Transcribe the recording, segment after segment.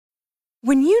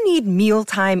When you need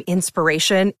mealtime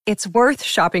inspiration, it's worth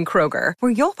shopping Kroger,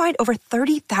 where you'll find over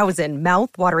 30,000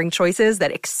 mouth-watering choices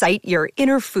that excite your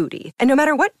inner foodie. And no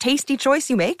matter what tasty choice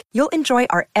you make, you'll enjoy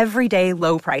our everyday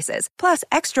low prices, plus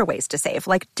extra ways to save,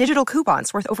 like digital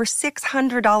coupons worth over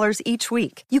 $600 each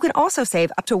week. You can also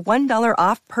save up to $1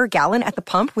 off per gallon at the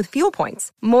pump with fuel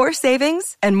points. More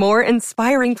savings and more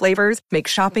inspiring flavors make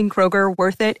shopping Kroger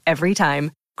worth it every time.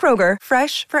 Kroger,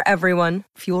 fresh for everyone.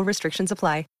 Fuel restrictions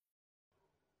apply.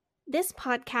 This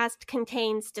podcast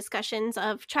contains discussions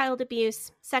of child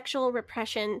abuse, sexual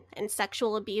repression and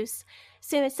sexual abuse,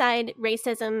 suicide,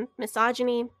 racism,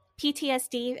 misogyny,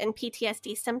 PTSD and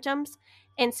PTSD symptoms,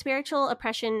 and spiritual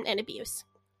oppression and abuse,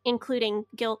 including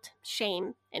guilt,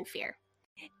 shame, and fear.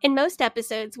 In most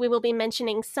episodes, we will be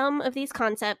mentioning some of these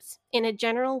concepts in a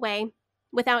general way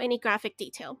without any graphic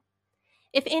detail.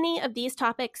 If any of these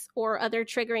topics or other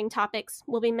triggering topics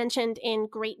will be mentioned in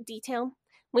great detail,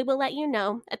 we will let you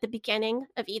know at the beginning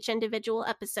of each individual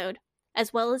episode,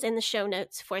 as well as in the show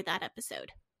notes for that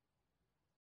episode.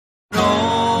 Rolling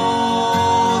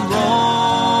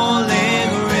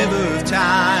river of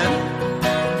time,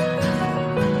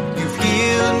 you've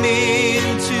healed me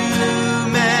in too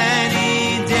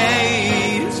many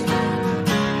days.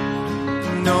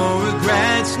 No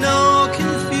regrets, no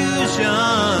confusion,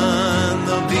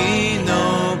 there'll be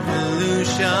no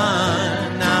pollution.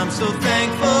 I'm so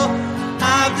thankful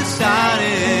I've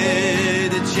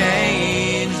decided to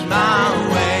change my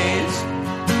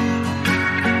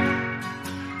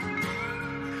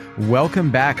ways.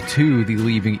 Welcome back to the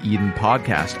Leaving Eden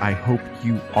podcast. I hope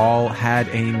you all had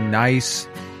a nice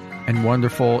and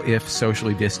wonderful, if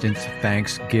socially distanced,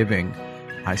 Thanksgiving.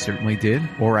 I certainly did,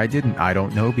 or I didn't. I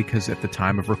don't know, because at the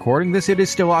time of recording this, it is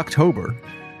still October.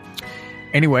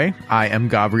 Anyway, I am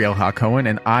Gabriel Hacohen,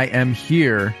 and I am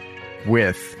here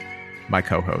with my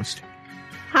co-host.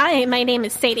 Hi, my name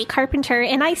is Sadie Carpenter,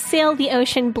 and I sail the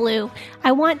ocean blue.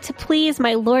 I want to please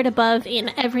my Lord above in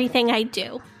everything I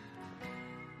do.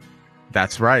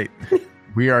 That's right.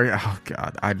 We are. Oh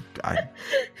God,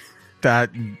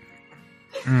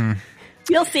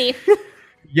 You'll see.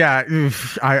 Yeah,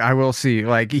 I will see.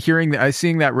 Like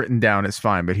seeing that written down is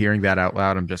fine, but hearing that out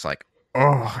loud, I'm just like,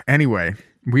 oh. Anyway,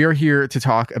 we are here to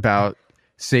talk about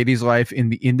Sadie's life in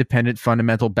the Independent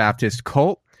Fundamental Baptist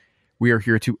cult. We are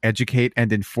here to educate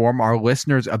and inform our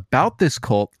listeners about this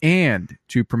cult and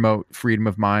to promote freedom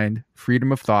of mind,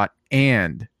 freedom of thought,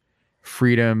 and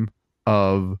freedom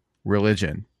of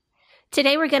religion.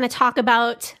 Today we're going to talk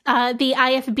about the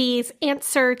IFB's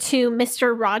answer to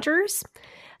Mr. Rogers.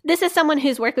 This is someone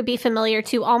whose work would be familiar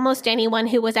to almost anyone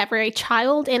who was ever a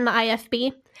child in the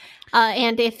IFB.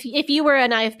 And if you were an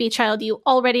IFB child, you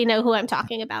already know who I'm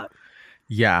talking about.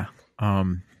 Yeah.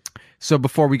 So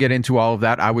before we get into all of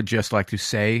that, I would just like to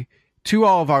say to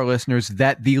all of our listeners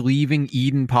that the Leaving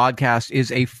Eden podcast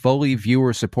is a fully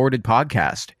viewer-supported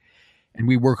podcast. And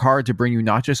we work hard to bring you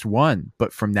not just one,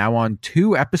 but from now on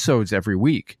 2 episodes every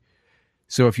week.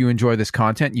 So if you enjoy this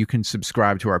content, you can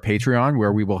subscribe to our Patreon,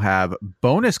 where we will have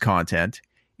bonus content,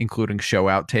 including show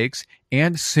outtakes,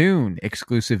 and soon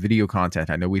exclusive video content.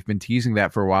 I know we've been teasing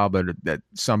that for a while, but at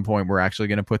some point we're actually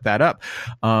going to put that up.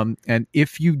 And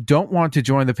if you don't want to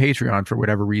join the Patreon for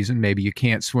whatever reason, maybe you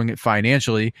can't swing it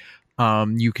financially,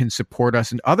 you can support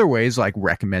us in other ways, like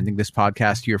recommending this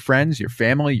podcast to your friends, your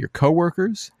family, your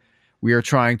coworkers. We are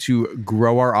trying to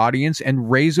grow our audience and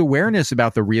raise awareness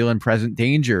about the real and present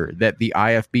danger that the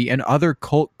IFB and other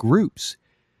cult groups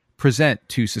present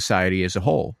to society as a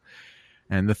whole.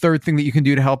 And the third thing that you can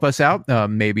do to help us out,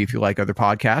 maybe if you like other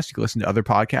podcasts, you can listen to other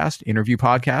podcasts, interview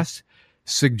podcasts,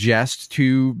 suggest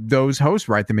to those hosts,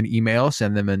 write them an email,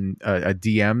 send them a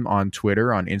DM on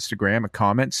Twitter, on Instagram, a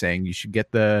comment saying you should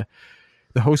get the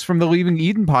host from the Leaving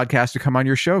Eden podcast to come on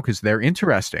your show because they're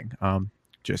interesting.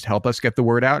 Just help us get the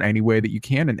word out any way that you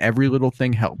can, and every little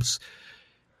thing helps.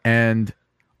 And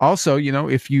also,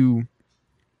 if you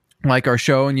like our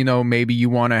show and, maybe you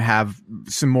want to have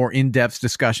some more in-depth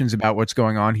discussions about what's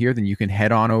going on here, then you can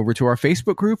head on over to our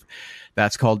Facebook group.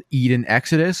 That's called Eden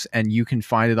Exodus, and you can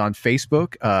find it on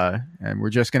Facebook. And we're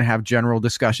just going to have general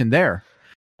discussion there.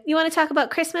 You want to talk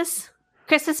about Christmas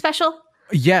special?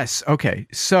 Yes. Okay.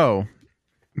 So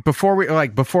before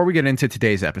we get into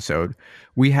today's episode,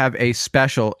 we have a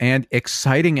special and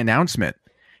exciting announcement.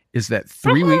 Is that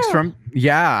 3 weeks from...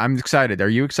 Yeah, I'm excited. Are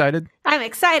you excited? I'm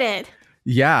excited.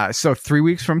 Yeah, so 3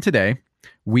 weeks from today,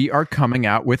 we are coming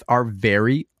out with our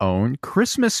very own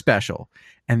Christmas special.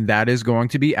 And that is going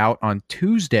to be out on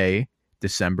Tuesday,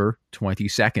 December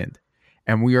 22nd.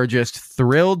 And we are just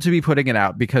thrilled to be putting it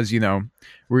out because,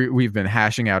 we've been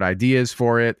hashing out ideas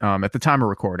for it at the time of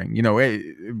recording.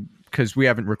 because we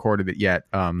haven't recorded it yet.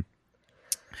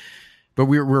 But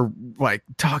we're like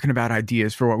talking about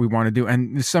ideas for what we want to do.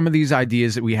 And some of these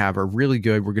ideas that we have are really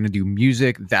good. We're going to do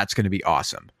music. That's going to be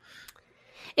awesome.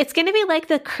 It's going to be like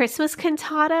the Christmas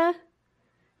cantata.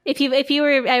 If you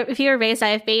were raised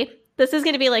IFB, this is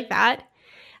going to be like that.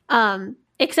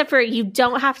 Except for you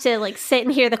don't have to like sit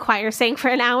and hear the choir sing for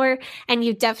an hour, and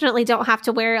you definitely don't have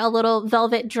to wear a little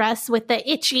velvet dress with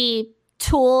the itchy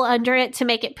tulle under it to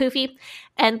make it poofy,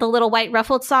 and the little white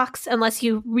ruffled socks, unless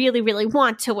you really, really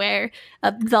want to wear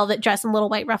a velvet dress and little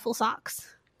white ruffle socks.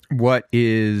 What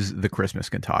is the Christmas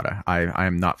cantata? I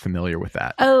am not familiar with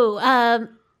that. Oh,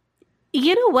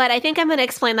 you know what? I think I'm going to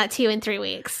explain that to you in 3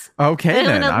 weeks. Okay, I'm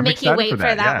then. going to make you excited wait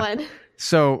for that one.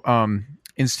 So,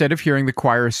 instead of hearing the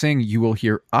choir sing, you will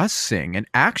hear us sing. And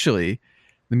actually,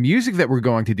 the music that we're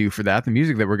going to do for that, the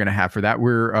music that we're going to have for that,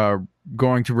 we're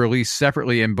going to release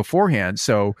separately and beforehand.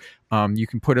 So you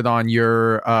can put it on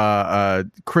your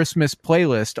Christmas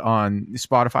playlist on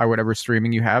Spotify, whatever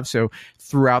streaming you have. So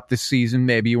throughout the season,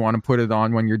 maybe you want to put it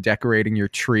on when you're decorating your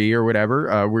tree or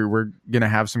whatever. We're going to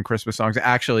have some Christmas songs.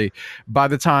 Actually, by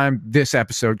the time this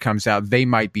episode comes out, they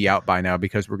might be out by now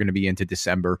because we're going to be into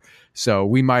December. So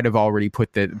we might have already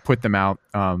put them out.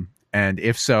 And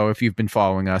if so, if you've been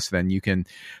following us, then you can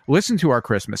listen to our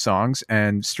Christmas songs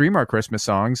and stream our Christmas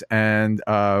songs. And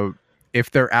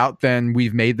if they're out, then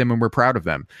we've made them and we're proud of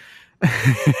them.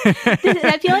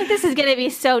 I feel like this is going to be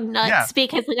so nuts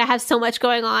because like I have so much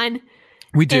going on.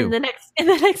 We do. In the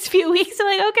next few weeks. I'm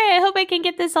like, okay, I hope I can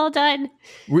get this all done.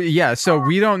 So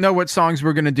we don't know what songs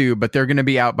we're going to do, but they're going to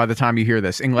be out by the time you hear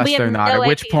this, unless they're not. At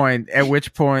which point,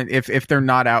 if they're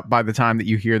not out by the time that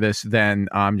you hear this, then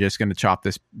I'm just going to chop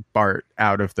this part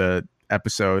out of the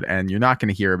episode and you're not going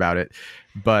to hear about it.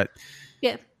 But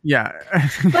yeah.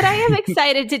 But I am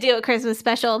excited to do a Christmas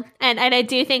special. And I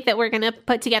do think that we're going to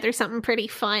put together something pretty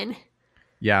fun.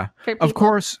 Yeah. Of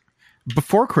course,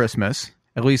 before Christmas,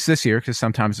 at least this year, because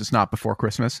sometimes it's not before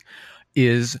Christmas,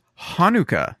 is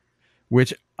Hanukkah,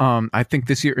 which I think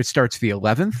this year it starts the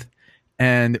 11th.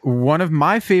 And one of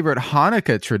my favorite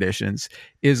Hanukkah traditions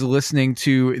is listening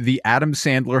to the Adam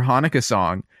Sandler Hanukkah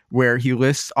song, where he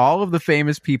lists all of the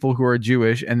famous people who are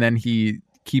Jewish, and then he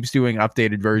keeps doing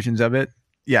updated versions of it.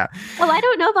 Yeah. Well, I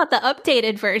don't know about the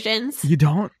updated versions. You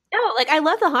don't? No, like I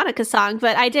love the Hanukkah song,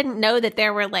 but I didn't know that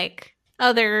there were like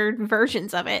other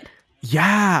versions of it.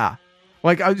 Yeah.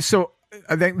 Like, so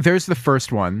I think there's the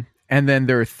first one, and then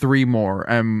there are 3 more.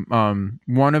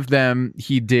 One of them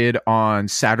he did on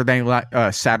Saturday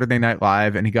Night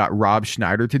Live, and he got Rob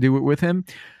Schneider to do it with him.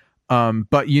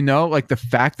 But like the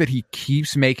fact that he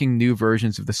keeps making new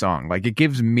versions of the song, like it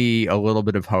gives me a little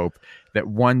bit of hope that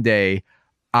one day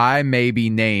I may be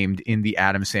named in the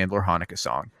Adam Sandler Hanukkah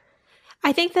song.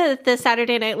 I think that the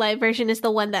Saturday Night Live version is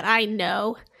the one that I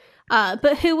know.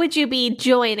 But who would you be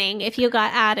joining if you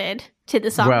got added to the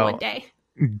song one day?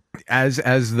 As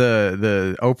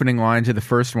the opening line to the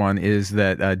first one is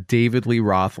that David Lee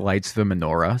Roth lights the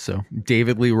menorah. So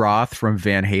David Lee Roth from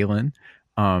Van Halen,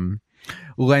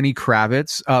 Lenny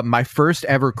Kravitz, my first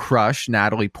ever crush,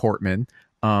 Natalie Portman,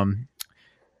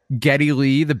 Geddy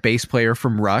Lee, the bass player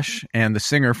from Rush and the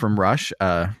singer from Rush,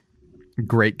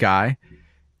 great guy,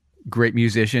 great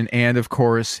musician, and of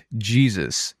course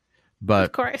Jesus. But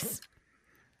of course,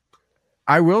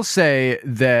 I will say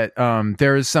that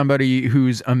there is somebody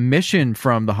whose omission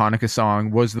from the Hanukkah song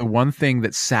was the one thing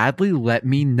that sadly let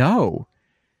me know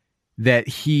that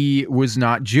he was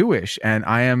not Jewish. And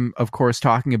I am, of course,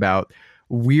 talking about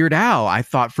Weird Al. I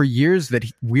thought for years that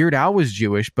Weird Al was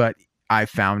Jewish, but I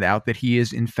found out that he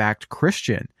is in fact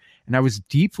Christian. And I was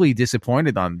deeply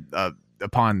disappointed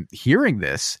upon hearing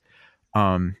this.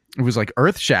 It was like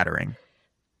earth-shattering.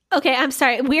 Okay, I'm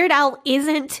sorry. Weird Al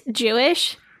isn't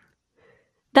Jewish?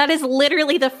 That is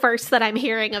literally the first that I'm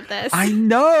hearing of this. I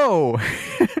know.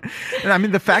 And I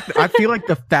mean, I feel like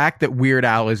the fact that Weird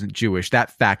Al isn't Jewish,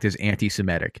 that fact is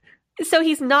anti-Semitic. So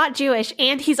he's not Jewish,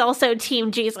 and he's also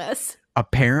Team Jesus.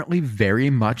 Apparently very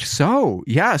much so.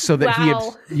 Yeah, so that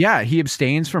he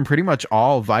abstains from pretty much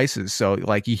all vices. So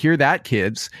like you hear that,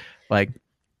 kids, like,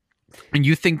 and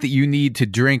you think that you need to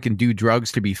drink and do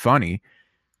drugs to be funny.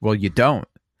 Well, you don't.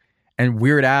 And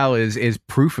Weird Al is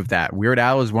proof of that. Weird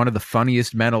Al is one of the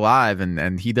funniest men alive,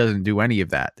 and he doesn't do any of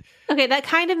that. Okay, that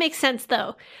kind of makes sense,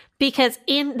 though, because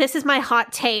this is my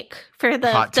hot take for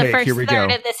the first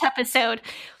third of this episode.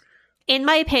 In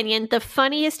my opinion, the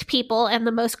funniest people and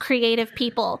the most creative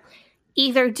people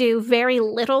either do very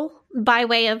little by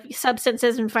way of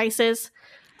substances and vices.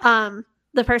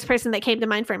 The first person that came to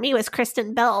mind for me was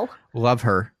Kristen Bell. Love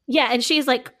her. Yeah, and she's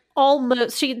like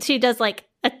almost, she does like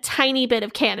a tiny bit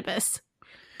of cannabis,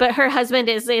 but her husband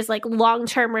is like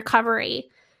long-term recovery,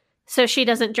 so she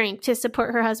doesn't drink to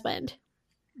support her husband.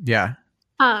 Yeah.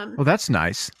 Well, that's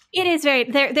nice. It is very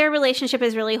their relationship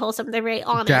is really wholesome. They're very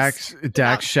honest.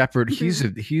 Dax Shepard, he's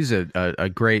a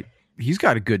great. He's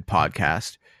got a good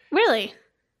podcast. Really?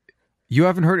 You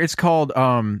haven't heard? It's called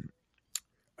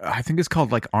I think it's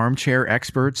called like Armchair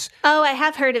Experts. Oh, I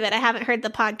have heard of it. I haven't heard the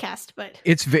podcast, but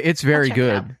it's very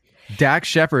good. Dax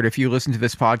Shepard, if you listen to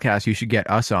this podcast, you should get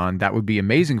us on. That would be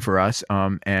amazing for us.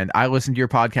 And I listen to your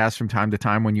podcast from time to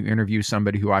time when you interview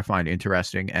somebody who I find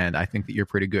interesting, and I think that you're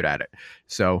pretty good at it.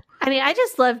 So, I mean, I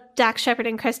just love Dax Shepard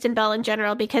and Kristen Bell in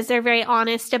general because they're very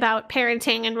honest about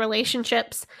parenting and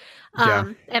relationships.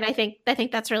 And I think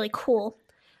that's really cool.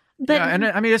 But yeah, and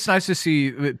I mean, it's nice to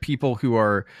see people who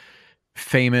are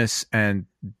famous and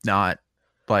not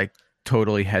like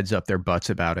totally heads up their butts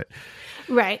about it.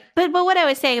 Right. But what I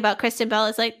was saying about Kristen Bell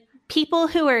is like people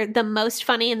who are the most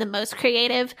funny and the most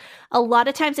creative, a lot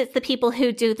of times it's the people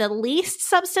who do the least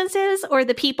substances or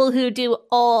the people who do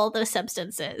all the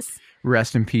substances.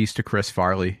 Rest in peace to Chris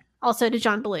Farley. Also to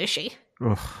John Belushi.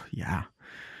 Oh, yeah.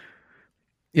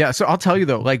 Yeah, so I'll tell you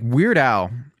though, like Weird Al,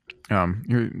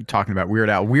 you're talking about Weird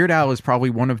Al. Weird Al is probably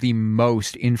one of the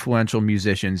most influential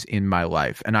musicians in my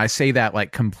life. And I say that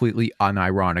like completely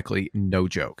unironically, no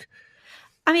joke.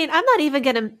 I mean, I'm not even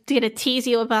gonna tease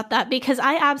you about that because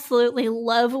I absolutely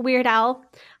love Weird Al.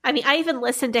 I mean, I even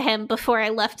listened to him before I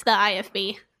left the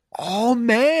IFB. Oh,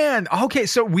 man. Okay,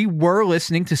 so we were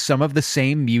listening to some of the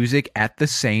same music at the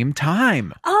same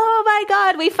time. Oh, my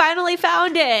God. We finally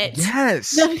found it.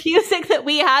 Yes. The music that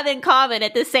we have in common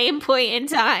at the same point in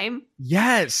time.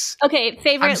 Yes. Okay,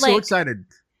 favorite. I'm so excited.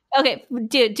 Okay,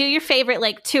 do your favorite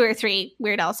like 2 or 3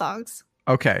 Weird Al songs.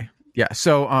 Okay. Yeah,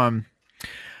 so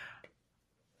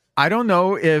I don't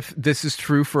know if this is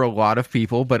true for a lot of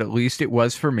people, but at least it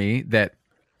was for me that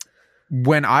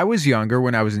when I was younger,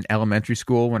 when I was in elementary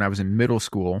school, when I was in middle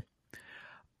school,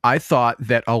 I thought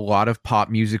that a lot of pop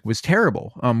music was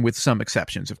terrible, with some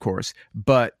exceptions, of course.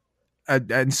 But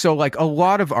and so like a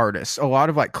lot of artists, a lot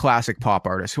of like classic pop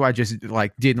artists who I just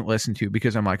like didn't listen to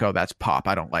because I'm like, oh, that's pop.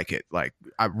 I don't like it. Like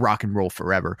I rock and roll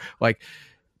forever.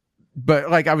 But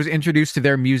like I was introduced to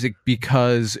their music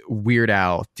because Weird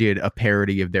Al did a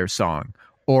parody of their song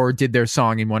or did their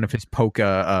song in one of his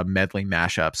polka medley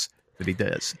mashups that he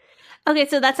does. Okay,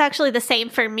 so that's actually the same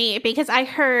for me because I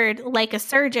heard Like a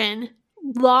Surgeon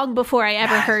long before I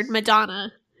ever heard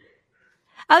Madonna.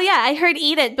 Oh yeah, I heard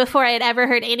Eat It before I had ever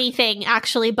heard anything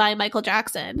actually by Michael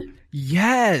Jackson.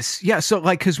 Yes. Yeah, so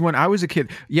like cuz when I was a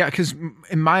kid, cuz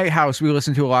in my house we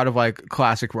listened to a lot of like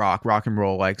classic rock and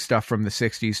roll, like stuff from the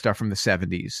 60s, stuff from the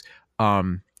 70s.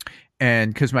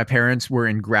 And cuz my parents were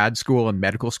in grad school and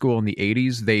medical school in the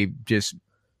 80s,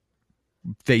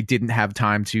 they didn't have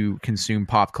time to consume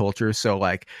pop culture. So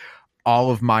like all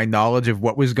of my knowledge of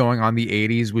what was going on in the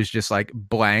 80s was just like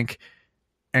blank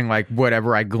and like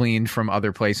whatever I gleaned from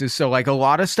other places. So like a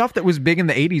lot of stuff that was big in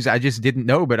the 80s, I just didn't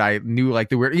know, but I knew like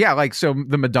the weird. Yeah. Like, so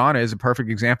the Madonna is a perfect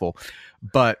example,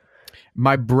 but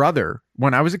my brother,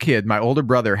 when I was a kid, my older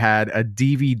brother had a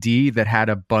DVD that had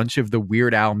a bunch of the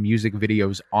Weird Al music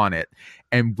videos on it.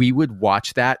 And we would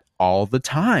watch that all the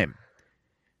time.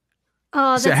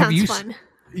 Oh, that sounds fun.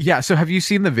 Yeah, so have you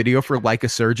seen the video for Like a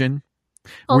Surgeon?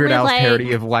 Only Weird Al's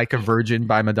parody of Like a Virgin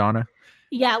by Madonna?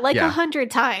 Yeah, 100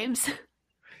 times.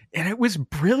 And it was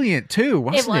brilliant too,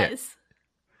 wasn't it? It was.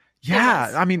 Yeah, it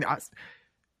was. I mean,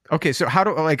 okay, so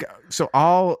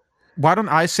why don't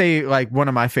I say like one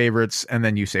of my favorites and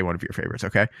then you say one of your favorites,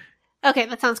 okay? Okay,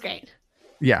 that sounds great.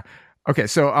 Yeah. Okay,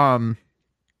 so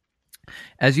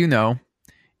as you know,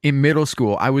 in middle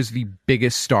school, I was the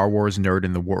biggest Star Wars nerd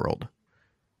in the world.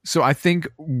 So I think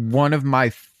one of my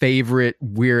favorite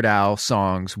Weird Al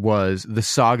songs was The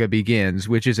Saga Begins,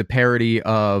 which is a parody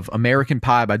of American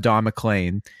Pie by Don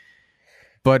McLean.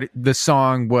 But the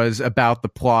song was about the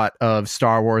plot of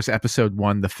Star Wars Episode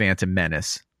 1, The Phantom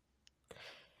Menace.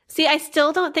 See, I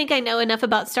still don't think I know enough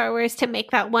about Star Wars to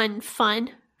make that one fun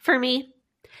for me.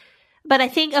 But I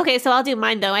think, okay, so I'll do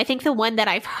mine though. I think the one that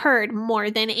I've heard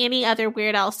more than any other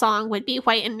Weird Al song would be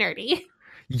White and Nerdy.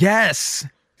 Yes.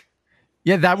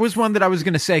 Yeah, that was one that I was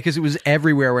going to say because it was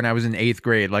everywhere when I was in 8th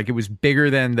grade. Like it was bigger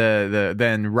than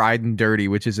than Ridin' Dirty,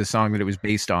 which is a song that it was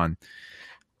based on.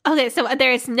 Okay, so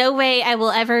there's no way I will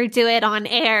ever do it on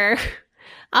air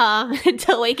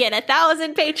until we get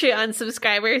 1,000 Patreon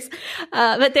subscribers.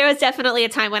 But there was definitely a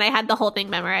time when I had the whole thing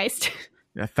memorized.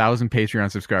 1,000 Patreon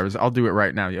subscribers. I'll do it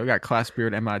right now. Yo, got Class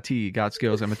Spirit, MIT, got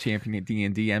skills. I'm a champion at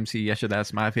D&D, MC. Yes,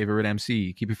 that's my favorite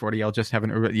MC. Keep it 40. I'll just have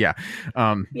an yeah.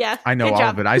 Yeah, I know all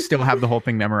job. of it. I still have the whole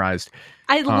thing memorized.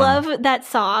 I love that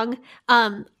song.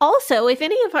 Also, if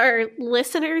any of our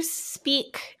listeners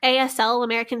speak ASL,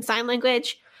 American Sign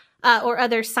Language, or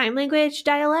other sign language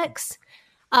dialects,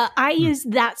 I use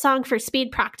that song for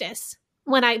speed practice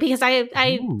because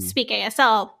I speak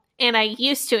ASL. And I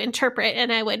used to interpret,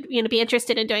 and I would, be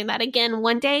interested in doing that again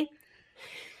one day.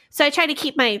 So I try to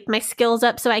keep my skills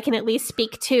up so I can at least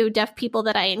speak to deaf people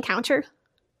that I encounter.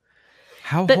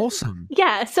 How wholesome.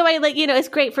 Yeah. So I it's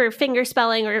great for finger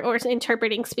spelling or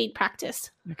interpreting speed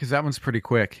practice. Because that one's pretty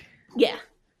quick. Yeah.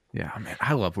 Yeah, man,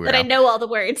 I love Weird But Al. I know all the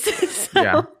words. So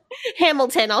yeah.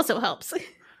 Hamilton also helps.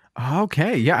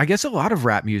 Okay. Yeah, I guess a lot of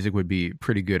rap music would be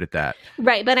pretty good at that.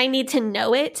 Right. But I need to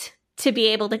know it to be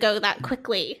able to go that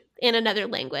quickly in another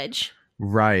language.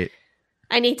 Right.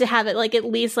 I need to have it at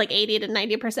least 80 to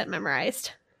 90%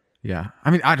 memorized. Yeah. I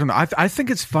mean, I don't know. I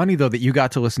think it's funny, though, that you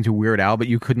got to listen to Weird Al, but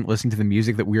you couldn't listen to the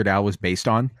music that Weird Al was based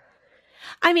on.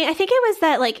 I mean, I think it was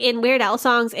that, in Weird Al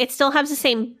songs, it still has the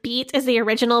same beat as the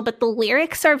original, but the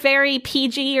lyrics are very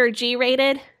PG or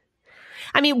G-rated.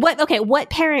 I mean, what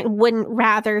parent wouldn't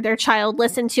rather their child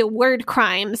listen to word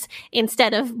crimes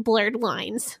instead of blurred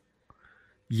lines?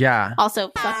 Yeah. Also,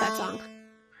 fuck that song.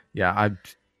 Yeah,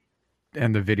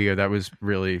 and the video, that was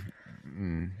really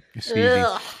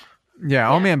skeezy.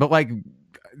 Yeah, oh man, but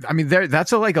I mean,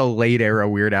 that's a late era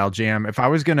Weird Al jam. If I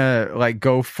was gonna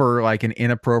go for an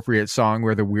inappropriate song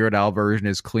where the Weird Al version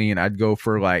is clean, I'd go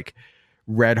for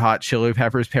Red Hot Chili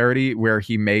Peppers parody where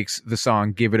he makes the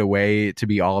song "Give It Away" to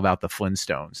be all about the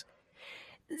Flintstones.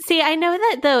 See, I know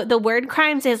that the word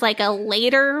crimes is a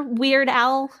later Weird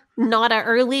Al, not an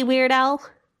early Weird Al.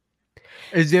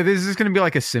 This is going to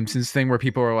be a Simpsons thing where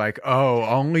people are like, oh,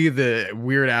 only the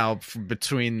Weird Al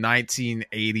between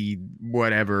 1980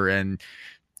 whatever and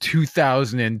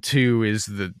 2002 is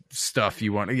the stuff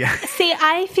you want to get. See,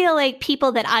 I feel like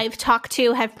people that I've talked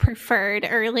to have preferred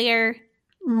earlier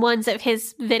ones of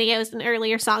his videos and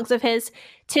earlier songs of his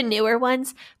to newer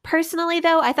ones. Personally,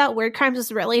 though, I thought Word Crimes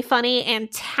was really funny, and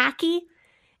Tacky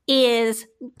is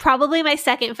probably my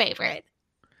second favorite.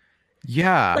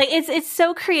 Yeah. It's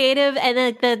so creative,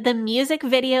 and the music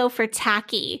video for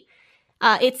Tacky,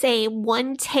 it's a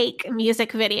one take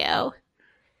music video,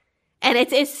 and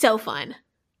it's so fun.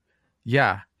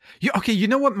 Yeah. Okay, you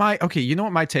know what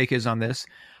my take is on this?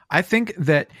 I think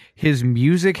that his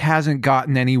music hasn't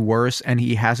gotten any worse and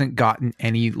he hasn't gotten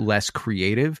any less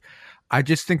creative. I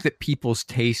just think that people's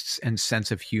tastes and sense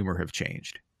of humor have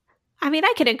changed. I mean,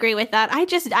 I could agree with that.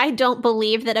 I don't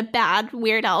believe that a bad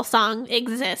Weird Al song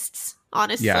exists,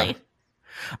 honestly. Yeah.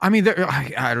 I mean,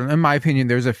 I don't know. In my opinion,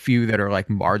 there's a few that are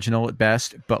marginal at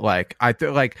best, but I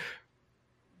don't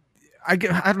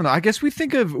know. I guess we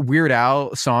think of Weird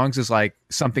Al songs as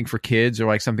something for kids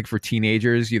or something for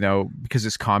teenagers, because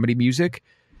it's comedy music.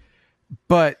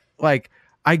 But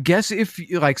I guess if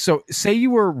so say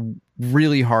you were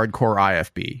really hardcore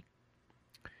IFB.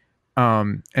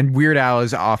 And Weird Al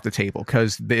is off the table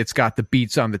because it's got the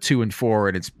beats on the 2 and 4,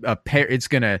 and it's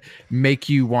gonna make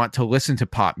you want to listen to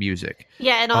pop music.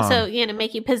 Yeah, and also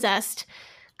make you possessed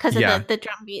because of the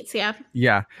drum beats. Yeah.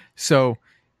 Yeah. So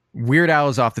Weird Al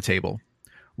is off the table.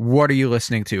 What are you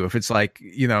listening to if it's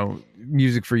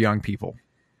music for young people?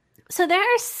 So there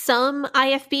are some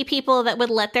IFB people that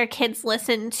would let their kids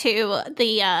listen to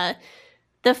the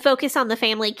Focus on the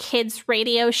Family kids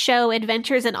radio show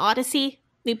Adventures in Odyssey.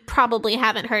 We probably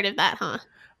haven't heard of that, huh?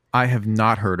 I have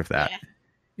not heard of that. Yeah.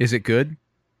 Is it good?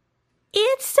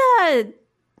 It's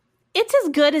as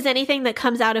good as anything that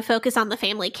comes out of Focus on the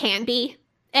Family can be.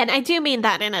 And I do mean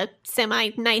that in a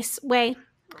semi-nice way.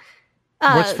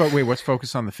 What's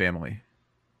Focus on the Family?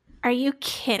 Are you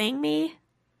kidding me?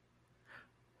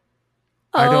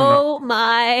 I don't know. Oh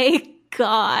my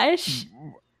gosh.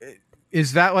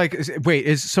 Is that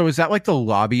is that the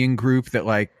lobbying group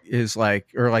that is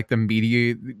or the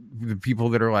media, the people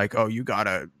that are oh, you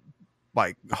gotta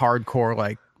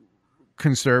hardcore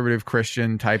conservative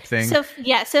Christian type thing? So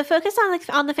Focus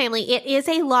on the Family, it is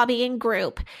a lobbying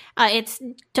group. It's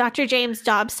Dr. James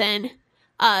Dobson,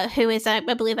 who is I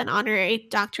believe an honorary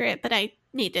doctorate, but I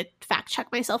need to fact check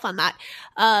myself on that.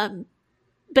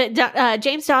 But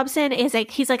James Dobson he's a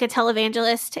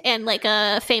televangelist and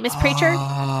a famous preacher.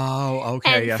 Oh,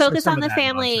 okay. And yes, Focus on the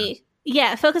Family.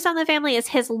 Yeah, Focus on the Family is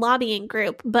his lobbying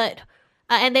group, but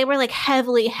and they were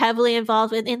heavily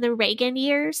involved in the Reagan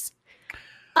years.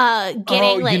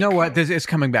 getting you know what? This is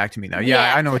coming back to me now.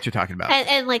 Yeah, I know what you're talking about.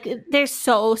 And like, there's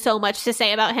so much to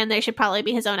say about him. There should probably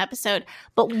be his own episode.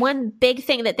 But one big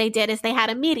thing that they did is they had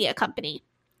a media company,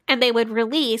 and they would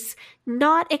release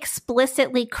not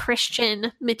explicitly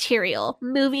Christian material,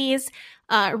 movies,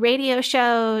 radio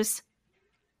shows,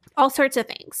 all sorts of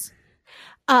things.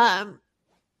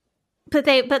 But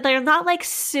they're not like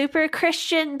super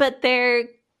Christian, but they're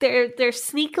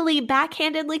sneakily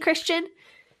backhandedly Christian.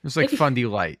 It's like Fundie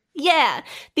light. Yeah,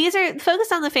 these are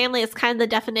focused on the family is kind of the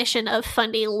definition of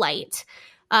Fundie light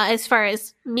as far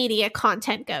as media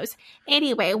content goes.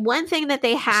 Anyway, one thing that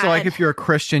they had. So like if you're a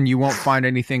Christian, you won't find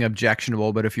anything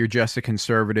objectionable, but if you're just a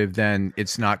conservative, then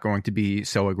it's not going to be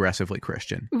so aggressively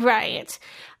Christian. Right.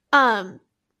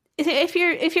 If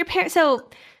your parents, so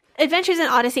Adventures in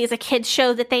Odyssey is a kids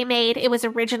show that they made. It was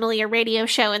originally a radio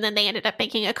show, and then they ended up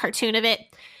making a cartoon of it.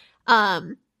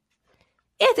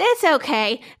 It's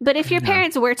okay, but if your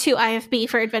parents were too IFB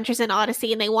for Adventures in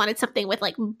Odyssey and they wanted something with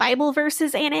like Bible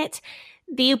verses in it,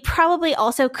 you probably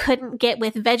also couldn't get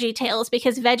with VeggieTales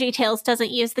because VeggieTales doesn't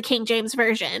use the King James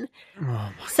version.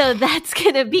 So that's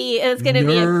gonna be a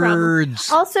problem.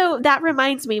 Also, that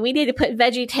reminds me, we need to put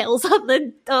VeggieTales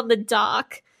on the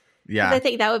dock. Yeah, I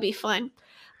think that would be fun.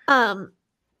 But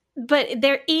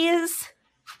there is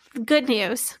good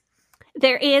news.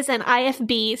 There is an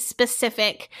IFB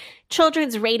specific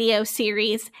children's radio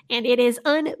series, and it is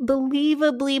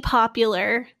unbelievably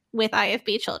popular with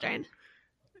IFB children.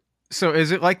 So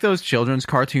is it like those children's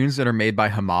cartoons that are made by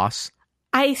Hamas?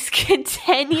 I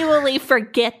continually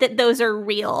forget that those are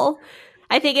real.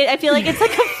 I feel like it's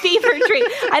like a fever dream.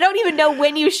 I don't even know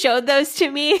when you showed those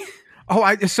to me.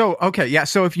 So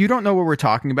if you don't know what we're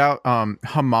talking about,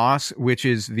 Hamas, which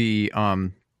is the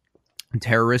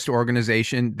terrorist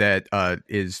organization that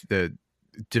is the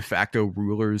de facto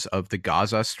rulers of the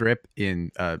Gaza Strip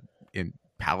in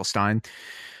Palestine,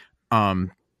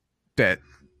 that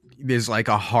is like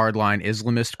a hardline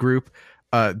Islamist group.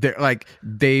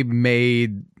 They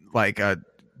made like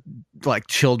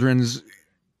children's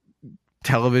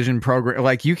television program.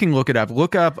 Like you can look it up.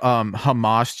 Look up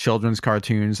Hamas children's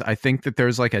cartoons. I think that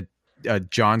there's like a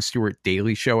Jon Stewart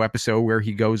Daily Show episode where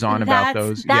he goes on about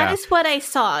those. That is what I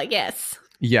saw. Yes.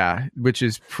 Yeah, which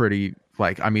is pretty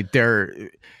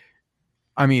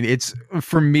it's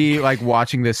for me, like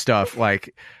watching this stuff,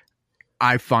 like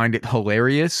I find it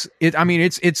hilarious.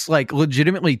 It's like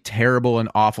legitimately terrible and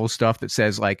awful stuff that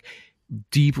says like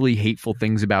deeply hateful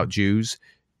things about Jews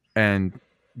and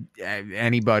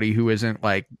anybody who isn't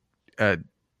like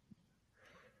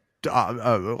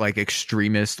like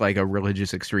extremist, like a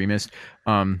religious extremist.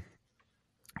 But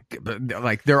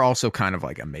like they're also kind of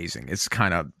like amazing. It's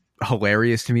kind of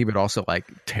hilarious to me, but also like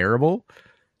terrible.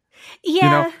 Yeah. You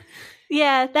know?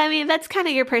 Yeah. I mean, that's kind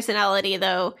of your personality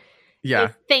though. Yeah.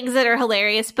 With things that are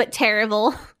hilarious but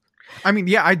terrible. I mean,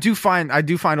 yeah, I do find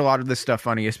a lot of this stuff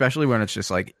funny, especially when it's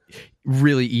just like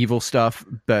really evil stuff,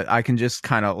 but I can just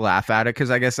kind of laugh at it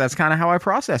because I guess that's kind of how I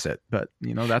process it. But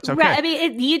that's okay. Right. I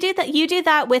mean, you do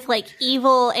that with like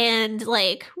evil and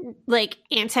like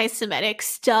anti-Semitic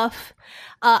stuff.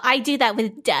 I do that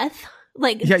with death.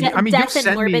 Like death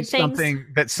and morbid things. Something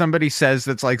that somebody says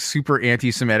that's like super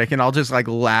anti-Semitic, and I'll just like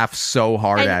laugh so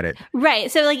hard at it.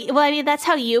 Right. So that's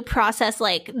how you process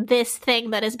like this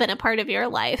thing that has been a part of your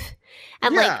life,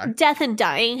 and like death and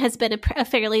dying has been a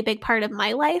fairly big part of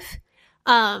my life.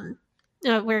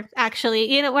 We're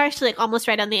actually like almost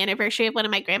right on the anniversary of one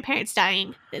of my grandparents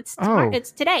dying. It's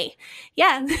today.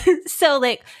 Yeah. So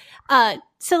I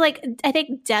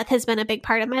think death has been a big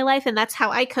part of my life, and that's how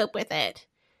I cope with it.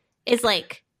 Is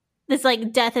like this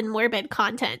like death and morbid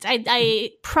content.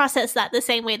 I process that the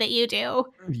same way that you do.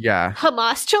 Yeah.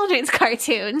 Hamas children's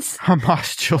cartoons.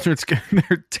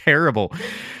 They're terrible,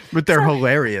 but they're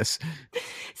hilarious.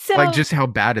 So like just how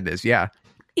bad it is. Yeah.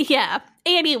 Yeah.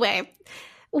 Anyway,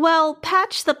 well,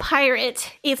 Patch the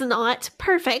Pirate is not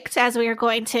perfect, as we are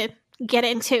going to get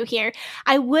into here.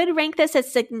 I would rank this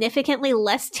as significantly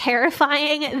less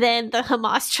terrifying than the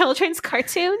Hamas children's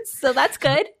cartoons, so that's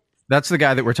good. That's the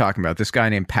guy that we're talking about. This guy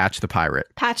named Patch the Pirate.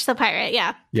 Patch the Pirate,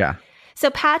 yeah. Yeah. So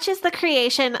Patch is the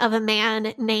creation of a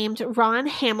man named Ron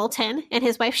Hamilton and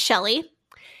his wife Shelley.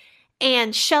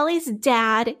 And Shelley's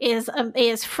dad is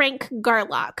Frank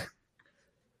Garlock.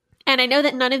 And I know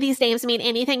that none of these names mean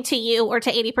anything to you or to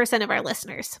 80% of our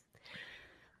listeners.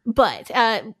 But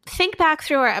think back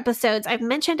through our episodes. I've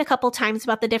mentioned a couple times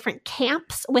about the different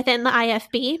camps within the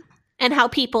IFB and how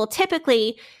people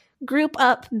typically group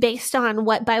up based on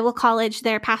what Bible college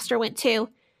their pastor went to,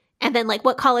 and then like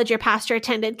what college your pastor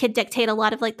attended could dictate a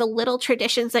lot of like the little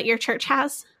traditions that your church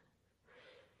has.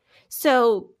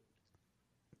 So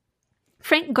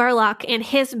Frank Garlock and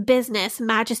his business,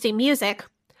 Majesty Music,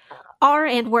 are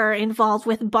and were involved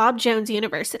with Bob Jones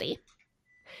University.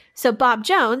 So Bob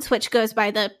Jones, which goes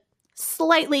by the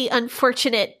slightly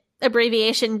unfortunate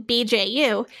abbreviation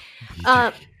BJU,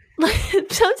 sometimes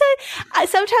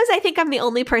I think I'm the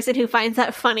only person who finds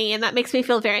that funny, and that makes me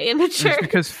feel very immature. It's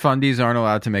because fundies aren't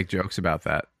allowed to make jokes about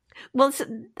that. Well,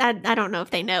 I don't know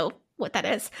if they know what that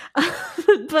is,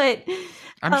 but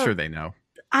I'm sure they know.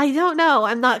 I don't know.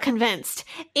 I'm not convinced.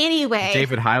 Anyway,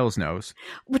 David Hiles knows.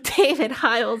 David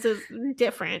Hiles is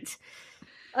different.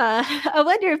 I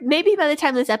wonder if maybe by the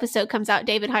time this episode comes out,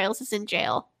 David Hiles is in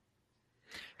jail.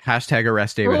 Hashtag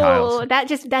arrest David Hiles.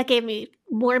 That gave me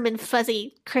warm and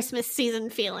fuzzy Christmas season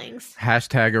feelings.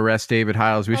 Hashtag arrest David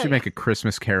Hiles. We should make a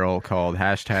Christmas carol called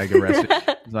hashtag arrest.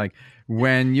 It's like,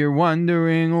 when you're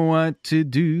wondering what to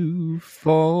do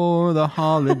for the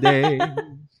holiday.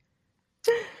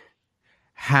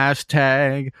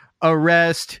 Hashtag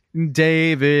arrest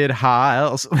David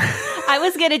Hiles. I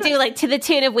was going to do like to the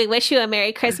tune of We Wish You a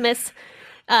Merry Christmas.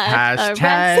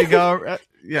 Hashtag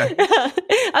yeah.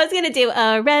 I was going to do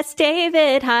arrest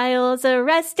David Hiles,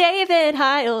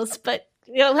 but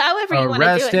however you want to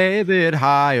do it. Arrest David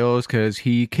Hiles because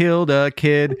he killed a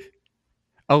kid,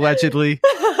 allegedly.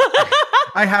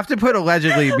 I have to put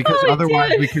allegedly because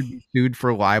otherwise we could be sued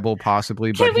for libel,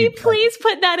 possibly. Can we please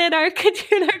put that in our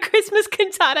Christmas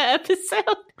cantata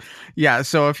episode? Yeah,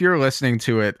 so if you're listening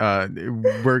to it,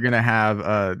 we're going to have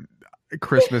a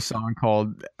Christmas song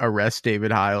called Arrest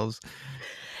David Hiles.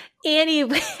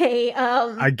 Anyway,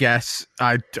 I guess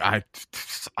I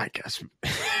guess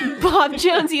Bob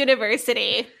Jones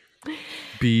University,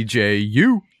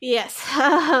 BJU. Yes.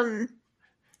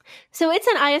 So it's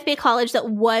an IFB college that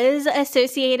was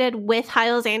associated with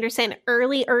Hyles-Anderson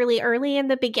early in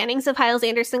the beginnings of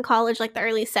Hyles-Anderson College, like the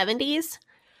early 70s.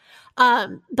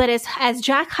 But as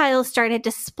Jack Hyles started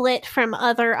to split from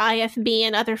other IFB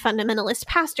and other fundamentalist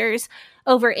pastors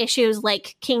over issues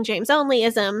like King James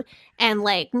onlyism and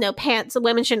like no pants,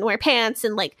 women shouldn't wear pants,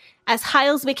 and like as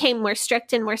Hyles became more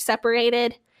strict and more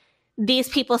separated, these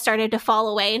people started to fall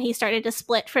away and he started to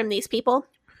split from these people.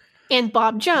 And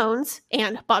Bob Jones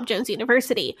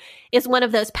University is one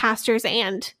of those pastors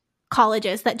and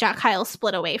colleges that Jack Hyles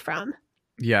split away from.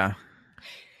 Yeah.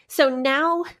 So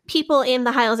now people in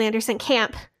the Hyles-Anderson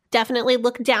camp definitely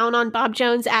look down on Bob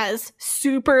Jones as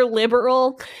super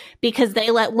liberal because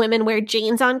they let women wear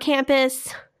jeans on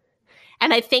campus.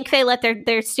 And I think they let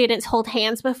their students hold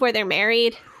hands before they're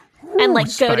married. And like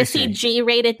go to see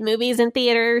G-rated movies in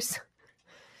theaters.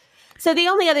 So the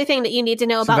only other thing that you need to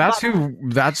know about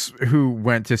that's who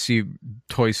went to see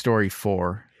Toy Story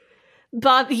 4.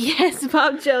 Bob Jones.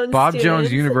 Bob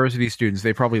Jones University students,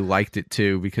 they probably liked it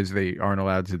too because they aren't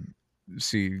allowed to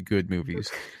see good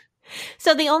movies.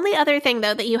 So the only other thing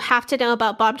though that you have to know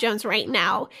about Bob Jones right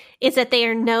now is that they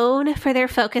are known for their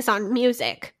focus on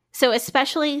music. So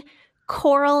especially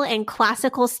choral and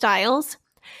classical styles.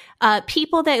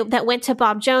 People that went to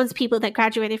Bob Jones, people that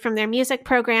graduated from their music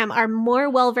program are more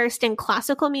well-versed in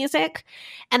classical music,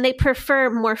 and they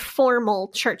prefer more formal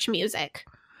church music.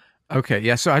 Okay,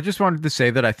 yeah, so I just wanted to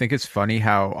say that I think it's funny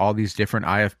how all these different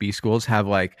IFB schools have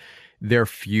like their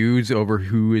feuds over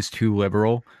who is too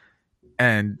liberal.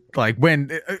 And like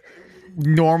when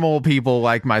normal people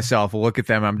like myself look at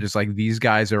them, I'm just like, these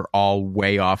guys are all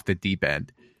way off the deep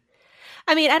end.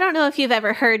 I mean, I don't know if you've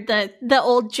ever heard the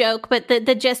old joke, but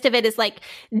the gist of it is like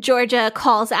Georgia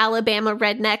calls Alabama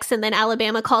rednecks, and then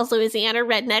Alabama calls Louisiana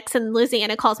rednecks, and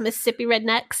Louisiana calls Mississippi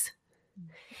rednecks.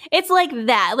 It's like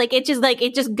that. Like it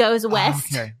just goes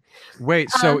west. Okay.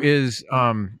 Wait, so is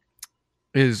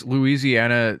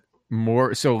Louisiana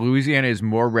more? So Louisiana is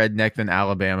more redneck than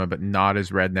Alabama, but not as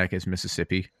redneck as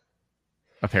Mississippi,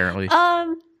 apparently.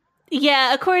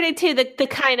 Yeah, according to the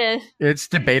kind of... It's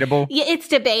debatable. Yeah, it's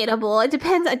debatable. It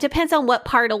depends on what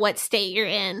part of what state you're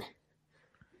in.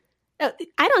 I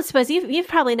don't suppose you've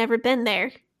probably never been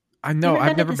there. I know.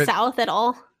 I've never been to the South at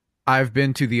all. I've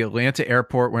been to the Atlanta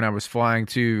airport when I was flying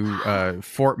to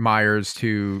Fort Myers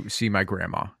to see my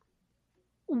grandma.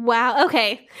 Wow.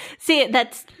 Okay. See,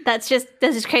 that's just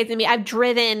crazy to me. I've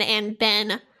driven and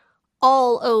been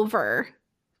all over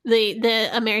the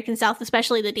American South,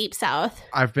 especially the Deep South.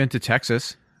 I've been to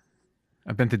Texas.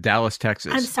 I've been to Dallas,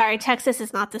 Texas. I'm sorry, Texas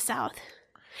is not the South.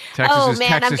 Texas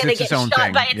I'm going to get shot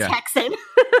by a Texan.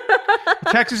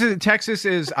 Texas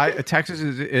is.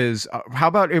 How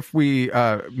about if we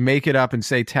make it up and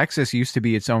say Texas used to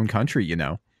be its own country? You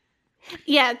know.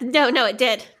 Yeah. No, it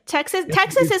did.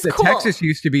 Texas is cool. Texas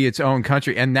used to be its own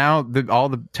country, and now all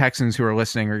the Texans who are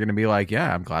listening are going to be like,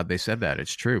 yeah, I'm glad they said that.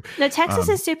 It's true. No, Texas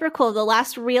is super cool. The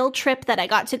last real trip that I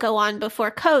got to go on before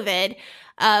COVID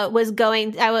was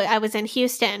I was in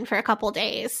Houston for a couple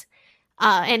days,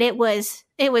 and it was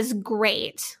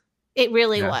great. It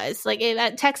really was. Like,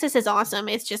 Texas is awesome.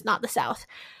 It's just not the South.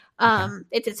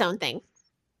 It's its own thing.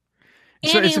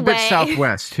 So it's a bit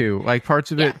Southwest too. Like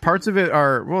parts of it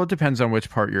are, well, it depends on which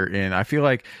part you're in. I feel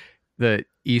like the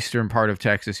eastern part of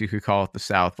Texas, you could call it the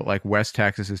South, but like West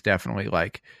Texas is definitely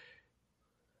like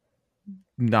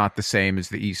not the same as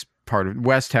the east part of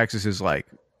West Texas is like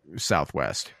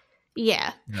Southwest.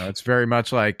 Yeah. It's very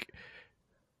much like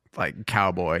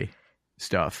cowboy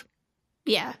stuff.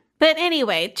 Yeah. But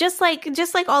anyway, just like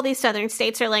all these southern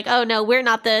states are like, oh no, we're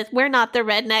not the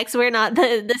rednecks, we're not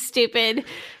the stupid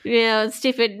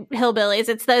hillbillies.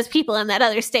 It's those people in that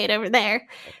other state over there.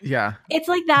 Yeah, it's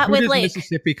like that. Who with does like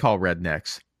Mississippi call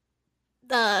rednecks?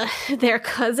 Their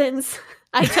cousins.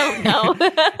 I don't know.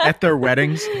 At their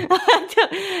weddings,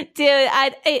 I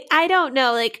don't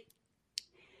know.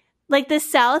 Like the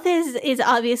South is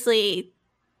obviously.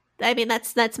 I mean,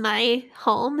 that's my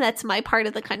home. That's my part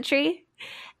of the country.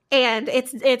 And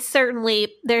it's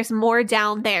certainly, there's more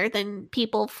down there than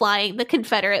people flying the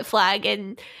Confederate flag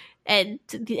and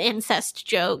the incest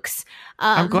jokes.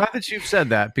 I'm glad that you've said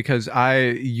that, because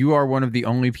you are one of the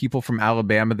only people from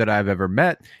Alabama that I've ever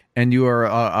met, and you are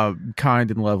a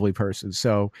kind and lovely person.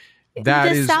 So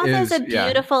the South is a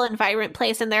beautiful and vibrant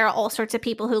place, and there are all sorts of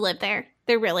people who live there.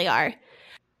 There really are.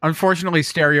 Unfortunately,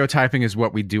 stereotyping is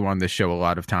what we do on this show a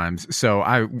lot of times. So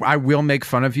I will make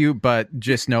fun of you, but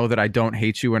just know that I don't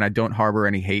hate you and I don't harbor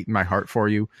any hate in my heart for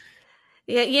you.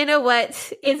 Yeah, you know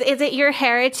what? Is it your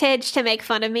heritage to make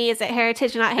fun of me? Is it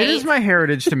heritage, not hate? It is my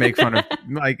heritage to make fun of.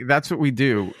 Like, that's what we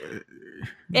do.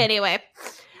 Anyway,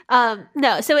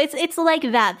 no. So it's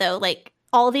like that though. Like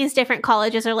all these different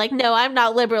colleges are like, no, I'm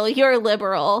not liberal. You're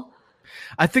liberal.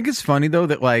 I think it's funny though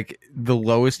that like the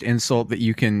lowest insult that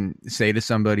you can say to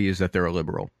somebody is that they're a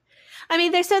liberal. I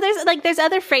mean, there's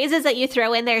other phrases that you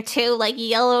throw in there too, like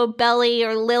yellow belly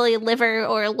or lily liver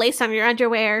or lace on your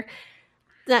underwear.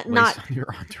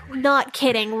 Not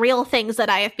kidding. Real things that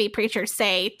IFB preachers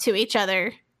say to each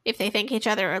other if they think each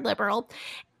other are liberal.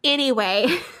 Anyway,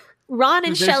 Ron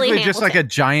and Shelley Hamilton. Just like a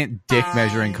giant dick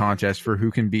measuring contest for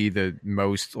who can be the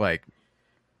most like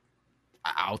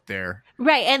out there.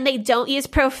 Right, and they don't use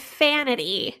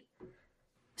profanity.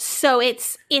 So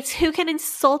it's who can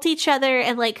insult each other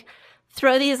and like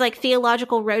throw these like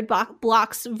theological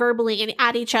roadblocks verbally and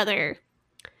at each other.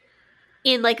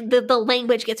 In like the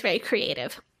language gets very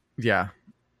creative. Yeah.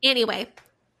 Anyway,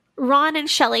 Ron and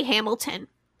Shelley Hamilton.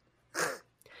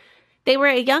 They were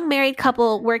a young married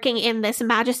couple working in this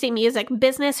Majesty Music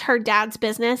business, her dad's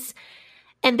business.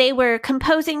 And they were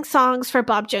composing songs for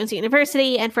Bob Jones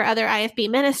University and for other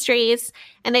IFB ministries.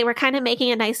 And they were kind of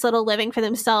making a nice little living for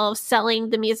themselves,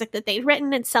 selling the music that they'd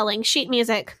written and selling sheet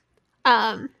music.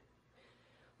 When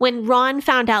Ron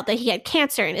found out that he had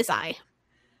cancer in his eye.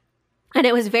 And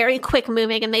it was very quick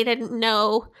moving, and they didn't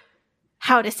know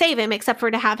how to save him except for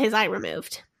to have his eye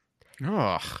removed.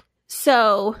 Ugh.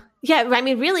 So, yeah, I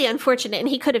mean, really unfortunate, and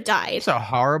he could have died. It's a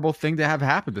horrible thing to have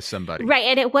happen to somebody. Right,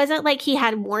 and it wasn't like he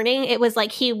had warning. It was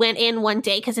like he went in one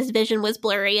day because his vision was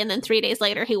blurry, and then 3 days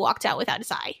later he walked out without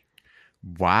his eye.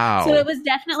 Wow. So it was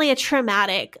definitely a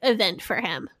traumatic event for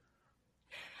him.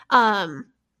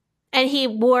 And he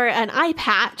wore an eye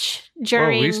patch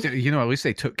during. Well, at least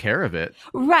they took care of it.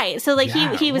 Right. So like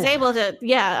he was able to.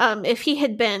 Yeah. If he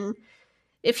had been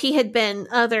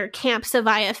other camps of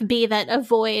IFB that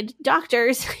avoid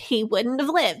doctors, he wouldn't have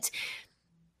lived.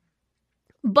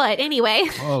 But anyway.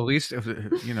 Well, at least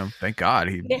thank God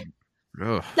he. Yeah.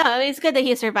 No, I mean, it's good that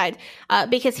he survived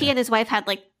because he and his wife had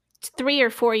like 3 or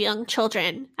 4 young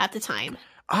children at the time.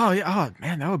 Oh yeah. Oh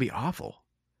man, that would be awful.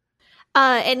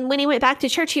 And when he went back to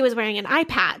church, he was wearing an eye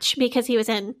patch because he was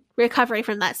in recovery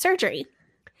from that surgery.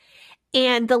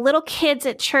 And the little kids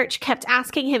at church kept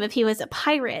asking him if he was a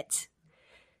pirate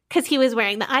because he was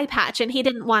wearing the eye patch and he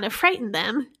didn't want to frighten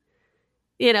them,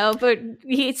 but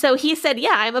he said,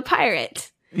 yeah, I'm a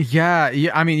pirate. Yeah.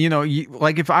 I mean,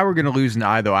 like if I were going to lose an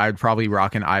eye though, I'd probably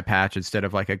rock an eye patch instead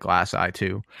of like a glass eye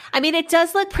too. I mean, it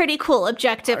does look pretty cool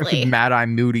objectively. Mad Eye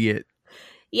Moody it.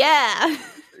 Yeah.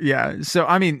 Yeah. So,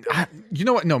 I mean, you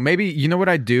know what? No, maybe, you know what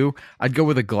I'd do? I'd go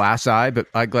with a glass eye, but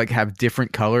I'd like have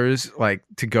different colors, like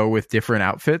to go with different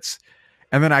outfits.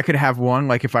 And then I could have one,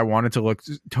 like if I wanted to look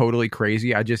totally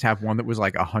crazy, I just have one that was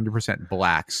like 100%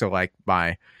 black. So like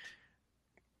I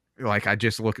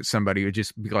just look at somebody, it would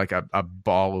just be like a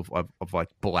ball of like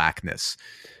blackness.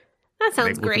 That They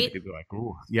sounds look at great. me, they'd be like,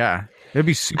 ooh, yeah. It'd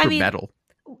be super metal.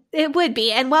 It would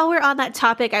be. And while we're on that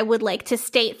topic, I would like to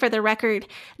state for the record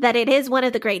that it is one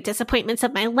of the great disappointments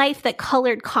of my life that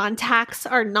colored contacts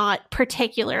are not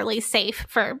particularly safe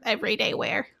for everyday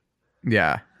wear.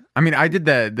 Yeah. I mean, I did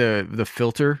the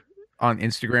filter on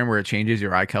Instagram where it changes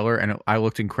your eye color, and I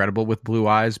looked incredible with blue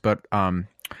eyes, but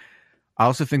I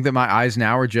also think that my eyes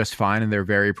now are just fine and they're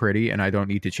very pretty and I don't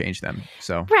need to change them.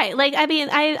 So right. Like, I mean,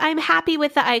 I'm happy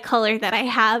with the eye color that I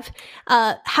have.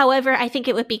 However, I think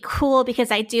it would be cool because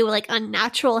I do like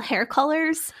unnatural hair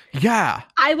colors. yeah.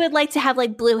 I would like to have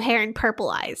like blue hair and purple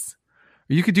eyes.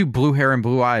 You could do blue hair and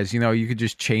blue eyes. You know, you could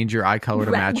just change your eye color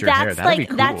to match your hair. That'd be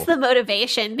cool. That's the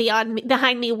motivation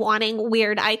behind me wanting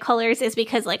weird eye colors is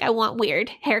because like I want weird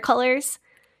hair colors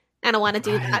and I want to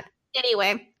do that.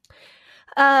 Anyway,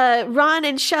 Ron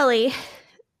and Shelley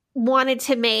wanted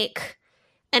to make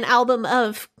an album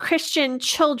of Christian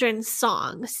children's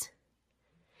songs.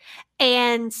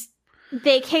 And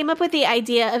they came up with the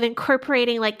idea of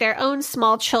incorporating like their own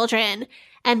small children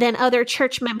and then other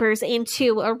church members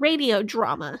into a radio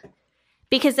drama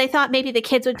because they thought maybe the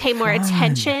kids would pay more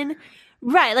attention.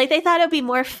 Right. Like they thought it would be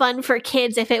more fun for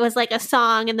kids if it was like a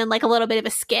song and then like a little bit of a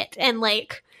skit and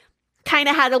like kind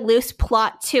of had a loose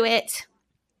plot to it.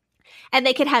 And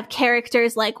they could have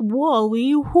characters like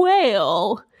Wally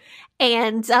Whale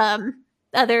and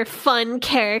other fun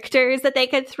characters that they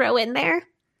could throw in there.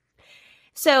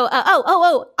 So,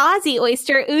 Ozzy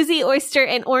Oyster, Uzi Oyster,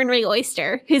 and Ornery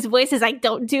Oyster, whose voices I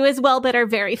don't do as well, but are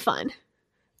very fun.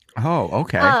 Oh,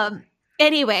 okay.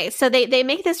 Anyway, so they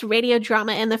make this radio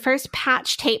drama, and the first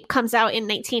Patch tape comes out in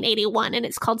 1981, and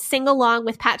it's called Sing Along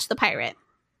with Patch the Pirate.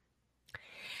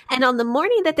 And on the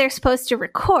morning that they're supposed to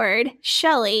record,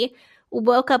 Shelley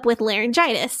woke up with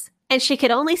laryngitis, and she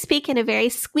could only speak in a very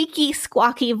squeaky,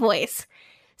 squawky voice.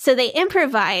 So they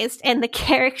improvised, and the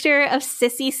character of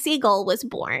Sissy Seagull was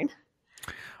born.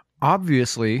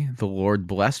 Obviously, the Lord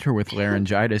blessed her with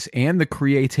laryngitis and the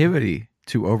creativity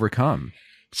to overcome.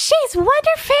 She's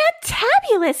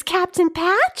wonder-fantabulous, Captain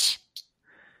Patch.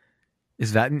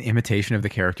 Is that an imitation of the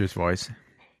character's voice?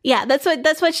 Yeah,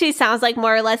 that's what she sounds like,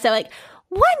 more or less. So like,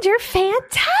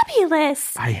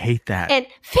 wonder-fantabulous. I hate that. And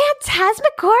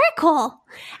phantasmagorical.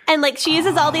 And like, she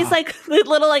uses all these like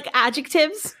little like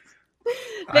adjectives.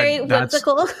 Very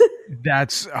whimsical.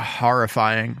 That's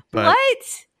horrifying. But what?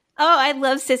 Oh, I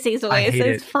love Sissy's voice.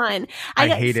 It's fun. I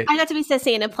hate it. I got to be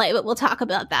Sissy in a play, but we'll talk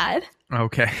about that.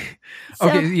 Okay.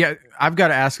 Okay, yeah. I've got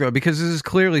to ask though, because this is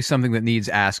clearly something that needs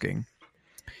asking.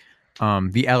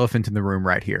 The elephant in the room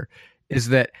right here is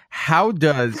that how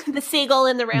does the seagull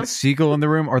in the room? The seagull in the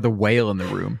room or the whale in the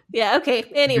room? Yeah, okay.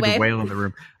 Anyway. The whale in the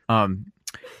room.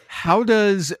 How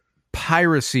does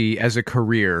piracy as a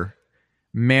career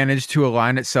manage to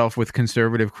align itself with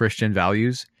conservative Christian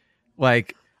values?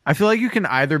 Like, I feel like you can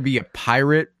either be a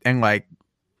pirate and like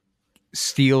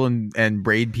steal and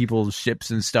raid people's ships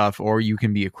and stuff, or you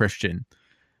can be a Christian,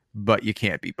 but you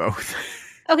can't be both.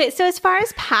 Okay, so as far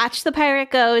as Patch the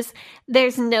pirate goes,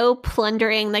 there's no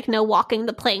plundering, like no walking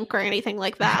the plank or anything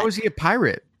like that. How is he a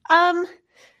pirate? Demi,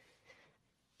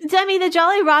 the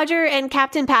Jolly Roger and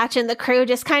Captain Patch and the crew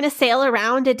just kind of sail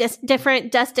around to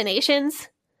different destinations.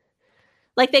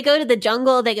 Like they go to the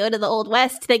jungle, they go to the Old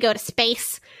West, they go to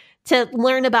space to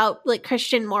learn about like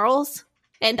Christian morals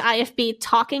and IFB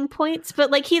talking points.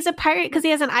 But like he's a pirate because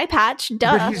he has an eye patch.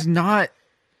 Duh. But he's not.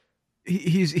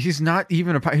 He's not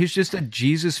even a pirate. He's just a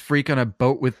Jesus freak on a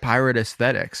boat with pirate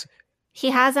aesthetics. He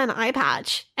has an eye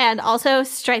patch and also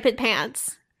striped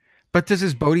pants. But does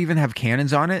his boat even have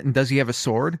cannons on it? And does he have a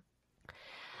sword?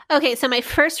 Okay, so my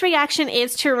first reaction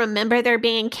is to remember there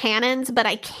being cannons, but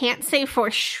I can't say for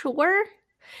sure.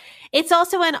 It's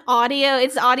also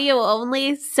it's audio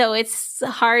only, so it's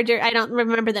harder. I don't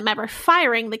remember them ever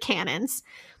firing the cannons.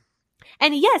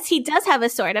 And yes, he does have a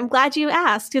sword. I'm glad you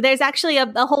asked. There's actually a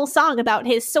whole song about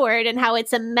his sword and how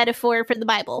it's a metaphor for the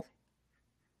Bible.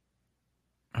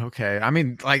 Okay. I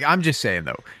mean, like, I'm just saying,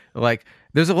 though, like,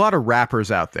 there's a lot of rappers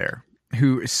out there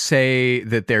who say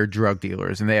that they're drug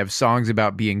dealers and they have songs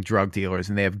about being drug dealers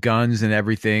and they have guns and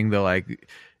everything. They're like,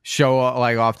 show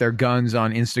like off their guns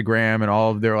on Instagram and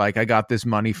all of their like, I got this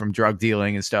money from drug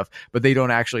dealing and stuff, but they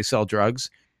don't actually sell drugs.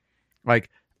 Like,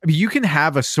 I mean, you can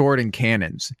have a sword and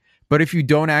cannons, but if you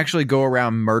don't actually go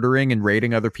around murdering and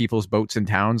raiding other people's boats and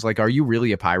towns, like, are you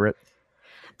really a pirate?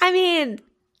 I mean,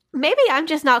 maybe I'm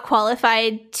just not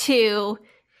qualified to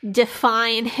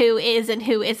define who is and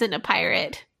who isn't a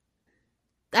pirate.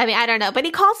 I mean, I don't know, but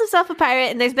he calls himself a pirate,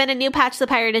 and there's been a new Patch the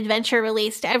Pirate adventure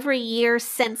released every year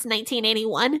since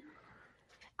 1981.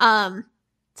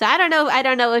 So I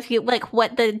don't know if you like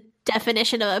what the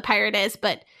definition of a pirate is,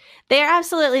 but They are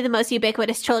absolutely the most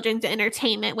ubiquitous children's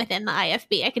entertainment within the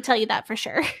IFB. I can tell you that for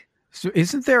sure. So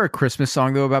isn't there a Christmas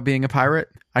song, though, about being a pirate?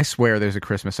 I swear there's a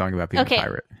Christmas song about being a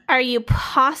pirate. Are you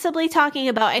possibly talking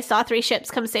about I Saw Three Ships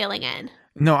Come Sailing In?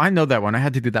 No, I know that one. I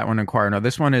had to do that one in choir. No,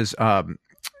 this one is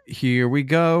Here We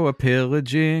Go, a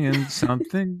pillaging and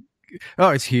something. Oh,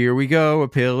 it's Here We Go, a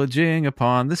pillaging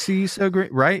upon the sea so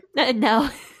great, right? No.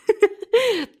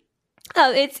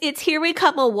 Oh, it's Here We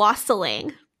Come a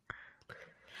Wassailing.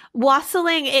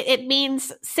 Wassailing, it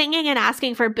means singing and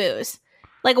asking for booze.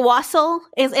 Like wassail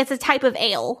it's a type of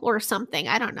ale or something.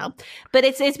 I don't know. But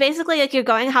it's basically like you're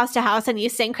going house to house and you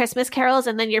sing Christmas carols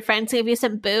and then your friends give you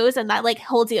some booze and that like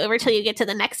holds you over till you get to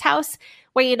the next house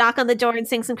where you knock on the door and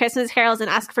sing some Christmas carols and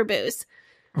ask for booze.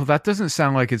 Well, that doesn't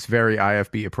sound like it's very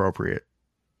IFB appropriate.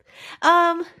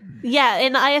 Yeah,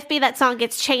 in the IFB that song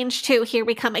gets changed to Here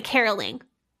We Come a Caroling.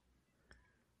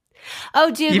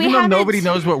 Oh, dude, even though nobody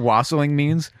knows what wassailing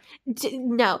means?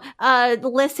 No.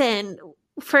 Listen,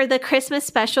 for the Christmas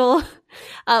special,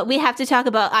 we have to talk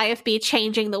about IFB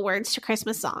changing the words to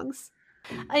Christmas songs.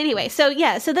 Anyway, so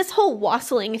this whole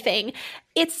wassailing thing,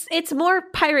 it's more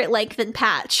pirate-like than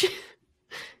Patch,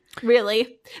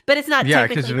 really. But it's not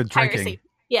technically of the piracy. drinking.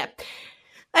 Yeah.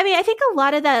 I mean, I think a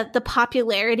lot of the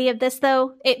popularity of this,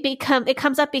 though, it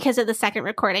comes up because of the second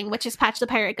recording, which is Patch the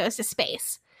Pirate Goes to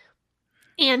Space.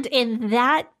 And in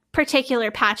that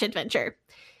particular Patch adventure,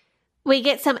 we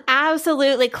get some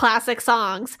absolutely classic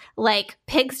songs like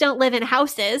Pigs Don't Live in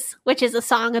Houses, which is a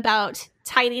song about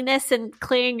tidiness and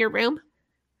clearing your room.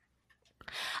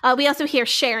 We also hear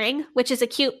Sharing, which is a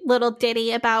cute little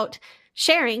ditty about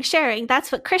sharing.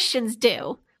 That's what Christians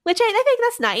do, which I think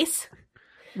that's nice.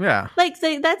 Yeah. Like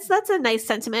that's a nice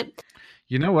sentiment.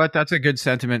 You know what? That's a good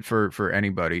sentiment for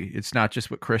anybody. It's not just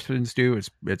what Christians do.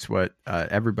 It's what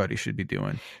everybody should be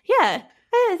doing. Yeah,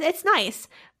 it's nice.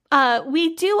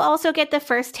 We do also get the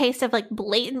first taste of like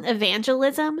blatant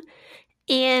evangelism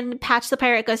in Patch the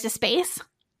Pirate Goes to Space.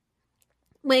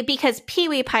 Because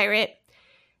Pee-wee Pirate,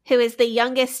 who is the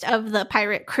youngest of the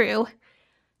pirate crew,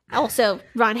 also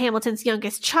Ron Hamilton's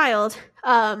youngest child,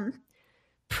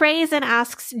 prays and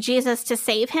asks Jesus to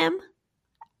save him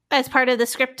as part of the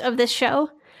script of this show.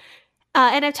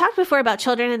 And I've talked before about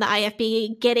children in the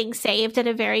IFB getting saved at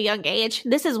a very young age.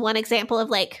 This is one example of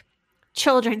like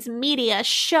children's media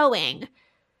showing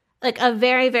like a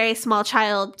very, very small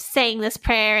child saying this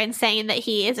prayer and saying that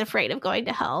he is afraid of going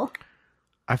to hell.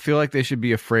 I feel like they should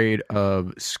be afraid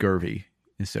of scurvy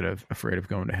instead of afraid of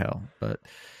going to hell. But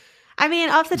I mean,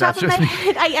 off the top of my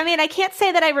head, I can't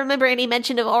say that I remember any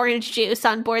mention of orange juice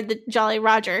on board the Jolly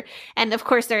Roger. And of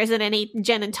course, there isn't any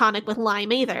gin and tonic with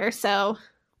lime either. So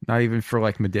not even for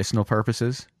like medicinal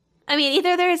purposes. I mean,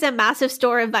 either there is a massive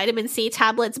store of vitamin C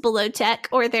tablets below deck,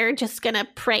 or they're just going to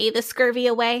pray the scurvy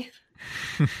away.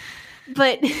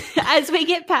 But as we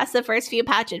get past the first few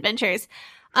Patch adventures,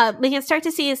 we can start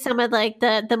to see some of like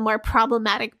the more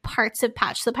problematic parts of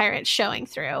Patch the Pirate showing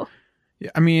through. Yeah,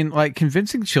 I mean, like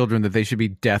convincing children that they should be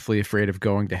deathly afraid of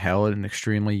going to hell at an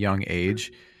extremely young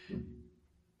age.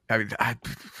 I mean,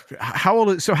 how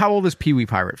old is Pee-wee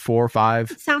Pirate? 4 or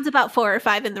 5? Sounds about 4 or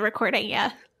 5 in the recording,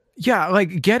 yeah. Yeah,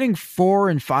 like getting 4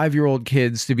 and 5-year-old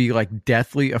kids to be like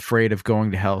deathly afraid of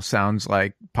going to hell sounds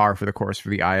like par for the course for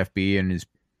the IFB and is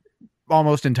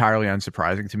almost entirely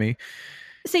unsurprising to me.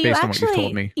 So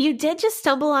you did just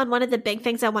stumble on one of the big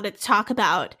things I wanted to talk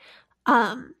about.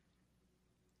 Patch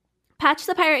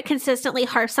the Pirate consistently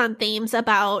harps on themes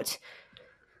about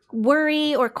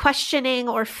worry or questioning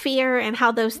or fear and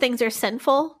how those things are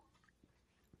sinful.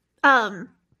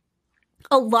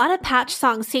 A lot of Patch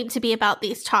songs seem to be about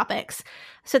these topics.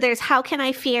 So there's How Can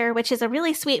I Fear, which is a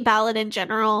really sweet ballad in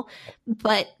general,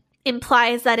 but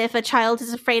implies that if a child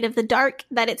is afraid of the dark,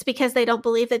 that it's because they don't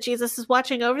believe that Jesus is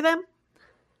watching over them.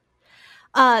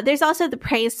 There's also the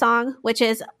Praise Song, which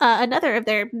is another of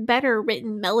their better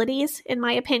written melodies, in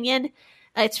my opinion.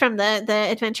 It's from the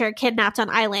adventure Kidnapped on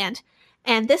Island.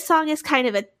 And this song is kind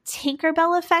of a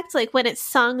Tinkerbell effect. Like when it's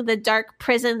sung, the dark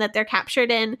prison that they're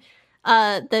captured in,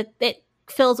 it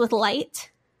fills with light.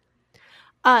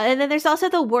 And then there's also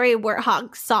the Worry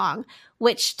Warthog song,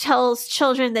 which tells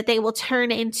children that they will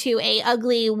turn into a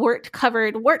ugly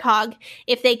wart-covered warthog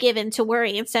if they give in to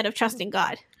worry instead of trusting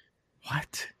God.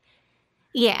 What?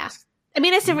 Yeah. I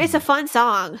mean, it's a fun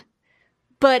song,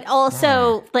 but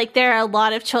also like there are a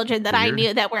lot of children that I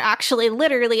knew that were actually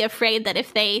literally afraid that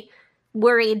if they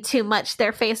worried too much,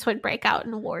 their face would break out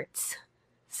in warts.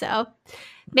 So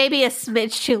maybe a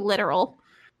smidge too literal.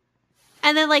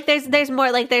 And then like there's more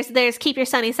like there's Keep Your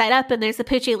Sunny Side Up and there's the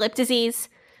Poochie Lip Disease.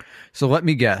 So let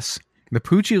me guess. The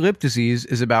Poochie Lip Disease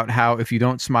is about how if you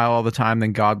don't smile all the time,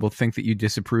 then God will think that you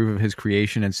disapprove of his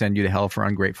creation and send you to hell for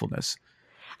ungratefulness.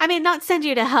 I mean, not send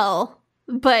you to hell,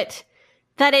 but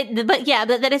that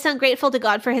it's ungrateful to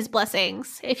God for his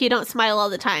blessings if you don't smile all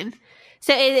the time.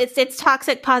 So it's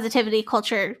toxic positivity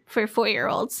culture for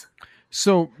 4-year-olds.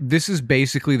 So this is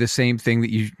basically the same thing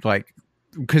that you like,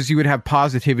 because you would have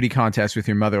positivity contests with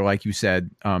your mother, like you said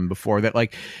before, that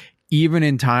like even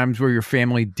in times where your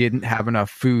family didn't have enough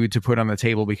food to put on the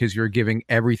table because you're giving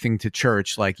everything to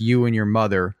church, like you and your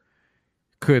mother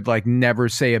could like never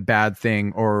say a bad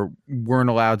thing or weren't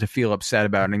allowed to feel upset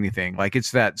about anything. Like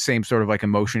it's that same sort of like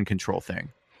emotion control thing.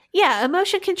 Yeah,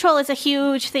 emotion control is a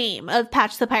huge theme of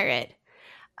Patch the Pirate.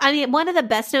 I mean, one of the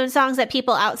best known songs that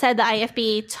people outside the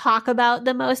IFB talk about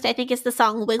the most, I think, is the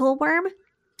song Wiggle Worm.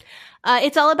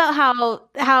 It's all about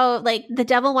how like the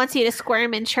devil wants you to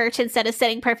squirm in church instead of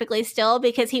sitting perfectly still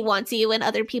because he wants you and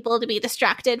other people to be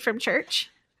distracted from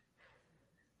church.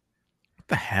 What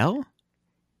the hell?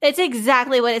 It's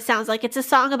exactly what it sounds like. It's a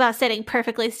song about sitting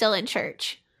perfectly still in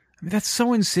church. I mean, that's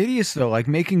so insidious, though. Like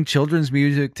making children's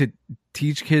music to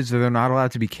teach kids that they're not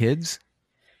allowed to be kids.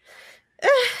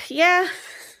 Yeah.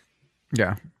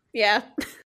 Yeah. Yeah.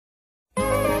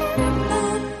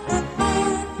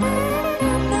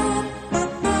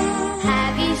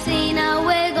 Have you seen a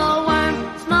wiggle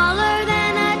worm smaller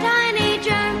than a tiny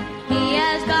germ? He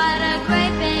has got a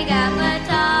great big appetite.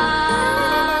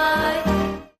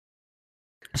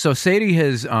 So Sadie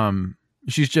has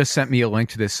she's just sent me a link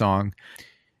to this song.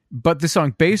 But the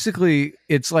song basically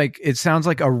it sounds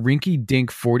like a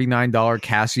rinky-dink $49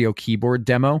 Casio keyboard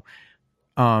demo.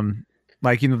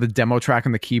 Like, you know, the demo track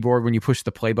on the keyboard when you push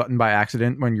the play button by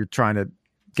accident when you're trying to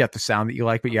get the sound that you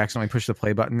like, but you accidentally push the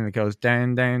play button and it goes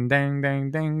dang, dang, dang, dang,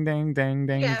 dang, dang, dang,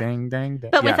 dang, dang, dang.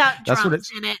 But without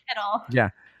drums in it at all. Yeah,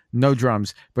 no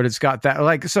drums. But it's got that,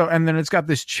 like, so, and then it's got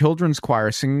this children's choir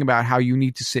singing about how you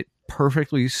need to sit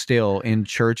perfectly still in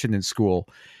church and in school.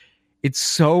 It's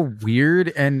so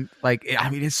weird and, like,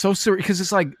 I mean, it's so surreal because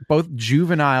it's, like, both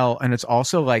juvenile and it's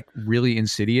also, like, really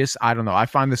insidious. I don't know. I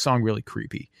find this song really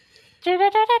creepy. Yeah,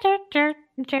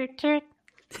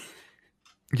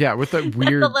 with the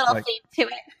weird... the little theme to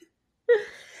it.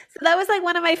 So that was, like,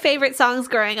 one of my favorite songs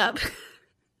growing up.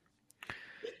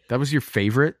 That was your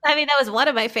favorite? I mean, that was one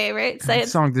of my favorites. That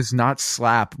song does not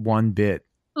slap one bit.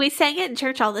 We sang it in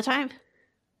church all the time.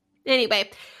 Anyway,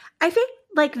 I think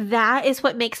like that is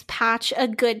what makes Patch a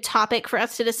good topic for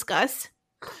us to discuss.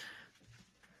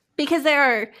 Because there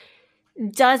are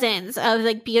dozens of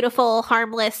like beautiful,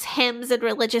 harmless hymns and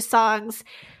religious songs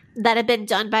that have been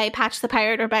done by Patch the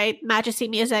Pirate or by Majesty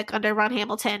Music under Ron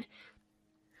Hamilton.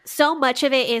 So much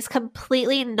of it is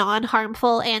completely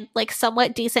non-harmful and like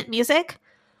somewhat decent music.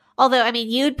 Although, I mean,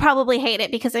 you'd probably hate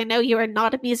it because I know you are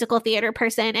not a musical theater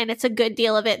person and it's a good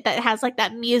deal of it that has like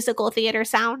that musical theater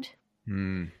sound.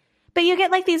 But you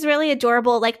get like these really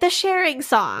adorable, like the sharing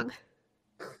song.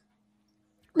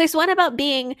 There's one about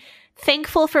being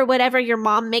thankful for whatever your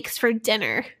mom makes for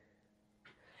dinner.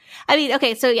 I mean,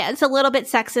 okay, so yeah, it's a little bit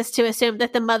sexist to assume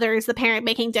that the mother is the parent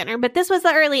making dinner, but this was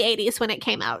the early 80s when it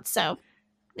came out, so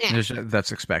yeah.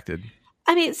 That's expected.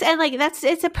 I mean, and like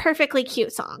it's a perfectly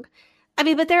cute song. I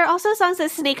mean, but there are also songs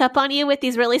that sneak up on you with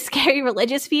these really scary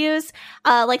religious views,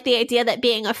 like the idea that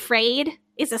being afraid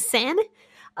is a sin.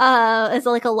 As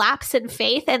like a lapse in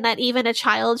faith, and that even a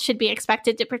child should be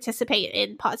expected to participate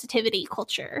in positivity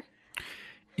culture.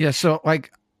 Yeah, so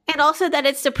like... And also that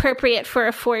it's appropriate for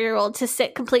a 4-year-old to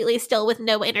sit completely still with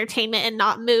no entertainment and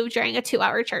not move during a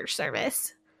 2-hour church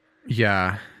service.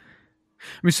 Yeah.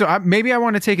 I mean, so maybe I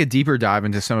want to take a deeper dive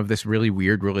into some of this really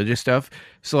weird religious stuff.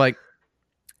 So like,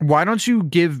 why don't you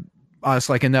give us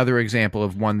like another example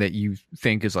of one that you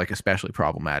think is like especially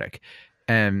problematic?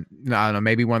 And I don't know,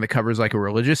 maybe one that covers like a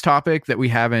religious topic that we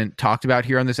haven't talked about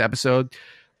here on this episode.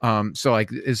 So like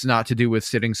it's not to do with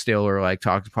sitting still or like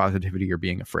toxic positivity or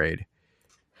being afraid.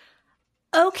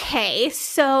 Okay,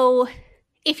 so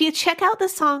if you check out the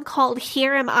song called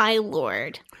Here Am I,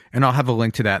 Lord. And I'll have a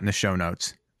link to that in the show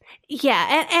notes.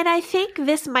 Yeah, and I think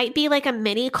this might be like a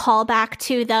mini callback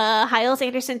to the Hyles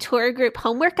Anderson Tour Group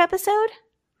homework episode.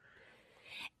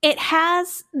 It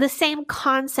has the same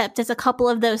concept as a couple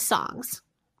of those songs.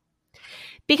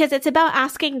 Because it's about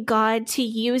asking God to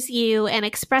use you and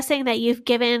expressing that you've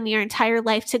given your entire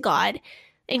life to God,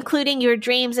 including your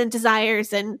dreams and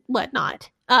desires and whatnot.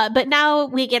 But now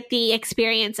we get the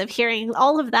experience of hearing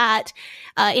all of that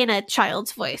in a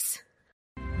child's voice.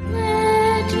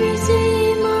 Let me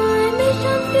see my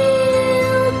mission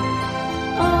field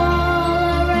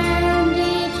all around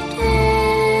each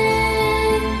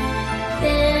day.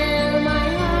 Fill my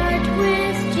heart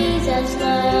with Jesus'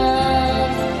 love.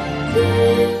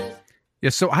 Yeah,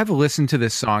 so I've listened to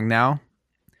this song now,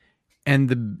 and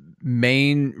the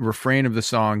main refrain of the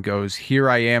song goes, "Here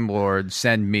I am, Lord,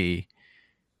 send me."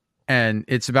 And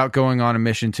it's about going on a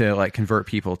mission to like convert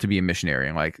people to be a missionary,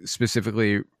 and like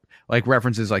specifically like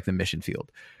references like the mission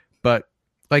field. But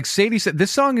like Sadie said,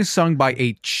 this song is sung by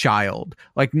a child,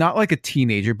 like not like a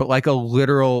teenager, but like a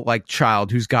literal like child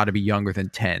who's got to be younger than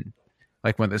 10,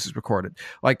 like when this is recorded,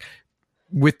 like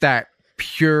with that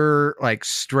pure, like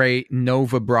straight, no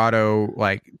vibrato,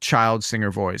 like child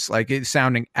singer voice, like it's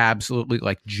sounding absolutely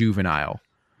like juvenile,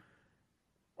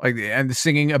 like, and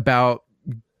singing about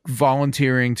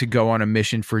volunteering to go on a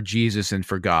mission for Jesus and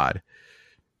for God.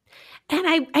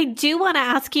 And I do want to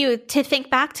ask you to think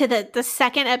back to the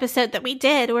second episode that we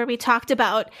did where we talked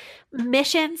about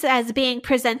missions as being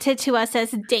presented to us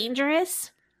as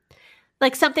dangerous,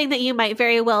 like something that you might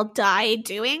very well die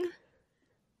doing.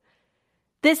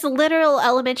 This literal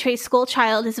elementary school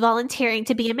child is volunteering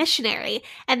to be a missionary,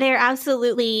 and they're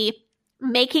absolutely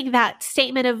making that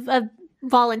statement of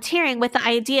volunteering with the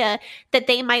idea that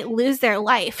they might lose their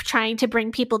life trying to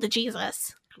bring people to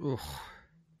Jesus. Ugh.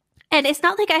 And it's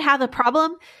not like I have a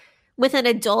problem with an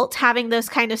adult having those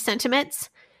kind of sentiments.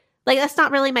 Like, that's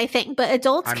not really my thing, but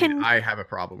adults I have a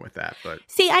problem with that, but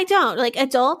see, I don't. Like,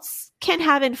 adults can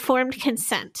have informed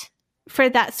consent for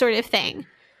that sort of thing.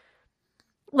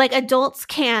 Like, adults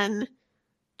can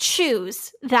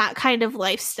choose that kind of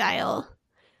lifestyle.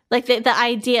 Like, the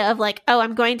idea of like, oh,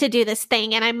 I'm going to do this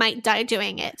thing and I might die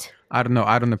doing it. I don't know.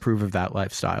 I don't approve of that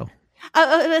lifestyle.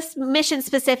 Oh, this mission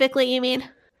specifically, you mean?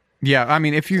 Yeah, I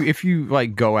mean, if you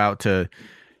like go out to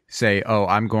say, oh,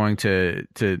 I'm going to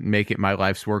make it my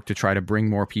life's work to try to bring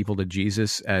more people to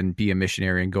Jesus and be a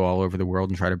missionary and go all over the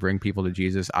world and try to bring people to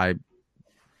Jesus,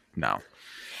 no.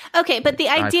 Okay, but the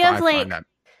idea of like, that.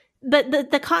 but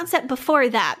the concept before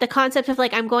that, the concept of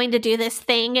like, I'm going to do this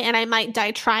thing and I might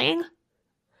die trying,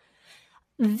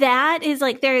 that is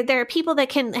like, there are people that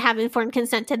can have informed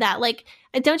consent to that. Like,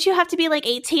 don't you have to be like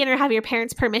 18 or have your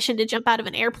parents' permission to jump out of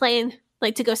an airplane?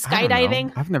 Like to go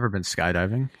skydiving? I've never been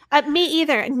skydiving. Me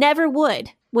either. Never would.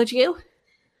 Would you?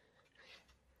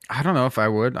 I don't know if I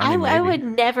would. I would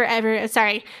never ever.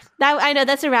 Sorry, I know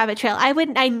that's a rabbit trail.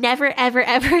 I never ever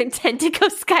ever intend to go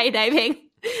skydiving.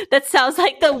 That sounds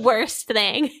like the worst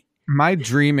thing. My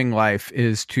dreaming life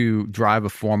is to drive a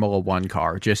Formula One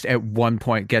car. Just at one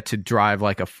point, get to drive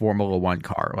like a Formula One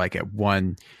car, like at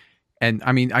one. And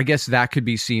I mean, I guess that could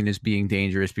be seen as being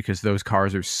dangerous because those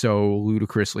cars are so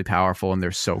ludicrously powerful and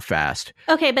they're so fast.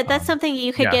 Okay, but that's something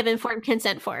you could give informed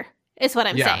consent for, is what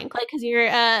I'm saying. Like, because you're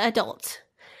an adult.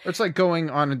 It's like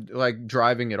going on, like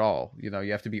driving at all. You know,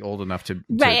 you have to be old enough to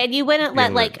right, and you wouldn't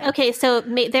let like, okay, so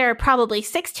there are probably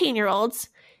 16-year-olds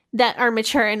that are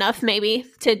mature enough maybe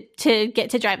to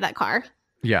get to drive that car.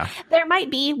 Yeah. There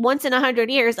might be, once in 100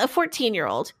 years, a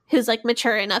 14-year-old who's like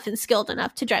mature enough and skilled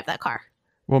enough to drive that car.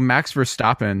 Well, Max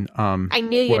Verstappen. I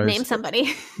knew you'd name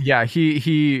somebody. Yeah,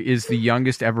 he is the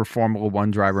youngest ever Formula One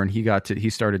driver, and he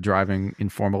started driving in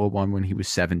Formula One when he was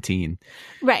 17.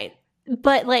 Right,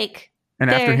 but like, and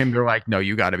after him, they're like, no,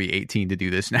 you got to be 18 to do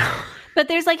this now. But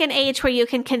there's like an age where you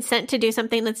can consent to do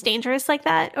something that's dangerous like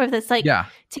that, or that's like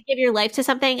to give your life to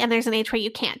something, and there's an age where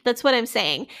you can't. That's what I'm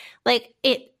saying. Like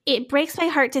it breaks my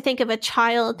heart to think of a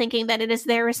child thinking that it is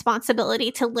their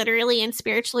responsibility to literally and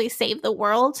spiritually save the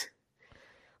world.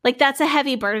 Like, that's a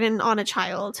heavy burden on a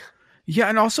child. Yeah,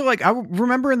 and also, like, I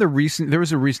remember there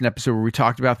was a recent episode where we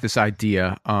talked about this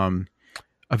idea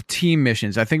of team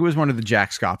missions. I think it was one of the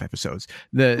Jack Scott episodes.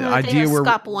 The idea where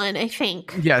Scott one, I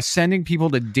think. Yeah, sending people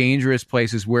to dangerous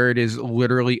places where it is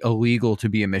literally illegal to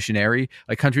be a missionary,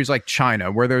 like countries like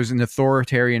China, where there's an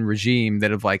authoritarian regime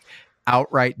that have like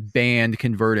outright banned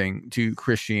converting to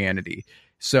Christianity.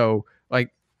 So, like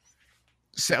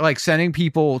sending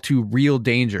people to real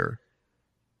danger.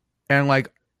 And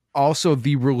like also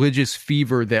the religious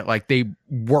fever that like they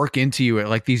work into you at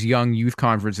like these young youth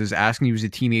conferences, asking you as a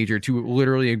teenager to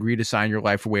literally agree to sign your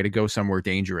life away to go somewhere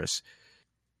dangerous.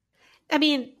 I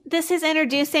mean, this is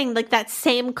introducing like that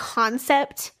same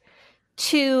concept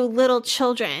to little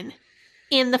children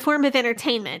in the form of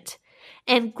entertainment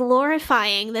and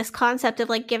glorifying this concept of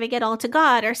like giving it all to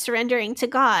God or surrendering to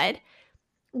God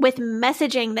with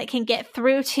messaging that can get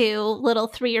through to little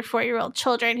 3 or 4-year-old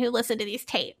children who listen to these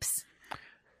tapes.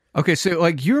 Okay, so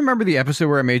like you remember the episode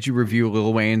where I made you review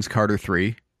Lil Wayne's Carter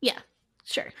 3? Yeah,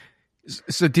 sure.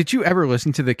 So did you ever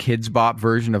listen to the Kids Bop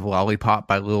version of Lollipop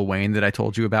by Lil Wayne that I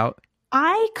told you about?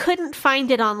 I couldn't find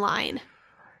it online.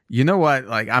 You know what?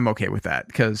 Like, I'm okay with that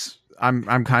because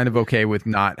I'm kind of okay with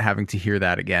not having to hear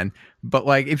that again. But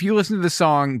like, if you listen to the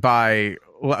song by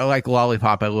like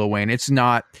Lollipop by Lil Wayne, it's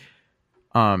not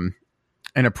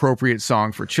an appropriate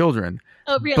song for children.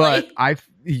 Oh, really? But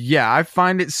I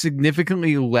find it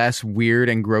significantly less weird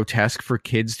and grotesque for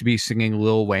kids to be singing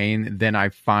Lil Wayne than I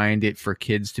find it for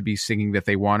kids to be singing that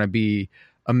they want to be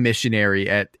a missionary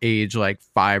at age like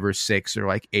 5 or 6 or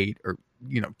like 8 or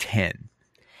 10.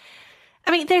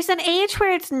 I mean, there's an age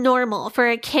where it's normal for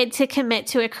a kid to commit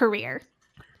to a career.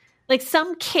 Like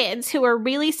some kids who are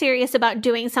really serious about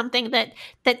doing something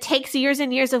that takes years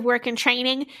and years of work and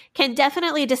training can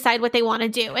definitely decide what they want to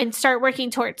do and start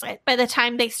working towards it by the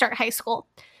time they start high school.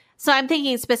 So I'm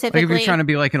thinking specifically, like if you're trying to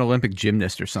be like an Olympic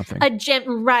gymnast or something. A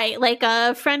gym, right? Like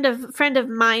a friend of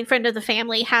mine, friend of the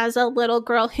family, has a little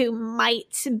girl who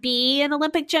might be an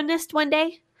Olympic gymnast one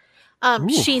day.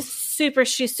 She's super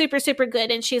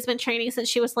good, and she's been training since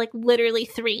she was like literally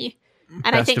 3,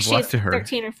 and I think she's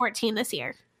 13 or 14 this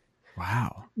year.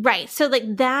 Wow. Right. So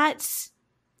like that's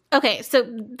okay. So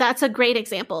that's a great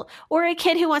example. Or a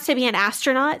kid who wants to be an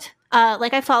astronaut.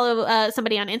 Like I follow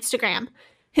somebody on Instagram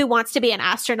who wants to be an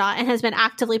astronaut and has been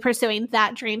actively pursuing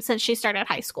that dream since she started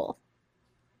high school.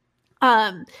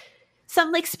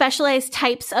 Some like specialized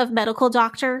types of medical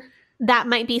doctor, that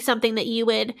might be something that you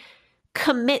would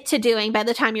commit to doing by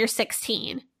the time you're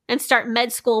 16. And start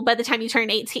med school by the time you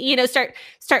turn 18, start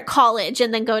college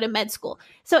and then go to med school.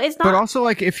 So it's not. But also,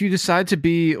 like, if you decide to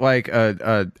be like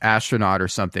a astronaut or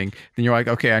something, then you're like,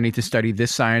 okay, I need to study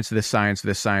this science, this science,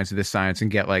 this science, this science, and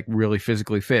get like really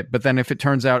physically fit. But then if it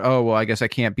turns out, oh, well, I guess I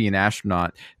can't be an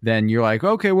astronaut, then you're like,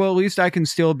 okay, well, at least I can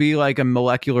still be like a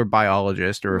molecular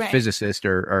biologist or a physicist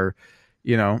or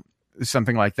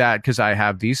something like that because I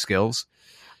have these skills.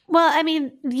 Well, I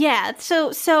mean, yeah.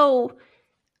 So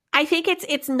I think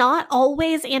it's not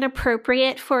always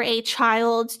inappropriate for a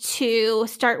child to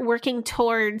start working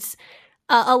towards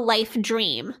a life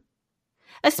dream,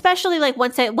 especially like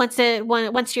once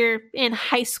you're in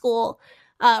high school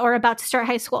or about to start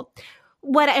high school.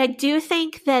 What I do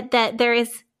think that there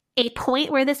is a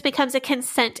point where this becomes a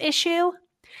consent issue,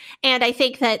 and I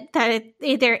think that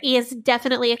there is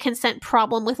definitely a consent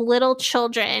problem with little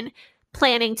children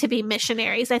planning to be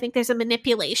missionaries. I think there's a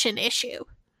manipulation issue.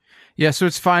 Yeah, so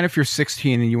it's fine if you're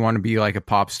 16 and you want to be like a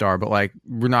pop star, but like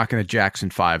we're not going to Jackson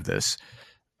 5 this.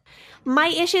 My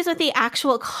issues with the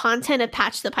actual content of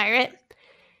Patch the Pirate,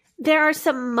 there are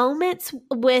some moments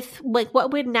with like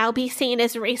what would now be seen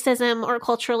as racism or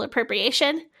cultural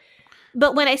appropriation.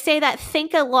 But when I say that,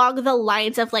 think along the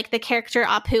lines of like the character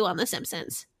Apu on The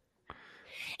Simpsons.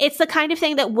 It's the kind of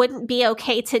thing that wouldn't be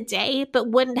okay today,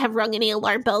 but wouldn't have rung any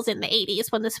alarm bells in the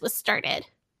 80s when this was started.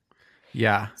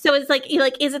 Yeah. So it's like,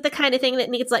 is it the kind of thing that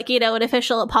needs like, an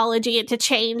official apology and to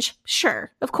change?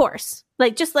 Sure, of course.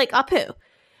 Like, just like Apu.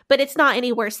 But it's not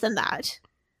any worse than that.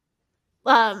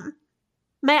 My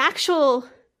actual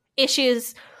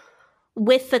issues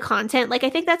with the content, like, I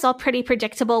think that's all pretty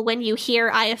predictable when you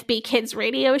hear IFB Kids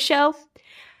radio show.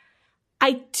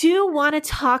 I do want to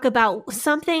talk about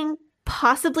something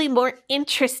possibly more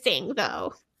interesting,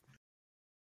 though.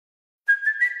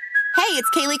 Hey, it's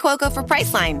Kaylee Cuoco for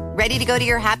Priceline. Ready to go to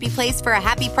your happy place for a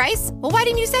happy price? Well, why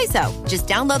didn't you say so? Just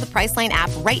download the Priceline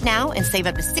app right now and save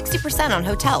up to 60% on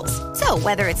hotels. So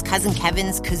whether it's Cousin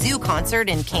Kevin's Kazoo Concert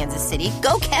in Kansas City,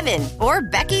 go Kevin, or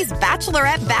Becky's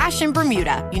Bachelorette Bash in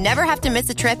Bermuda, you never have to miss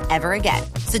a trip ever again.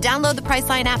 So download the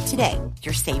Priceline app today.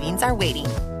 Your savings are waiting.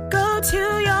 Go to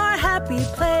your happy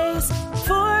place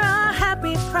for a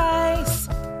happy price.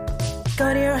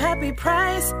 Go to your happy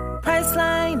price,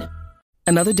 Priceline.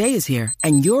 Another day is here,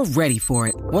 and you're ready for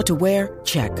it. What to wear?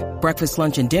 Check. Breakfast,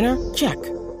 lunch, and dinner? Check.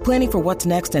 Planning for what's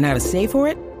next and how to save for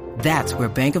it? That's where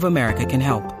Bank of America can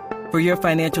help. For your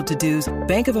financial to-dos,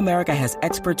 Bank of America has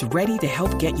experts ready to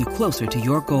help get you closer to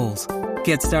your goals.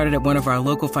 Get started at one of our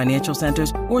local financial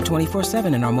centers or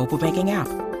 24/7 in our mobile banking app.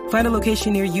 Find a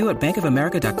location near you at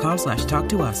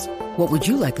bankofamerica.com/talktous. What would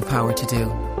you like the power to do?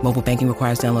 Mobile banking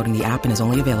requires downloading the app and is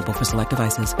only available for select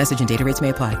devices. Message and data rates may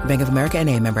apply. Bank of America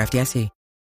N.A., member FDIC.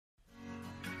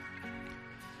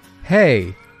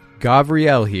 Hey,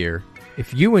 Gavriel here.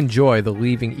 If you enjoy the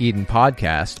Leaving Eden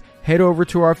podcast, head over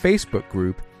to our Facebook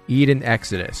group, Eden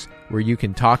Exodus, where you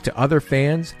can talk to other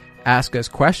fans, ask us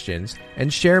questions,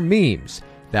 and share memes.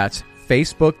 That's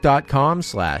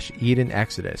facebook.com/Eden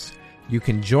Exodus. You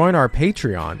can join our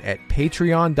Patreon at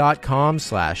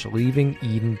patreon.com/Leaving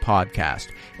Eden Podcast,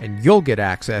 and you'll get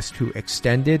access to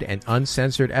extended and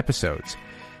uncensored episodes.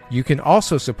 You can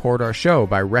also support our show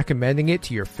by recommending it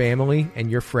to your family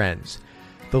and your friends.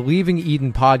 The Leaving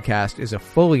Eden Podcast is a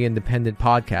fully independent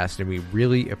podcast, and we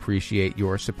really appreciate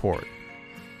your support.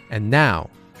 And now,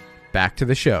 back to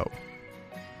the show.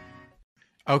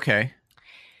 Okay.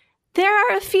 There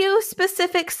are a few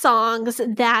specific songs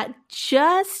that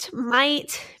just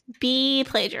might be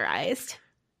plagiarized.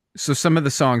 So some of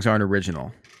the songs aren't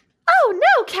original. Oh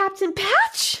no, Captain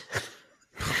Patch!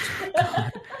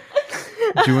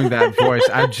 Doing that voice,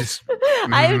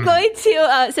 I'm going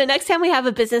to, so next time we have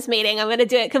a business meeting, I'm going to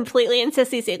do it completely in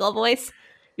Sissy Siegel voice.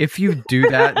 If you do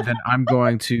that, then I'm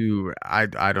going to, I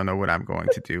don't know what I'm going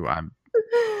to do.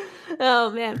 Oh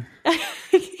man.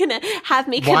 You're going to have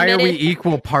me committed. Why are we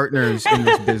equal partners in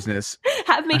this business?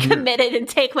 Have me committed and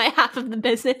take my half of the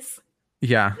business.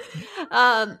 Yeah.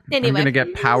 Anyway. I'm going to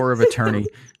get power of attorney.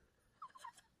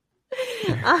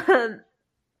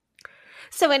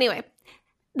 So anyway,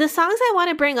 the songs I want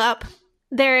to bring up,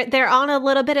 they're on a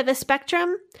little bit of a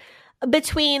spectrum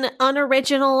between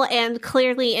unoriginal and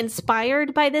clearly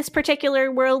inspired by this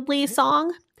particular worldly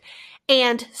song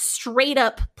and straight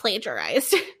up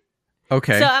plagiarized.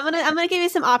 Okay. So I'm gonna give you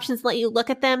some options and let you look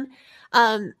at them.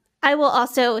 I will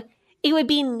also, it would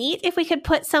be neat if we could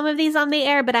put some of these on the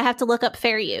air, but I have to look up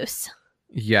fair use.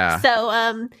 Yeah.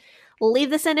 So we'll leave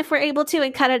this in if we're able to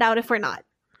and cut it out if we're not.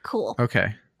 Cool.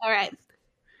 Okay. All right.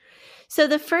 So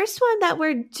the first one that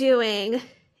we're doing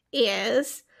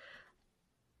is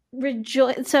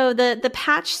Rejoice. So the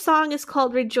Patch song is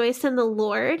called Rejoice in the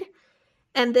Lord.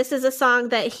 And this is a song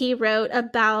that he wrote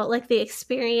about like the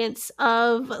experience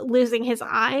of losing his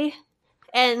eye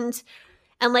and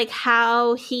like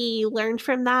how he learned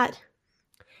from that.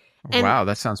 And wow,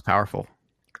 that sounds powerful.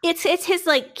 It's his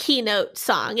like keynote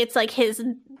song. It's like his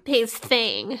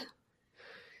thing.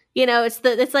 You know,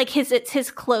 it's like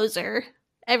his closer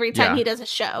every time he does a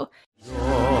show.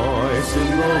 Rejoice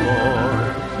in the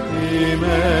Lord, He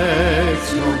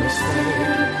makes no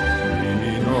mistake.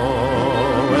 We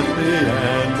know at the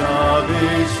end of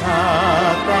each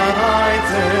path that I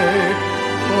take,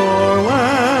 for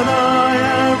when I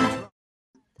am.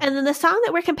 And then the song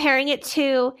that we're comparing it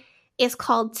to is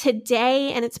called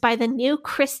Today, and it's by the New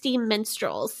Christie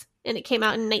Minstrels, and it came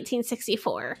out in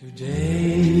 1964.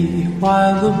 Today,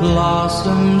 while the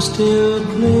blossoms still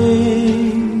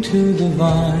cling to the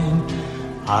vine,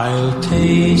 I'll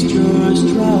taste your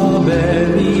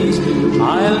strawberries,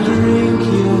 I'll drink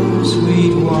your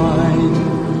sweet wine.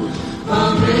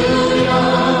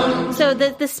 So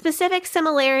the specific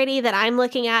similarity that I'm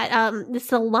looking at, is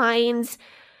the lines,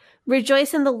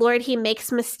 Rejoice in the Lord, He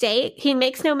makes no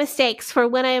mistakes, for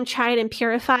when I am tried and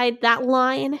purified, that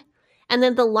line. And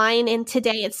then the line in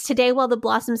Today, it's today while the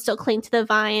blossoms still cling to the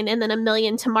vine, and then a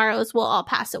million tomorrows will all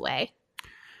pass away.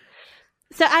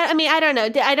 So, I mean, I don't know.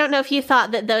 I don't know if you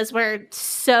thought that those were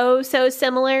so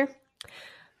similar.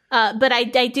 But I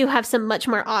do have some much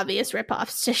more obvious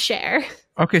ripoffs to share.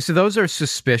 Okay, so those are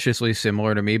suspiciously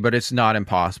similar to me, but it's not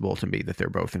impossible to me that they're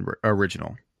both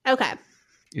original. Okay.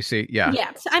 You see? Yeah.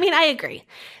 Yeah. So, I mean, I agree.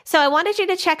 So I wanted you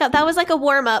to check out, that was like a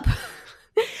warm-up.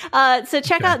 So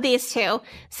check out these two.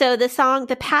 So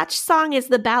the Patch song is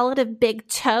The Ballad of Big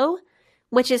Toe,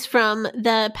 which is from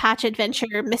the Patch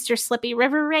adventure Mr. Slippy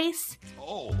River Race.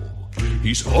 Oh,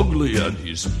 he's ugly and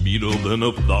he's meaner than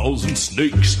 1,000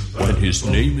 snakes. When his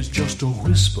name is just a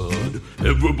whispered,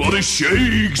 everybody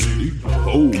shakes. Big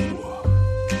toe.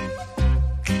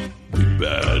 Big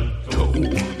bad toe.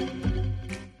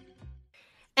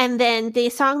 And then the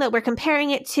song that we're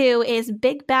comparing it to is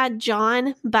Big Bad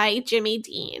John by Jimmy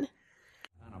Dean.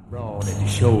 Broad at the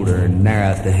shoulder and narrow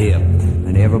at the hip,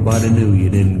 and everybody knew you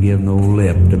didn't give no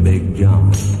lip to Big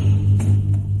John.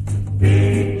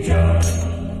 Big John,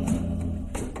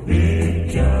 Big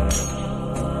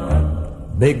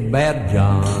John, Big Bad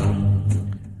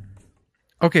John.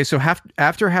 Okay, so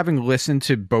after having listened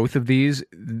to both of these,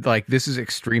 like, this is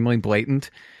extremely blatant,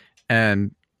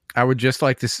 and I would just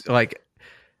like to, like,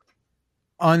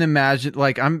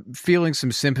 I'm feeling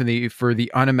some sympathy for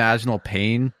the unimaginable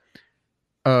pain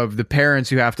of the parents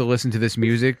who have to listen to this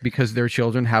music because their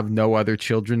children have no other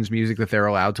children's music that they're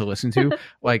allowed to listen to.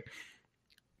 Like,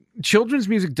 children's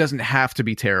music doesn't have to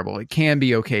be terrible. It can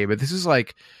be okay, but this is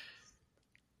like,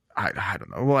 I don't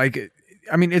know. Like,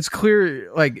 I mean, it's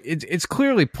clear, like, it's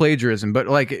clearly plagiarism, but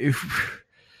like,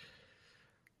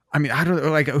 I mean, I don't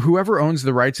know, like, whoever owns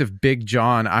the rights of Big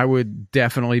John, I would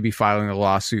definitely be filing a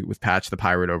lawsuit with Patch the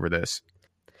Pirate over this.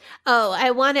 Oh,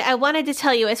 I wanted to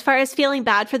tell you, as far as feeling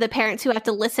bad for the parents who have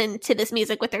to listen to this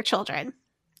music with their children.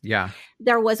 Yeah.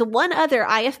 There was one other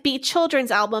IFB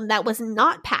children's album that was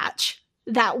not Patch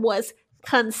that was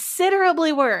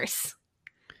considerably worse.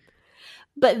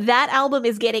 But that album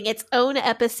is getting its own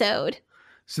episode.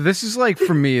 So this is like,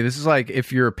 for me, this is like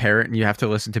if you're a parent and you have to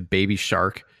listen to Baby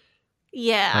Shark.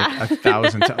 Yeah. Like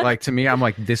 1,000 times. Like, to me, I'm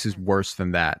like, this is worse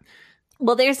than that.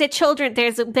 Well, there's a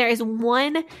there is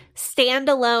one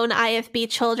standalone IFB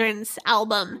children's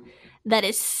album that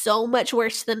is so much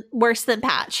worse than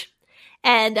Patch.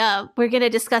 And we're going to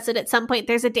discuss it at some point.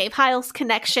 There's a Dave Hiles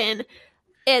connection.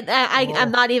 And I'm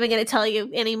not even going to tell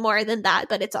you any more than that,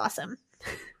 but it's awesome.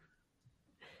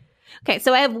 Okay,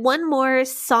 so I have one more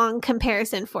song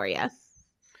comparison for you.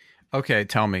 Okay,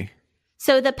 tell me.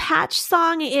 So the Patch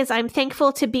song is I'm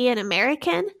Thankful to Be an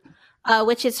American,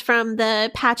 which is from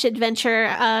the Patch adventure,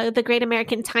 The Great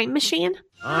American Time Machine.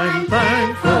 I'm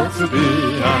thankful to be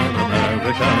an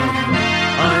American.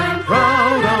 I'm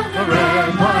proud of the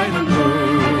red, white, and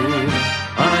blue.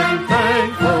 I'm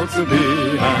thankful to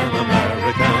be an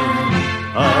American.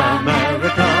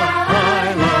 America,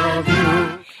 I love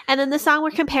you. And then the song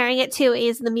we're comparing it to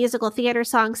is the musical theater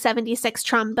song 76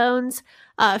 Trombones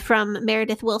from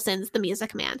Meredith Willson's The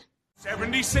Music Man.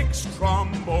 76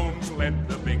 trombones led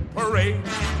the big parade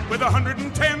with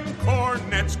 110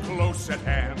 cornets close at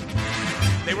hand.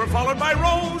 They were followed by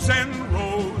rows and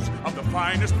rows of the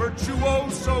finest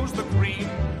virtuosos, the cream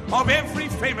of every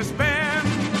famous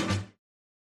band.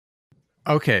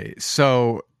 Okay,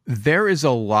 so there is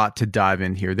a lot to dive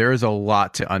in here. There is a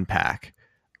lot to unpack.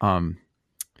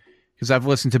 Because I've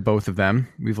listened to both of them.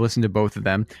 We've listened to both of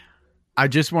them. I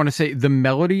just want to say the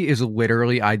melody is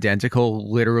literally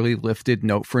identical, literally lifted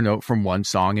note for note from one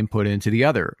song and put into the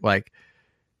other. Like,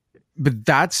 but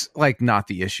that's like not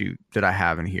the issue that I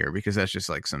have in here, because that's just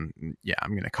like I'm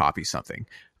going to copy something.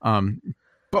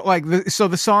 But like, so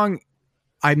the song,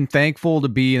 I'm Thankful to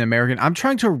Be an American. I'm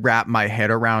trying to wrap my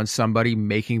head around somebody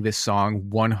making this song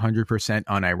 100%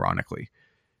 unironically.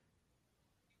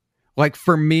 Like,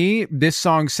 for me, this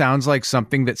song sounds like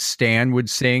something that Stan would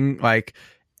sing, like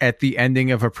at the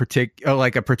ending of a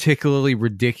particularly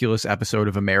ridiculous episode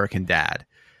of American Dad.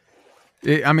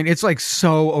 It's like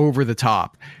so over the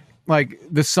top. Like,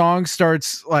 the song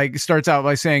starts out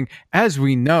by saying, as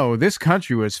we know, this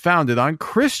country was founded on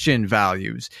Christian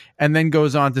values, and then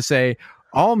goes on to say,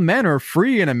 all men are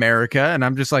free in America. And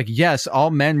I'm just like, yes,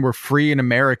 all men were free in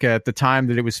America at the time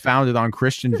that it was founded on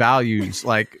Christian values.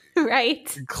 Like,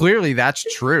 right. Clearly that's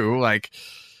true. Like,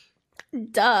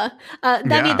 duh. I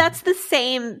mean, that's the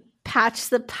same Patch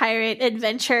the Pirate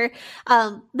adventure,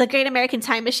 The Great American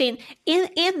Time Machine.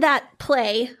 In that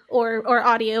play or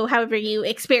audio, however you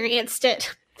experienced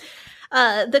it,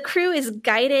 the crew is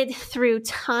guided through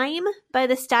time by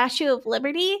the Statue of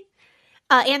Liberty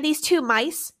and these two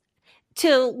mice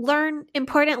to learn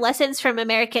important lessons from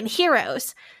American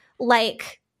heroes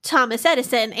like Thomas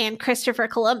Edison and Christopher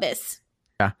Columbus.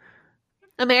 Yeah.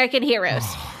 American heroes.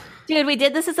 Dude, we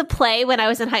did this as a play when I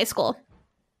was in high school.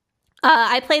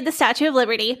 I played the Statue of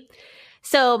Liberty.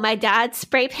 So my dad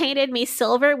spray painted me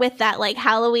silver with that like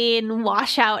Halloween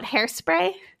washout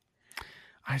hairspray.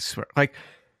 I swear,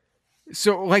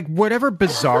 whatever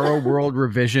bizarro world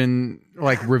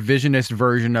revisionist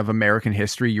version of American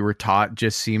history you were taught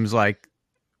just seems like,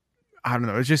 I don't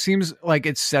know, it just seems like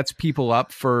it sets people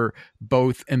up for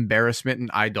both embarrassment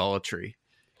and idolatry.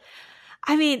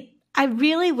 I mean, I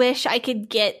really wish I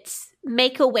could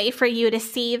make a way for you to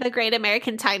see The Great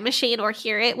American Time Machine or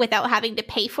hear it without having to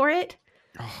pay for it.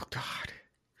 Oh, God.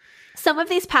 Some of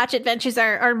these Patch adventures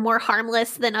are more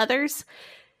harmless than others.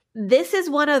 This is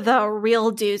one of the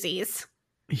real doozies.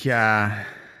 Yeah.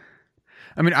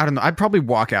 I mean, I don't know. I'd probably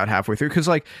walk out halfway through, because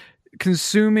like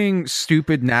consuming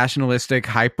stupid nationalistic,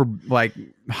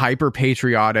 hyper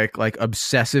patriotic, like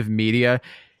obsessive media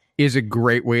is a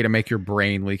great way to make your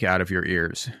brain leak out of your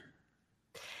ears.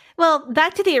 Well,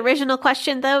 back to the original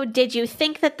question, though. Did you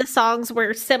think that the songs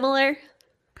were similar?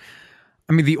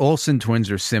 I mean, the Olsen twins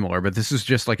are similar, but this is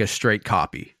just like a straight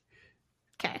copy.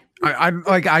 Okay.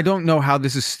 I don't know how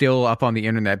this is still up on the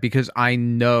internet, because I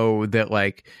know that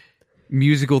like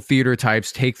musical theater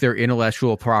types take their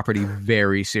intellectual property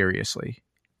very seriously.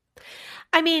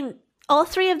 I mean, all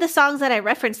three of the songs that I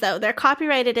referenced, though, they're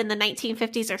copyrighted in the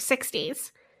 1950s or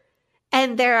 60s.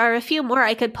 And there are a few more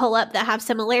I could pull up that have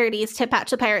similarities to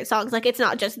Patch the Pirate songs. Like, it's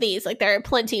not just these. Like, there are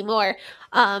plenty more.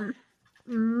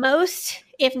 Most,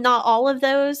 if not all of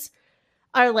those,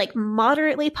 are like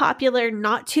moderately popular,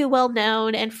 not too well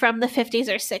known, and from the 50s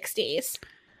or 60s.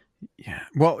 Yeah.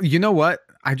 Well, you know what?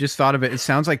 I just thought of it. It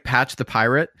sounds like Patch the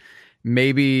Pirate.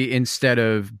 Maybe instead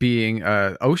of being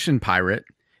an ocean pirate,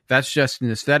 that's just an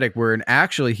aesthetic, where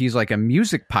actually he's like a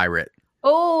music pirate.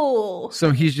 Oh.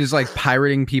 So he's just like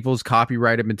pirating people's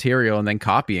copyrighted material and then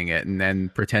copying it and then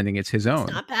pretending it's his own.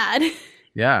 It's not bad.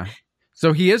 Yeah.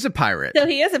 So he is a pirate.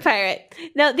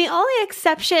 Now, the only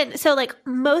exception, so like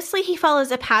mostly he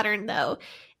follows a pattern, though.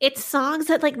 It's songs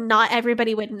that like not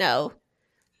everybody would know.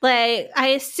 Like, I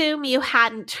assume you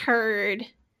hadn't heard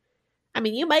I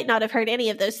mean, you might not have heard any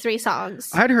of those 3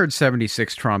 songs. I'd heard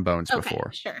 76 Trombones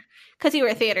before. Sure. Because you were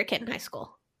a theater kid in high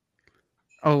school.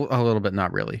 Oh, a little bit,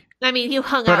 not really. I mean, you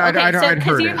hung but out. I'd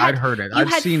heard it. You I'd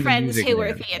had seen friends the who were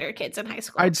Man. theater kids in high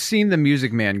school. I'd seen the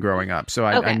Music Man growing up, so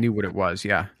I knew what it was.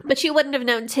 Yeah, but you wouldn't have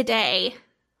known Today,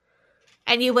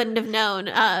 and you wouldn't have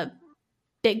known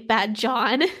Big Bad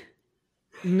John.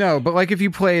 No, but like if you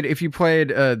played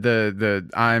the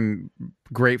I'm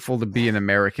grateful to be an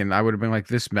American, I would have been like,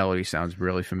 this melody sounds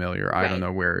really familiar. Right. I don't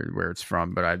know where it's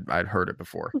from, but I'd heard it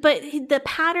before. But the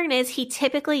pattern is he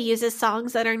typically uses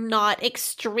songs that are not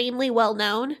extremely well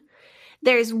known.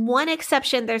 There's one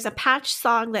exception. There's a Patch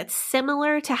song that's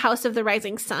similar to House of the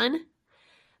Rising Sun,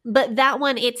 but that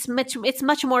one it's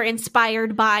much more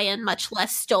inspired by and much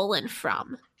less stolen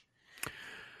from.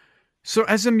 So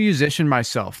as a musician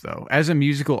myself, though, as a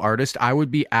musical artist, I would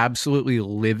be absolutely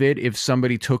livid if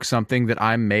somebody took something that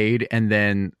I made and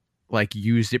then like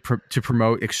used it to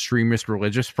promote extremist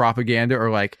religious propaganda or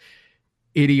like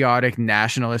idiotic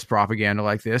nationalist propaganda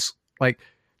like this.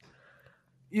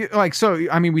 So,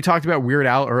 I mean, we talked about Weird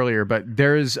Al earlier, but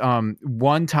there's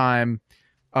one time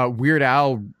Weird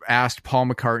Al asked Paul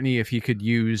McCartney if he could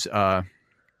use the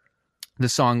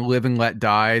song Live and Let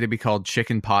Die to be called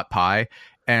Chicken Pot Pie.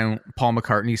 And Paul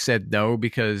McCartney said no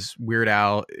because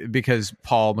Paul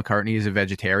McCartney is a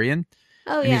vegetarian.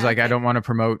 Oh, and he's like, I don't want to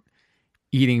promote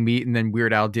eating meat. And then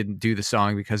Weird Al didn't do the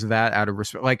song because of that, out of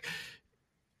respect. Like,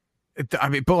 I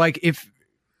mean, but like if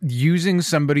using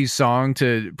somebody's song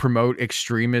to promote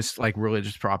extremist like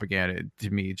religious propaganda, to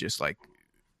me, just like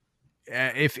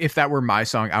if that were my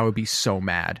song, I would be so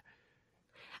mad.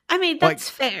 I mean, that's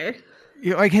fair.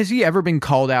 Like, has he ever been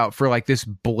called out for like this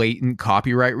blatant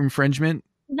copyright infringement?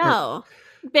 No,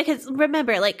 because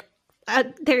remember, like,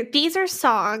 these are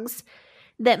songs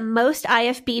that most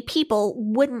IFB people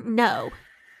wouldn't know.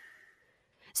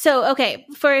 So, okay,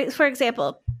 for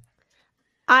example,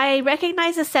 I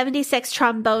recognize the 76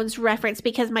 Trombones reference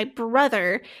because my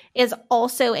brother is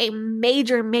also a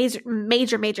major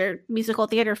musical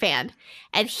theater fan,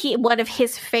 and one of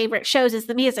his favorite shows is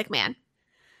The Music Man.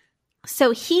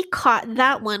 So he caught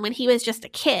that one when he was just a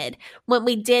kid, when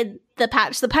we did the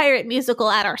Patch the Pirate musical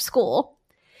at our school.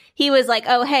 He was like,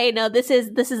 oh, hey, no, this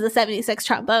is the 76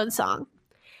 Trombone song.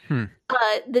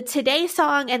 The Today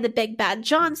song and the Big Bad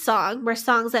John song were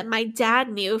songs that my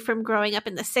dad knew from growing up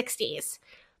in the 60s.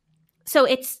 So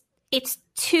it's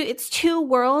two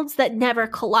worlds that never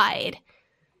collide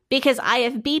because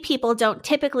IFB people don't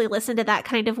typically listen to that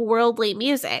kind of worldly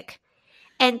music.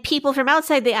 And people from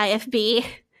outside the IFB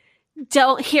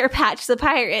don't hear Patch the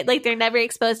Pirate. Like, they're never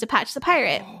exposed to Patch the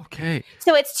Pirate. Okay.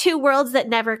 So it's two worlds that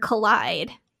never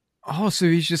collide. Oh, so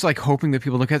he's just like hoping that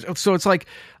people look at it. So it's like,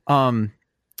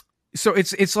 so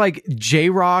it's like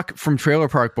J-Rock from Trailer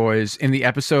Park Boys in the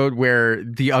episode where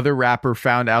the other rapper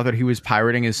found out that he was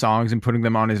pirating his songs and putting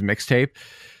them on his mixtape.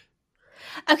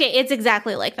 Okay, it's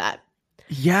exactly like that.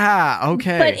 Yeah,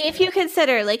 okay. But if you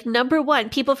consider, like, number one,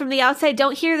 people from the outside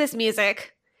don't hear this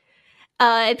music.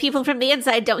 And people from the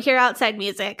inside don't hear outside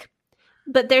music.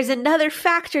 But there's another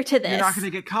factor to this. You're not going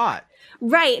to get caught.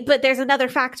 Right, but there's another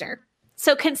factor.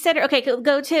 So consider, okay,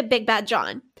 go to Big Bad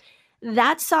John.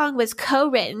 That song was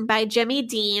co-written by Jimmy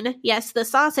Dean, yes, the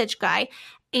sausage guy,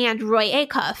 and Roy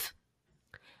Acuff.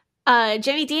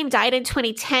 Jimmy Dean died in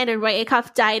 2010 and Roy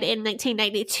Acuff died in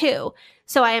 1992.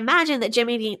 So I imagine that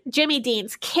Jimmy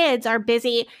Dean's kids are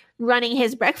busy running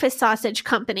his breakfast sausage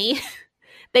company.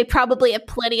 They probably have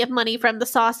plenty of money from the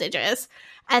sausages.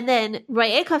 And then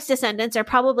Roy Acuff's descendants are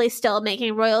probably still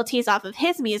making royalties off of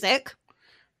his music.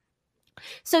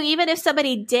 So even if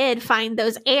somebody did find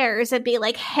those heirs and be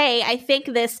like, hey, I think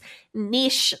this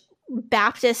niche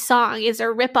Baptist song is a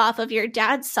ripoff of your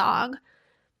dad's song,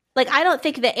 like, I don't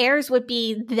think the heirs would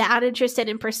be that interested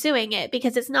in pursuing it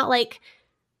because it's not like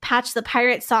Patch the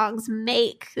Pirate songs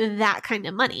make that kind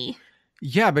of money.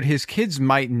 Yeah, but his kids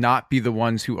might not be the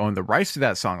ones who own the rights to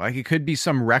that song. Like, it could be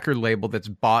some record label that's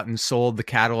bought and sold the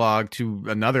catalog to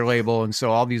another label. And so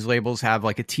all these labels have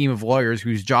like a team of lawyers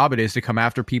whose job it is to come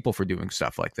after people for doing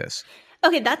stuff like this.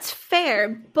 Okay, that's fair.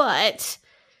 But,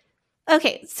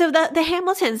 okay, so the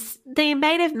Hamiltons, they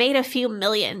might have made a few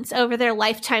millions over their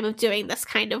lifetime of doing this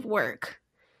kind of work.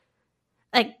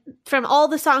 Like, from all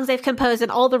the songs they've composed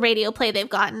and all the radio play they've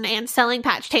gotten and selling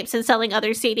patch tapes and selling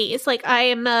other CDs. Like,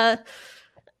 I'm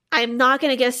not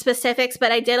going to give specifics,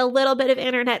 but I did a little bit of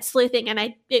internet sleuthing,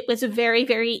 and it was very,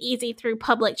 very easy through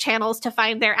public channels to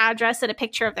find their address and a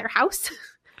picture of their house.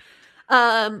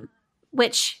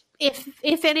 Which,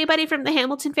 if anybody from the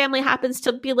Hamilton family happens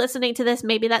to be listening to this,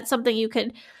 maybe that's something you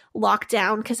could lock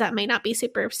down because that may not be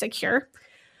super secure.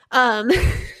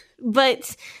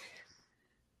 But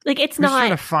Like, it's I'm just not.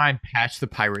 trying to find Patch the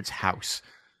Pirate's house.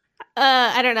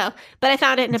 I don't know, but I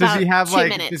found it in about 2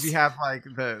 minutes. Does he have like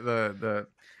the?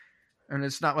 And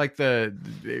it's not like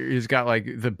he's got like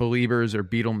the Believers or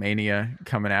Beatlemania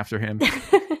coming after him.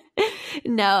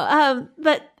 No,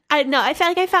 but I feel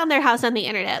like I found their house on the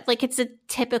internet. Like, it's a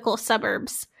typical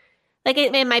suburbs. Like,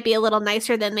 it might be a little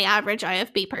nicer than the average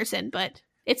IFB person, but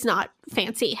it's not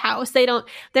fancy house.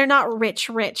 They're not rich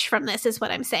from this, is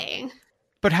what I'm saying.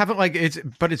 But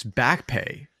it's back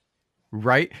pay,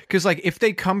 right? Because like if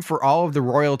they come for all of the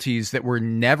royalties that were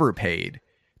never paid,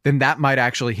 then that might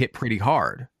actually hit pretty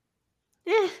hard.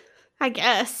 I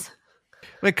guess.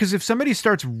 Like, because if somebody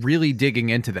starts really digging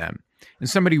into them and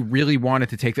somebody really wanted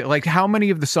to take that, like, how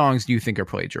many of the songs do you think are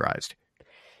plagiarized?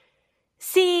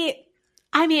 See,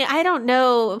 I mean, I don't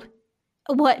know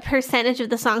what percentage of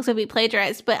the songs would be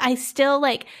plagiarized, but I still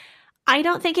I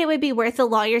don't think it would be worth the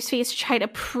lawyer's fees to try to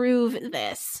prove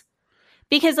this.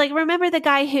 Because, like, remember the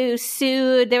guy who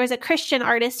there was a Christian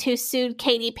artist who sued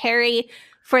Katy Perry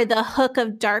for the hook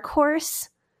of Dark Horse?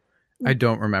 I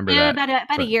don't remember that.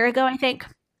 About a year ago, I think.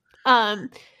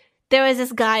 There was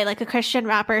this guy, like a Christian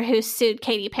rapper, who sued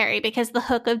Katy Perry because the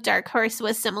hook of Dark Horse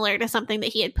was similar to something that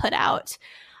he had put out.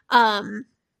 And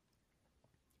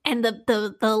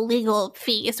the legal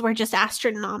fees were just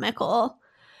astronomical.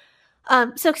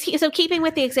 So keeping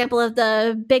with the example of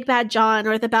the Big Bad John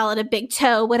or the Ballad of Big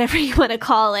Toe, whatever you want to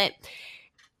call it,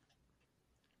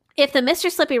 if the Mr.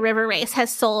 Slippy River race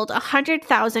has sold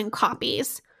 100,000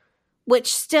 copies,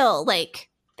 which still,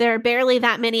 there are barely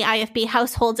that many IFB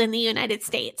households in the United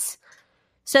States.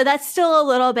 So that's still a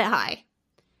little bit high.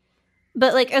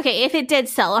 But, okay, if it did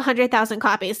sell 100,000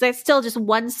 copies, there's still just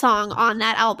one song on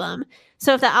that album.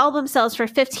 So if the album sells for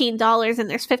 $15 and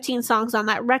there's 15 songs on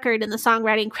that record and the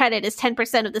songwriting credit is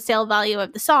 10% of the sale value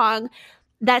of the song,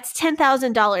 that's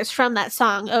 $10,000 from that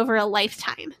song over a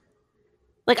lifetime.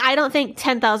 I don't think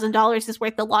 $10,000 is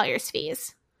worth the lawyer's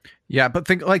fees. Yeah, but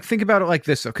think about it like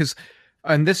this, though,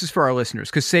 and this is for our listeners,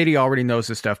 because Sadie already knows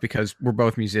this stuff because we're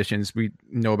both musicians. We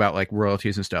know about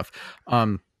royalties and stuff.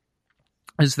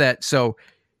 Is that so?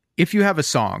 If you have a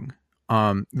song,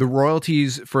 the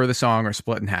royalties for the song are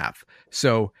split in half.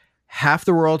 So half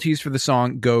the royalties for the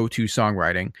song go to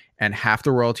songwriting, and half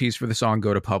the royalties for the song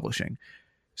go to publishing.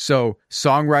 So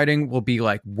songwriting will be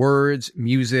words,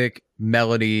 music,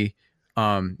 melody.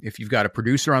 If you've got a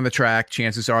producer on the track,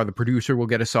 chances are the producer will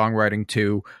get a songwriting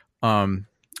too.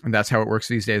 And that's how it works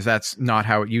these days. That's not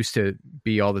how it used to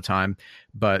be all the time,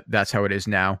 but that's how it is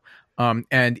now.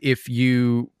 And if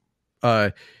you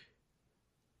interpolate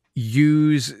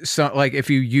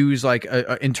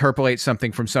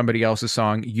something from somebody else's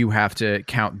song, you have to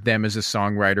count them as a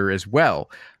songwriter as well.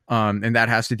 And that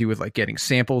has to do with getting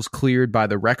samples cleared by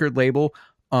the record label.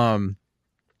 And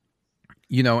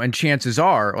chances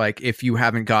are, if you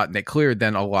haven't gotten it cleared,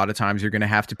 then a lot of times you're going to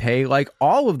have to pay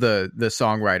all of the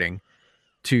songwriting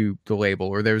to the label,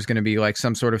 or there's going to be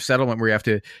some sort of settlement where you have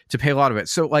to pay a lot of it.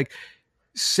 So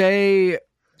say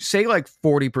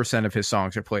 40% of his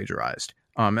songs are plagiarized.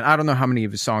 And I don't know how many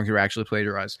of his songs are actually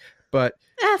plagiarized, but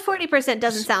 40%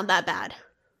 doesn't sound that bad.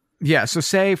 Yeah. So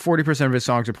say 40% of his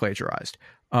songs are plagiarized.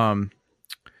 So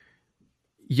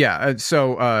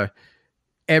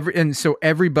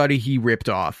everybody he ripped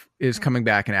off is coming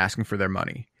back and asking for their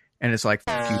money. And it's you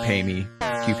pay me,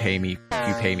 you pay me,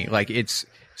 you pay me.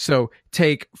 So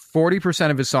take 40%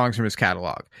 of his songs from his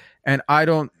catalog. And I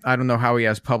don't know how he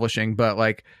has publishing, but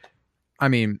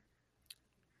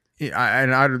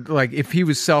if he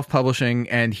was self-publishing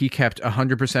and he kept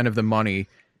 100% of the money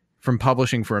from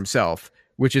publishing for himself,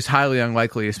 which is highly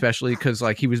unlikely, especially because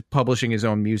he was publishing his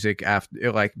own music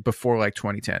before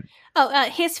 2010. Oh,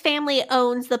 his family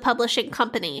owns the publishing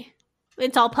company.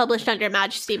 It's all published under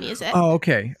Majesty Music. Oh,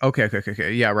 okay.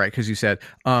 Yeah, right. Because you said,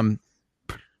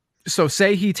 so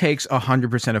say he takes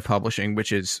 100% of publishing,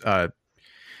 which is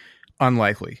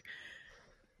unlikely,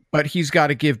 but he's got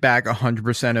to give back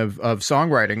 100% of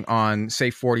songwriting on,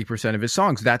 say, 40% of his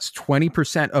songs. That's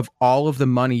 20% of all of the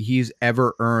money he's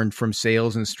ever earned from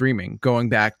sales and streaming, going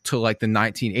back to the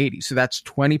 1980s. So that's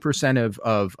 20%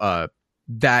 of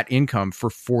that income for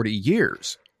 40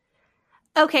 years.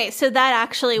 Okay, so that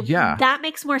actually, that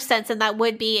makes more sense, and that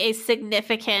would be a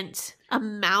significant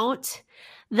amount.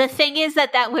 The thing is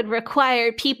that would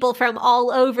require people from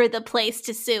all over the place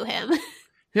to sue him.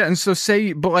 Yeah, and so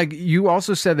but you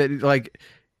also said that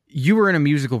you were in a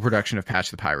musical production of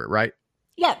Patch the Pirate, right?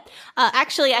 Yeah.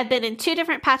 Actually, I've been in 2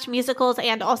 different Patch musicals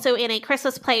and also in a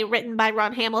Christmas play written by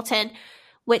Ron Hamilton,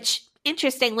 which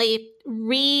interestingly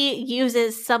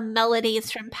reuses some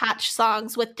melodies from Patch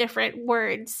songs with different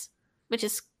words, which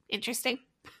is interesting.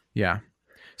 Yeah.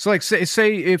 So like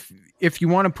say if you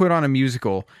want to put on a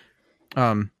musical,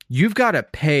 you've got to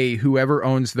pay whoever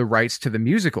owns the rights to the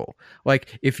musical.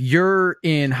 Like if you're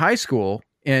in high school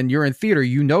and you're in theater,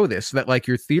 you know this, that like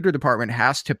your theater department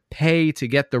has to pay to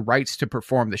get the rights to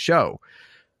perform the show.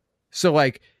 So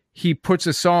like he puts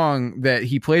a song that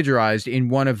he plagiarized in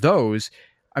one of those.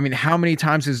 I mean, how many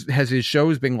times has his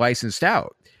shows been licensed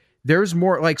out? There's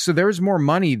more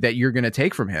money that you're going to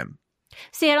take from him.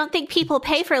 See, I don't think people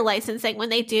pay for licensing when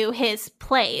they do his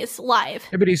plays live.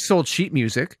 Yeah, but he's sold sheet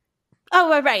music.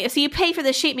 Oh, right. So you pay for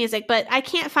the sheet music, but I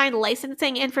can't find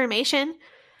licensing information.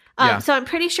 So I'm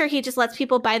pretty sure he just lets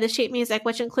people buy the sheet music,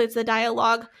 which includes the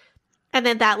dialogue, and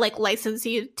then that like license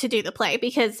you to do the play,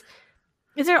 because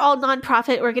these are all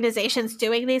nonprofit organizations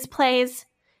doing these plays.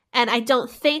 And I don't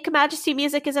think Majesty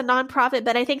Music is a nonprofit,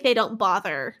 but I think they don't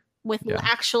bother with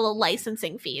actual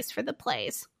licensing fees for the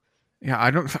plays. Yeah,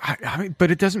 I mean, but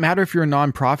it doesn't matter if you're a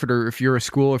nonprofit or if you're a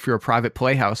school, if you're a private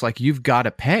playhouse, like you've got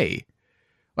to pay.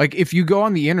 Like if you go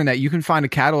on the internet, you can find a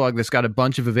catalog that's got a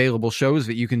bunch of available shows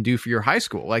that you can do for your high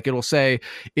school. Like it'll say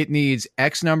it needs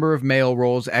X number of male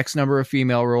roles, X number of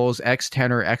female roles, X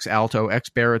tenor, X alto, X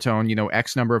baritone,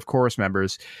 X number of chorus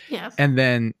members. Yeah. And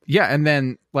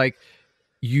then like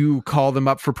you call them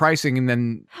up for pricing and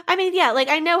then. I mean, yeah, like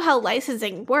I know how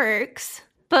licensing works,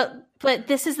 but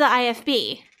this is the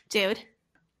IFB, dude.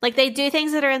 Like they do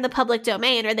things that are in the public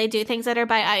domain, or they do things that are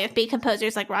by IFB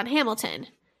composers like Ron Hamilton.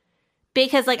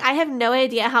 Because, like, I have no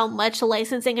idea how much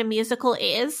licensing a musical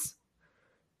is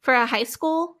for a high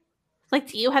school. Like,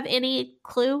 do you have any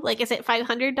clue? Like, is it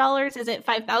 $500? Is it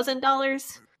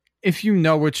 $5,000? If you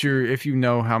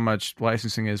know how much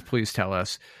licensing is, please tell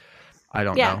us. I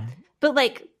don't know. But,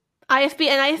 like, an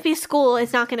IFB school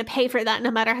is not going to pay for that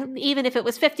no matter, even if it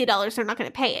was $50, they're not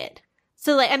going to pay it.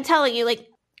 So, like, I'm telling you, like,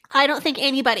 I don't think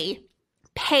anybody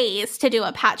pays to do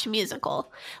a Patch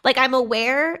musical. Like, I'm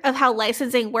aware of how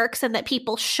licensing works and that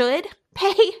people should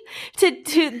pay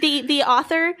to the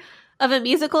author of a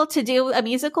musical to do a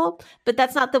musical, but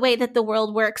that's not the way that the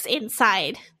world works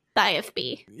inside the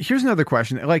IFB. Here's another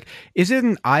question. Like, is it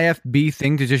an IFB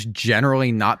thing to just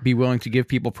generally not be willing to give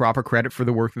people proper credit for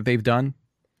the work that they've done?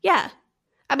 Yeah.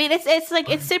 I mean,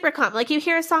 it's super common. Like, you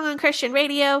hear a song on Christian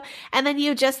radio and then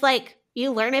you just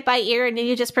you learn it by ear and then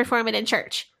you just perform it in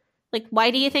church. Like,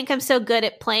 why do you think I'm so good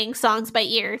at playing songs by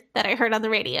ear that I heard on the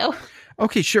radio?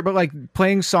 Okay, sure. But like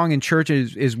playing song in church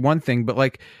is one thing. But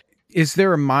like, is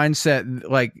there a mindset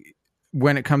like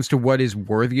when it comes to what is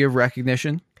worthy of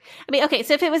recognition? I mean, okay,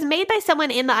 so if it was made by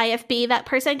someone in the IFB, that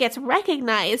person gets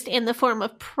recognized in the form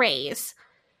of praise.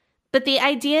 But the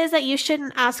idea is that you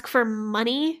shouldn't ask for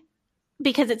money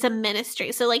because it's a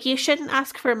ministry. So like, you shouldn't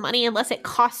ask for money unless it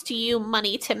costs you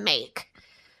money to make.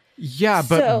 Yeah,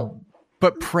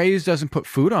 but praise doesn't put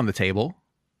food on the table.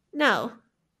 No.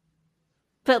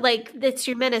 But, like, it's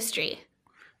your ministry.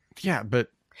 Yeah,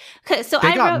 but okay, so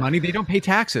they got money. They don't pay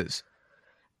taxes.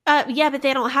 Yeah, but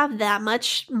they don't have that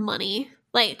much money.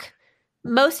 Like,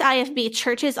 most IFB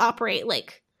churches operate,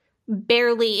 like,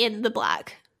 barely in the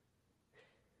black.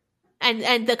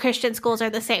 And the Christian schools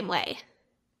are the same way.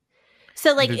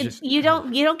 So, like, you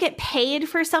don't get paid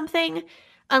for something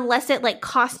unless it, like,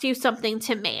 costs you something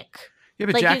to make. Yeah,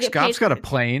 but like, Jack Scott's got a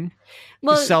plane.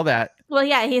 Well, sell that. Well,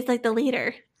 yeah, he's like the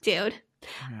leader, dude.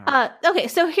 Yeah. Okay,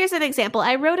 so here's an example.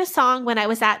 I wrote a song when I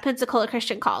was at Pensacola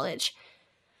Christian College.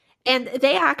 And so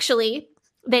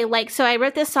I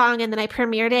wrote this song and then I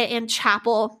premiered it in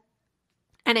chapel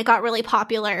and it got really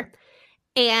popular.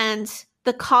 And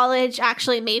the college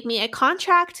actually made me a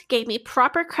contract, gave me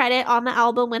proper credit on the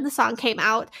album when the song came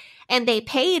out, and they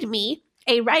paid me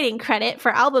a writing credit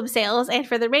for album sales and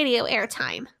for the radio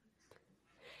airtime.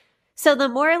 So the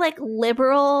more like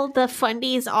liberal the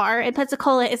Fundies are, and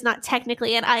Pensacola is not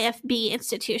technically an IFB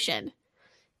institution.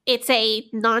 It's a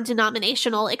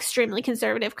non-denominational, extremely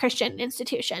conservative Christian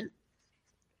institution.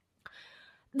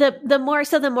 The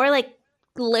more like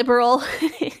liberal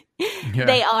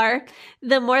they are,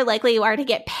 the more likely you are to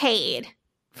get paid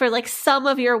for like some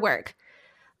of your work.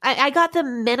 I got the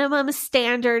minimum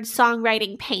standard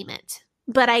songwriting payment,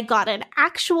 but I got an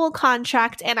actual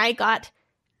contract and I got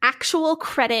actual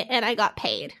credit and I got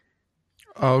paid.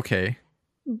 Okay.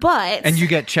 And you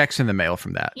get checks in the mail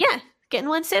from that. Yeah. Getting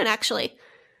one soon, actually.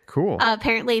 Cool.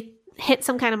 Apparently hit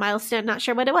some kind of milestone. Not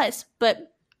sure what it was.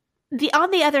 But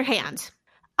on the other hand,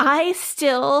 I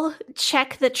still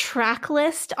check the track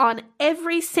list on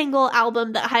every single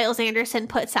album that Hyles Anderson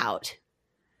puts out.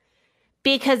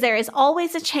 Because there is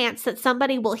always a chance that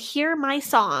somebody will hear my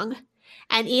song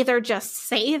and either just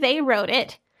say they wrote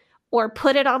it or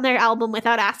put it on their album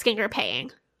without asking or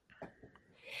paying.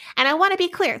 And I want to be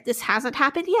clear, this hasn't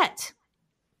happened yet.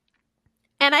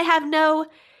 And I have no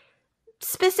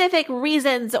specific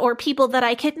reasons or people that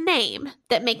I could name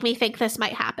that make me think this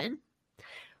might happen.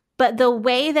 But the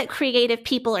way that creative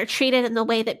people are treated and the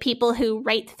way that people who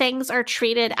write things are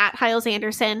treated at Hyles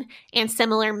Anderson and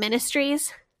similar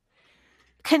ministries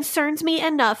concerns me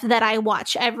enough that I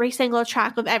watch every single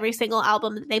track of every single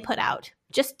album that they put out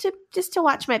just to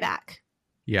watch my back.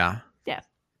 Yeah. Yeah.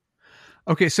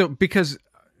 Okay, so because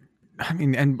I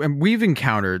mean, and we've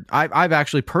encountered, I've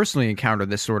actually personally encountered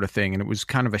this sort of thing, and it was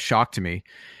kind of a shock to me.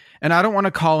 And I don't want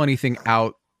to call anything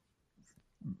out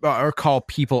or call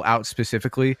people out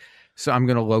specifically, so I'm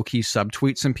going to low-key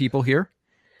subtweet some people here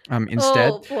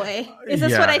instead. Oh, boy. Is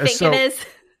this what I think it is?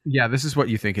 Yeah, this is what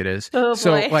you think it is. Oh,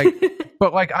 so, boy.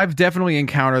 but I've definitely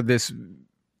encountered this,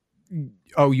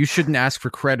 oh, you shouldn't ask for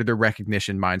credit or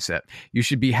recognition mindset. You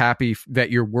should be happy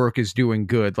that your work is doing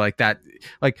good, like that.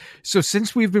 Like, so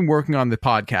since we've been working on the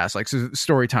podcast, like, so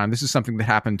story time, this is something that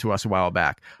happened to us a while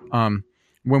back.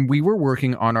 When we were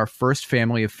working on our first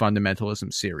Family of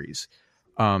Fundamentalism series,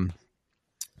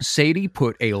 Sadie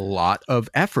put a lot of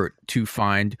effort to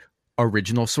find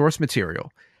original source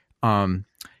material.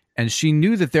 And she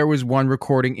knew that there was one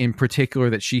recording in particular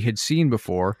that she had seen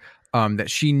before,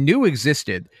 that she knew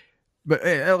existed. But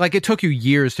like, it took you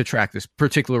years to track this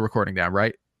particular recording down,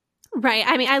 right? Right.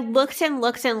 I mean, I looked and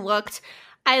looked and looked.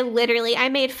 I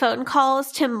made phone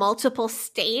calls to multiple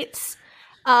states.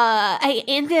 I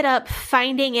ended up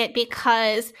finding it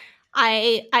because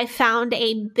I found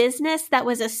a business that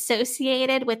was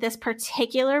associated with this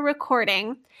particular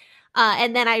recording.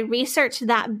 And then I researched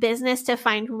that business to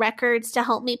find records to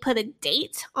help me put a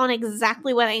date on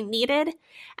exactly what I needed.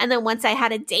 And then once I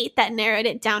had a date, that narrowed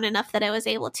it down enough that I was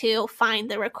able to find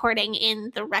the recording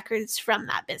in the records from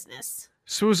that business.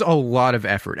 So it was a lot of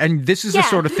effort. And this is the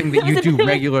sort of thing that you do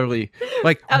regularly.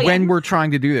 Like when we're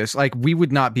trying to do this, like we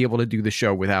would not be able to do the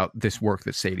show without this work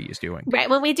that Sadie is doing. Right.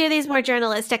 When we do these more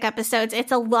journalistic episodes,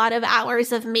 it's a lot of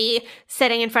hours of me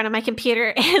sitting in front of my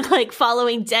computer and like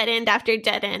following dead end after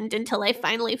dead end until I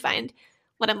finally find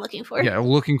what I'm looking for. Yeah,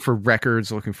 looking for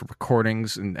records, looking for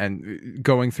recordings, and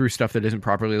going through stuff that isn't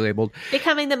properly labeled.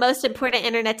 Becoming the most important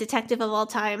internet detective of all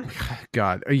time.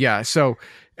 God. Yeah. So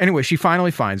anyway, she finally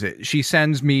finds it. She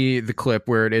sends me the clip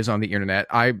where it is on the internet.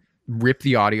 I rip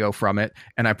the audio from it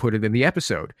and I put it in the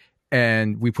episode.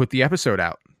 And we put the episode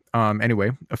out.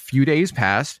 Anyway, a few days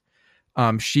passed.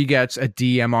 She gets a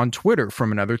DM on Twitter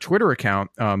from another Twitter account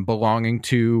belonging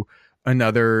to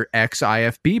another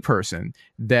ex-IFB person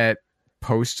that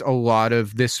posts a lot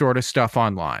of this sort of stuff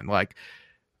online, like,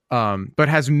 but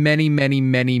has many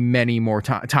more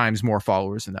times more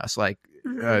followers than us, like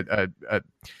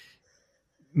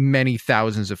many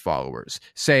thousands of followers,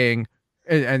 saying,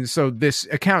 and so this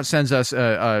account sends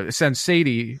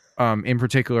Sadie in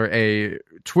particular a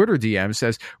Twitter DM,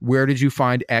 says, "Where did you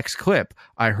find X clip?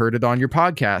 I heard it on your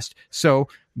podcast." So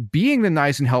being the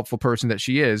nice and helpful person that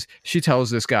she is, she tells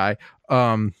this guy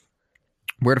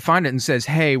where to find it and says,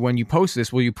 "Hey, when you post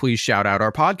this, will you please shout out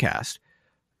our podcast?"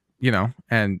 You know,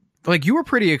 and like, you were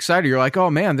pretty excited. You're like, "Oh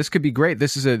man, this could be great.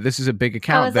 This is a big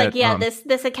account." I was like, "Yeah,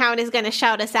 this account is going to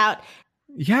shout us out."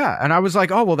 Yeah, and I was like,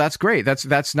 "Oh well, that's great.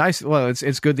 That's nice. Well,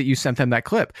 it's good that you sent them that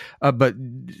clip." But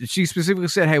she specifically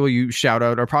said, "Hey, will you shout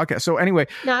out our podcast?" So anyway,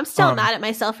 no, I'm still mad at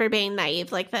myself for being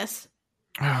naive like this.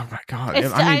 Oh my God,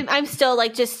 I'm still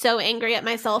like just so angry at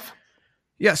myself.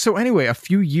 Yeah. So anyway, a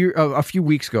few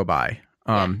weeks go by.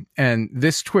 And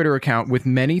this Twitter account with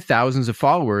many thousands of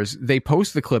followers, they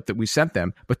post the clip that we sent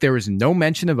them, but there is no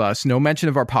mention of us, no mention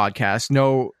of our podcast,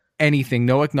 no anything,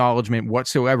 no acknowledgement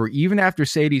whatsoever. Even after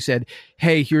Sadie said,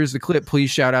 "Hey, here's the clip, please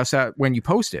shout us out when you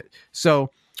post it."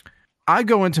 So I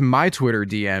go into my Twitter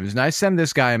DMs and I send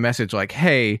this guy a message like,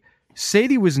 "Hey,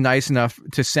 Sadie was nice enough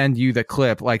to send you the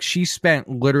clip. Like, she spent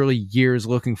literally years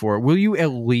looking for it. Will you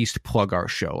at least plug our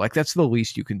show? Like, that's the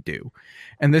least you can do."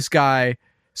 And this guy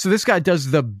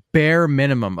does the bare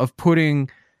minimum of putting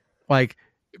thanks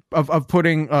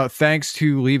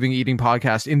to Leaving Eating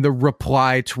Podcast in the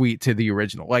reply tweet to the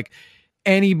original. Like,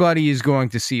 anybody is going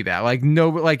to see that. Like, no,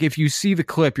 like, if you see the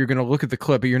clip, you're going to look at the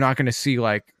clip, but you're not going to see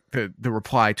like the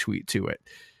reply tweet to it,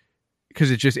 because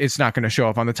it's not going to show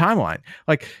up on the timeline.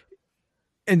 Like,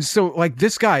 and so like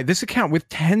this account with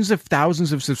tens of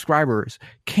thousands of subscribers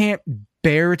can't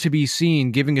bear to be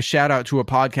seen giving a shout out to a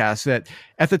podcast that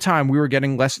at the time we were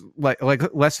getting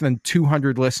less than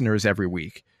 200 listeners every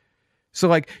week. So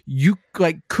like,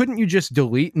 couldn't you just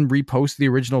delete and repost the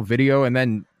original video and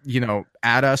then, you know,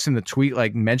 add us in the tweet,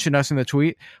 like mention us in the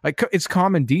tweet? Like, it's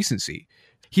common decency.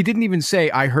 He didn't even say,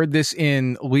 "I heard this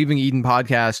in Leaving Eden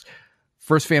Podcast,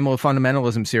 first Family of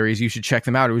Fundamentalism series. You should check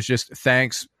them out." It was just,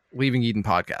 "Thanks, Leaving Eden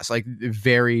Podcast." Like,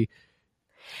 very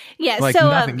Yeah. Like so,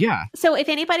 nothing. Yeah. So if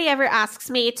anybody ever asks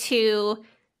me to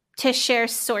share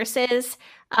sources,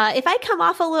 if I come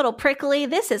off a little prickly,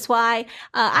 this is why.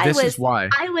 I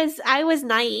was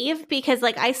naive because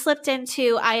like I slipped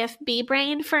into IFB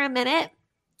brain for a minute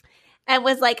and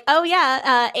was like, oh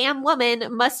yeah, am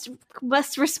woman, must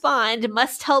respond,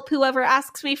 must help whoever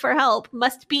asks me for help,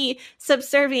 must be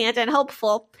subservient and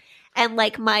helpful. And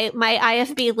like my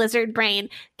IFB lizard brain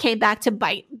came back to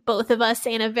bite both of us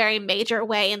in a very major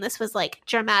way. And this was like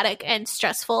dramatic and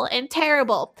stressful and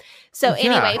terrible. So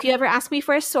anyway, if you ever ask me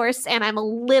for a source and I'm a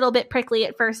little bit prickly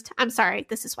at first, I'm sorry.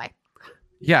 This is why.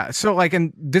 Yeah. So like,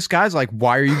 and this guy's like,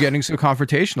 why are you getting so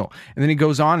confrontational? And then he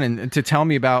goes on and to tell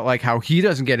me about like how he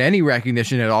doesn't get any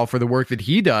recognition at all for the work that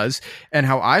he does and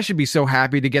how I should be so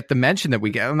happy to get the mention that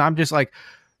we get. And I'm just like,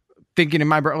 thinking in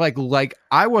my brain, like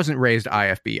I wasn't raised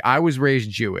IFB. I was raised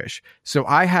Jewish. So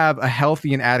I have a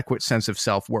healthy and adequate sense of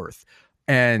self-worth.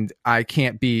 And I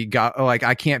can't be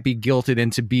guilted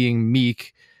into being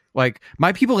meek. Like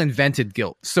my people invented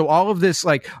guilt. So all of this,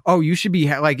 like, oh, you should be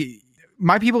like,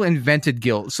 my people invented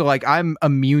guilt. So like, I'm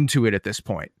immune to it at this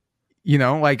point, you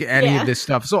know, like any of this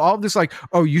stuff. So all of this, like,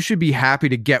 oh, you should be happy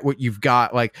to get what you've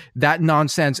got. Like that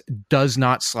nonsense does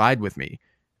not slide with me.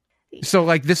 So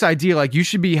like this idea, like you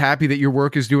should be happy that your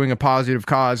work is doing a positive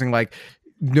cause and like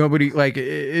nobody like,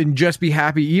 and just be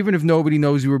happy, even if nobody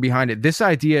knows you were behind it. This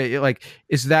idea, like,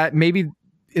 is that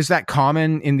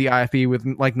common in the IFB with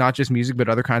like not just music, but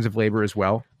other kinds of labor as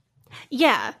well?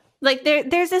 Yeah. Like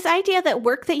there's this idea that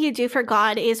work that you do for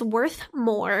God is worth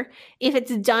more if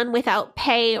it's done without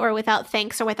pay or without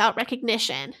thanks or without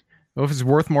recognition. Well, if it's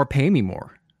worth more, pay me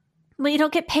more. Well, you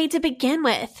don't get paid to begin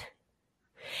with.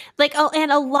 Like, oh,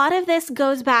 and a lot of this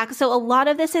goes back. So a lot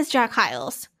of this is Jack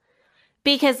Hyles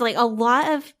because like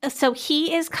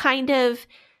he is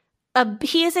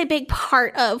he is a big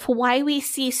part of why we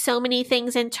see so many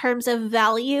things in terms of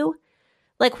value.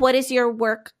 Like, what is your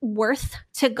work worth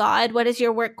to God? What is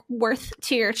your work worth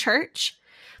to your church?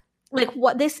 Like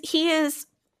he is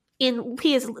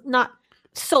not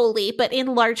solely, but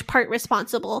in large part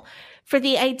responsible for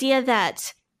the idea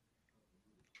that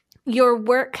your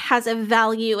work has a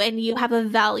value and you have a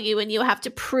value and you have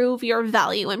to prove your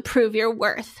value and prove your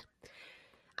worth.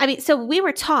 I mean, so we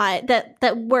were taught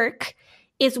that work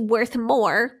is worth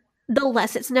more the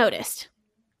less it's noticed.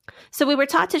 So we were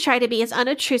taught to try to be as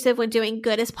unobtrusive when doing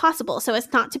good as possible so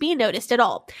as not to be noticed at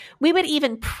all. We would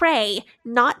even pray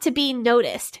not to be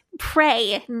noticed,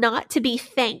 pray not to be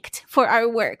thanked for our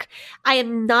work. I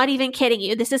am not even kidding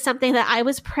you. This is something that I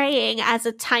was praying as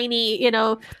a tiny,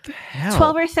 12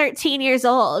 or 13 years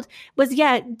old was,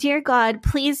 dear God,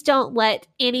 please don't let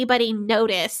anybody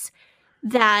notice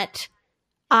that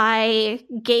I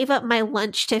gave up my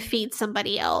lunch to feed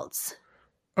somebody else.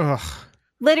 Ugh.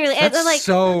 Literally, that's like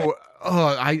so.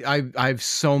 Oh, I have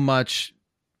so much.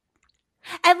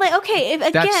 And like, okay,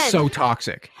 that's so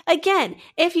toxic. Again,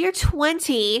 if you're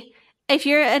 20, if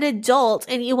you're an adult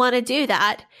and you want to do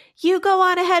that, you go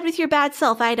on ahead with your bad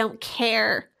self. I don't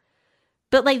care.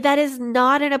 But like, that is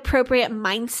not an appropriate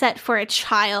mindset for a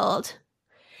child.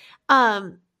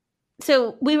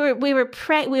 So we would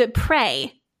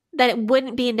pray that it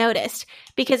wouldn't be noticed,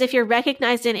 because if you're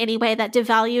recognized in any way, that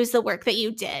devalues the work that you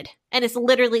did and is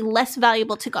literally less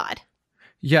valuable to God.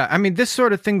 Yeah. I mean, this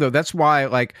sort of thing though, that's why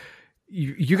like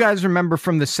you guys remember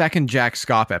from the second Jack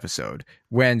Scopp episode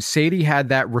when Sadie had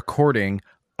that recording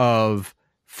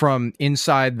from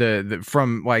inside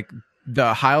from like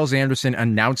the Hyles Anderson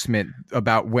announcement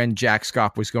about when Jack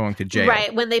Scopp was going to jail.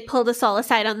 Right, when they pulled us all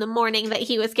aside on the morning that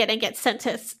he was going to get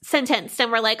sentenced,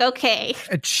 and we're like, okay.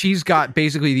 And she's got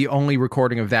basically the only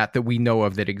recording of that we know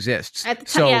of that exists. At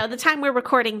the time we're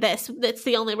recording this, that's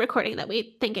the only recording that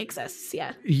we think exists,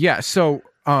 yeah. Yeah, so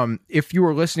if you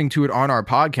were listening to it on our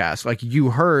podcast, like you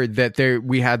heard that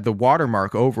we had the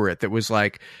watermark over it that was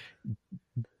like,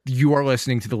 you are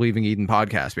listening to the Leaving Eden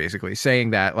podcast, basically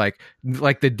saying that like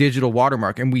the digital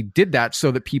watermark. And we did that so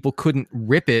that people couldn't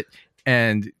rip it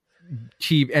and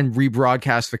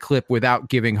rebroadcast the clip without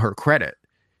giving her credit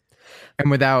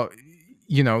and without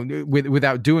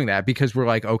doing that, because we're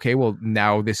like, okay, well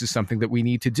now this is something that we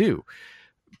need to do.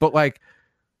 But like,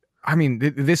 I mean,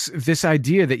 this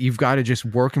idea that you've got to just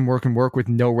work and work and work with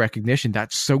no recognition,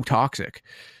 that's so toxic.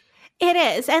 It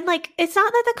is. And like, it's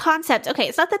not that the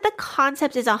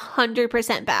concept is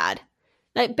 100% bad.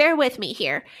 Like, bear with me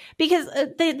here, because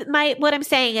what I'm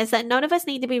saying is that none of us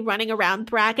need to be running around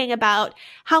bragging about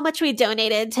how much we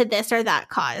donated to this or that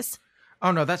cause.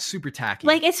 Oh no, that's super tacky.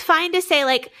 Like, it's fine to say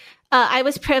like, I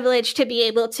was privileged to be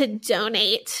able to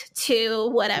donate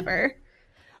to whatever.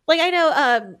 Like, I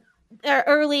know,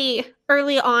 early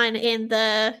on in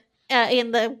the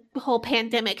in the whole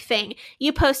pandemic thing,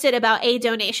 you posted about a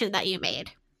donation that you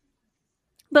made.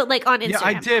 But like on Instagram. Yeah,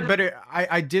 I did, but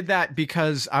I did that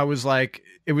because I was like,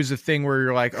 it was a thing where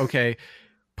you're like, okay,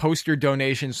 post your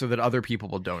donation so that other people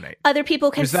will donate. Other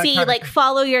people can see, like,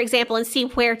 follow your example and see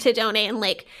where to donate, and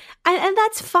like, and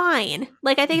that's fine.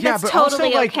 Like, I think that's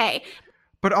totally okay.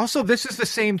 But also, this is the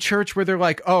same church where they're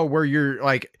like, oh, where you're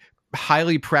like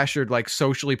highly pressured, like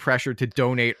socially pressured to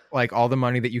donate like all the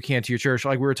money that you can to your church.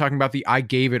 Like we were talking about the I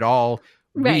gave it all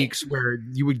weeks where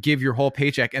you would give your whole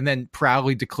paycheck and then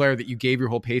proudly declare that you gave your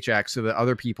whole paycheck so that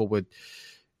other people would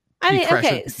be pressured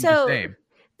to do the same.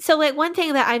 So like one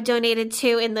thing that I've donated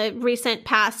to in the recent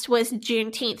past was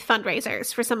Juneteenth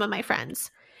fundraisers for some of my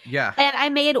friends. Yeah. And I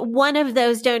made one of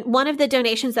those, one of the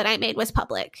donations that I made was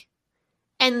public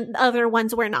and other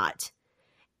ones were not.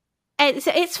 And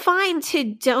so it's fine to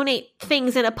donate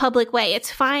things in a public way.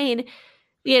 It's fine,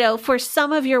 you know, for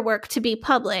some of your work to be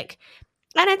public.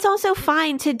 And it's also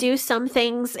fine to do some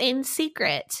things in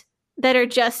secret that are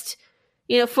just,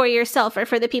 you know, for yourself or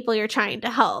for the people you're trying to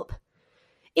help.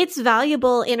 It's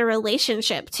valuable in a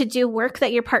relationship to do work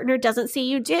that your partner doesn't see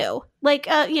you do. Like,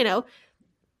 you know,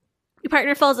 your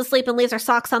partner falls asleep and leaves their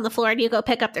socks on the floor and you go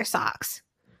pick up their socks.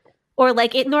 Or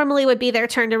like it normally would be their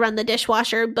turn to run the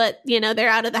dishwasher, but, you know, they're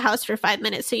out of the house for 5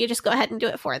 minutes. So you just go ahead and do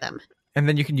it for them. And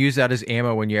then you can use that as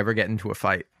ammo when you ever get into a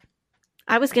fight.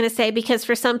 I was going to say, because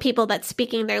for some people that's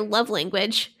speaking their love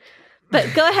language.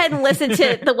 But go ahead and listen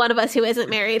to the one of us who isn't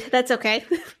married. That's okay.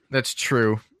 That's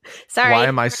true. Sorry. Why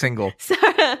am I single? Sorry.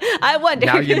 I wonder.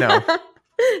 Now you know.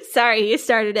 Sorry, you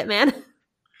started it, man.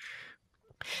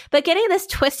 But getting this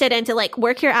twisted into like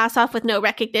work your ass off with no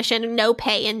recognition, no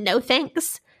pay, and no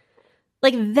thanks,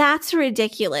 like that's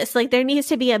ridiculous. Like there needs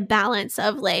to be a balance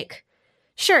of like,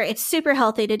 sure, it's super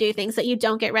healthy to do things that you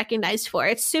don't get recognized for.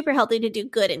 It's super healthy to do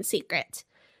good in secret.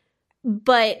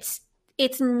 But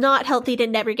it's not healthy to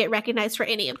never get recognized for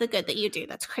any of the good that you do.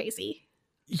 That's crazy.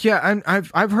 Yeah, and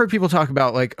I've heard people talk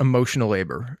about like emotional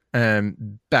labor,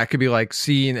 and that could be like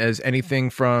seen as anything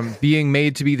from being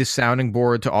made to be the sounding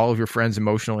board to all of your friends'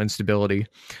 emotional instability,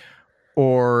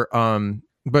 or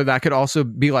but that could also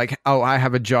be like, oh, I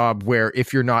have a job where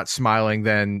if you're not smiling,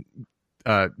 then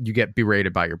you get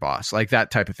berated by your boss, like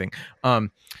that type of thing.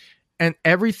 And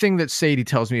everything that Sadie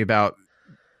tells me about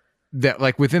that,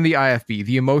 like within the IFB,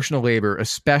 the emotional labor,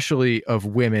 especially of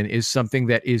women, is something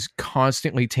that is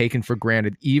constantly taken for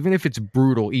granted, even if it's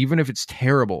brutal, even if it's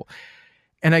terrible.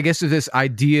 And I guess if this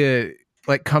idea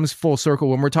like comes full circle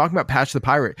when we're talking about Patch the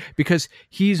Pirate, because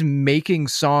he's making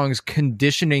songs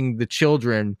conditioning the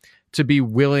children to be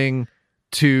willing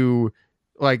to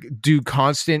like do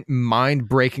constant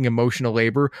mind-breaking emotional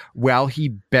labor while he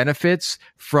benefits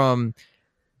from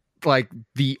like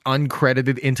the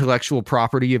uncredited intellectual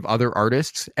property of other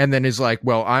artists, and then is like,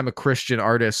 well, I'm a Christian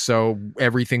artist, so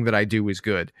everything that I do is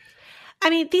good. I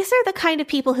mean, these are the kind of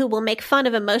people who will make fun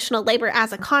of emotional labor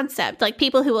as a concept, like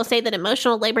people who will say that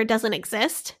emotional labor doesn't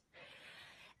exist.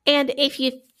 And if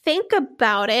you think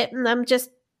about it, and I'm just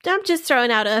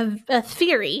throwing out a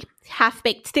theory,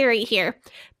 half-baked theory here,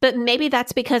 but maybe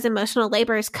that's because emotional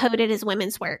labor is coded as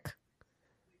women's work.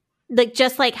 Like,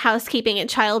 just like housekeeping and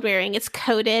child rearing, it's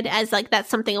coded as like that's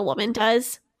something a woman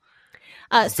does.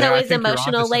 So is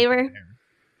emotional labor.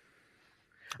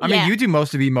 I mean, you do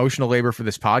most of the emotional labor for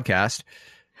this podcast.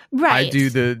 Right.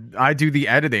 I do the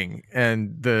editing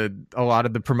and a lot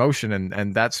of the promotion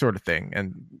and that sort of thing.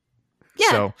 And yeah.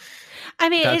 So I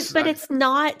mean, it's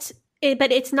not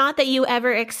that you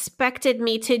ever expected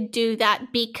me to do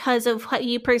that because of what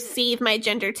you perceive my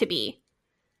gender to be.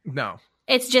 No.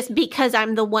 It's just because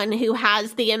I'm the one who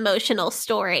has the emotional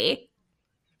story.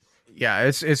 Yeah,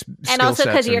 it's and also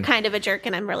because you're kind of a jerk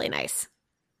and I'm really nice.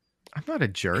 I'm not a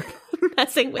jerk.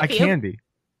 Messing with you. I can be.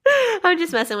 I'm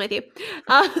just messing with you.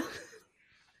 I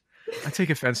take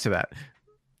offense to that.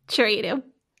 Sure you do.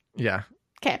 Yeah.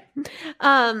 Okay.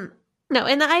 No,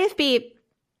 in the IFB,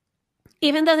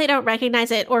 even though they don't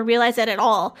recognize it or realize it at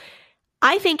all,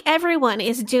 I think everyone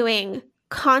is doing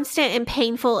constant and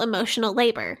painful emotional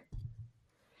labor.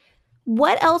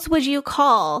 What else would you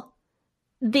call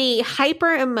the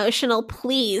hyper emotional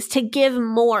pleas to give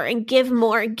more and give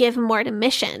more and give more to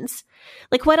missions?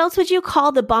 Like, what else would you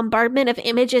call the bombardment of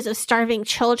images of starving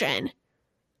children?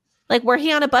 Like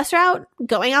working on a bus route,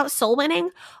 going out soul winning?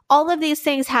 All of these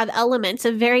things have elements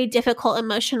of very difficult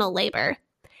emotional labor.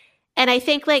 And I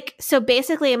think so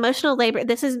basically emotional labor,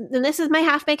 this is my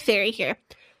half-baked theory here.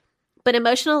 But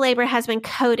emotional labor has been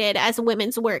coded as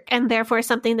women's work and therefore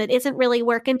something that isn't really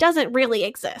work and doesn't really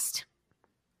exist.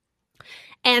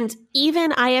 And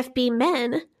even IFB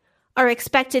men are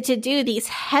expected to do these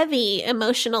heavy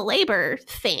emotional labor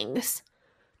things.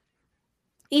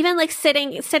 Even like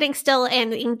sitting still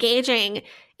and engaging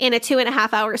in a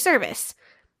 2.5-hour service.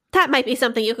 That might be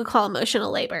something you could call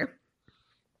emotional labor.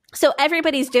 So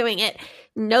everybody's doing it.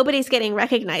 Nobody's getting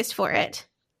recognized for it.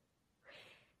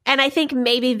 And I think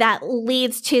maybe that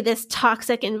leads to this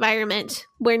toxic environment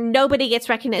where nobody gets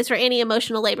recognized for any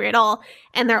emotional labor at all.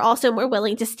 And they're also more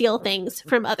willing to steal things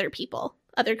from other people,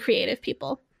 other creative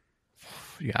people.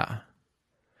 Yeah.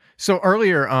 So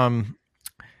earlier,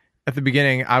 at the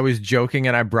beginning, I was joking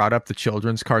and I brought up the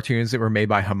children's cartoons that were made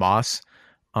by Hamas.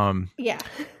 Yeah.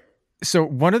 So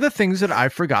one of the things that I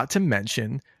forgot to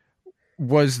mention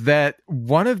was that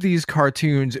one of these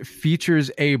cartoons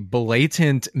features a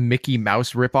blatant Mickey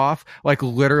Mouse ripoff, like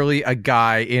literally a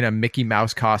guy in a Mickey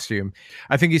Mouse costume.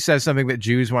 I think he says something that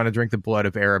Jews want to drink the blood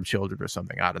of Arab children or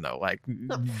something. I don't know, like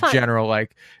general,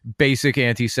 like basic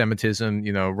anti-Semitism,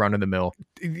 run of the mill.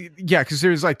 Yeah, because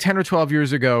there's like 10 or 12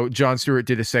 years ago, Jon Stewart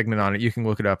did a segment on it. You can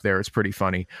look it up there. It's pretty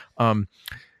funny.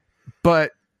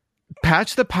 But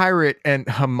Patch the Pirate and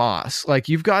Hamas, like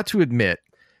you've got to admit,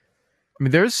 I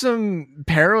mean, there's some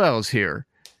parallels here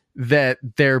that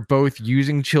they're both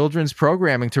using children's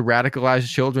programming to radicalize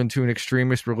children to an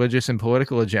extremist religious and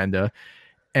political agenda.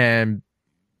 And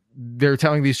they're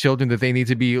telling these children that they need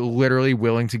to be literally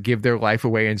willing to give their life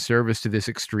away in service to this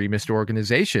extremist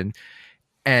organization.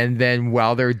 And then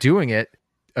while they're doing it,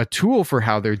 a tool for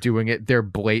how they're doing it, they're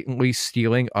blatantly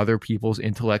stealing other people's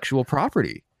intellectual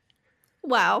property.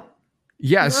 Wow.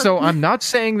 Yeah, so I'm not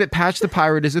saying that Patch the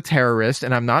Pirate is a terrorist,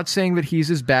 and I'm not saying that he's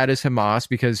as bad as Hamas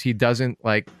because he doesn't,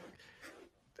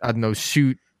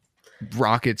 shoot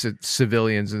rockets at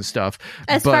civilians and stuff.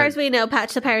 As far as we know,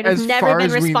 Patch the Pirate has never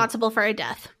been responsible for a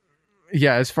death.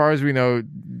 Yeah, as far as we know,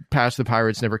 Patch the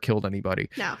Pirate's never killed anybody.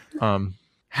 No.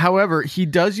 However, he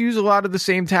does use a lot of the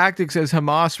same tactics as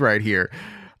Hamas right here.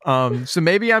 So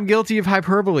maybe I'm guilty of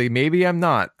hyperbole. Maybe I'm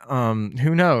not.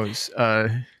 Who knows?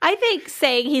 I think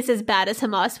saying he's as bad as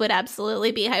Hamas would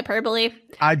absolutely be hyperbole.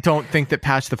 I don't think that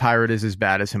Patch the Pirate is as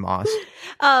bad as Hamas.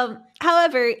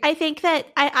 However, I think that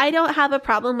I don't have a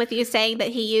problem with you saying that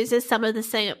he uses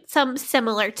some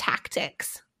similar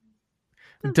tactics.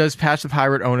 Does Patch the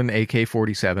Pirate own an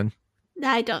AK-47?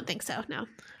 I don't think so,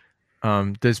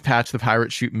 no. Does Patch the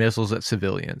Pirate shoot missiles at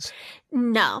civilians?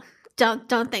 No.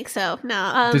 Don't think so.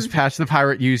 No. Does Patch the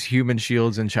Pirate use human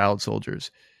shields and child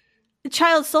soldiers?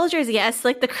 Child soldiers, yes.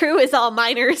 Like the crew is all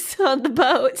minors on the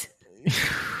boat.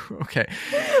 Okay.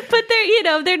 But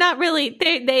they're not really.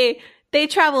 They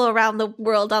travel around the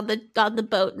world on the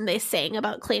boat and they sing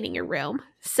about cleaning your room.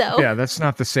 So yeah, that's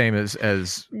not the same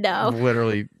as no,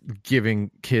 literally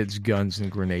giving kids guns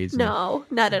and grenades. No,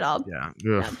 not at all. Yeah.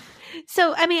 No.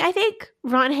 So, I mean, I think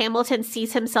Ron Hamilton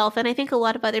sees himself, and I think a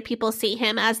lot of other people see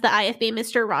him as the IFB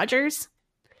Mr. Rogers.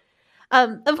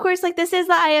 Of course, this is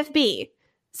the IFB.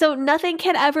 So nothing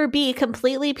can ever be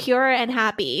completely pure and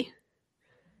happy.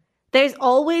 There's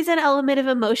always an element of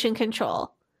emotion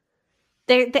control.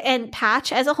 And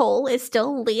Patch as a whole is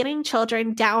still leading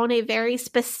children down a very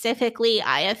specifically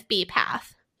IFB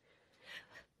path.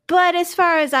 But as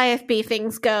far as IFB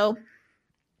things go,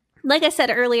 like I said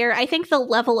earlier, I think the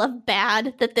level of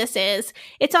bad that this is,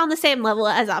 it's on the same level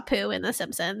as Apu in The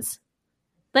Simpsons.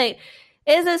 Is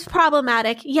this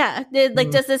problematic? Yeah.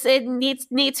 Does this, it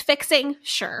needs fixing?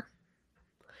 Sure.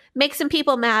 Make some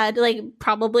people mad,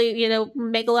 probably,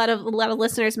 make a lot of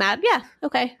listeners mad. Yeah.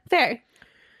 Okay. Fair.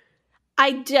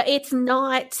 It's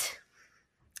not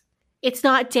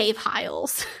Dave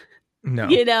Hiles.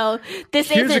 No.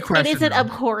 This isn't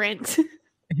abhorrent.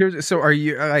 So are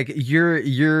you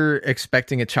you're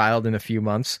expecting a child in a few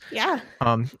months? Yeah.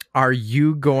 Are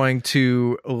you going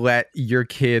to let your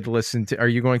kid are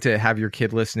you going to have your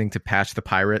kid listening to Patch the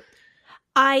Pirate?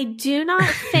 I do not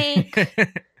think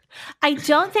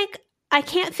I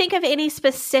can't think of any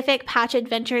specific Patch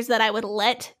adventures that I would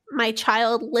let my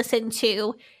child listen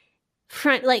to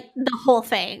from the whole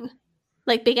thing,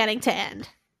 beginning to end.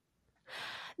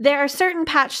 There are certain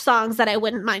Patch songs that I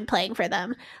wouldn't mind playing for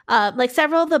them.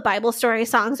 Several of the Bible story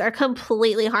songs are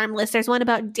completely harmless. There's one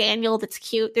about Daniel that's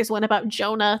cute. There's one about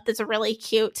Jonah that's really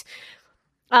cute.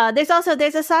 There's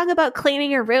a song about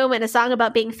cleaning your room and a song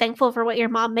about being thankful for what your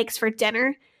mom makes for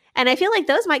dinner. And I feel like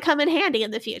those might come in handy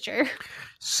in the future.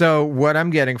 So what I'm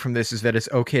getting from this is that it's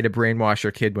okay to brainwash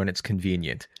your kid when it's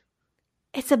convenient.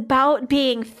 It's about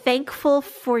being thankful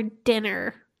for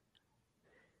dinner.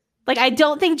 I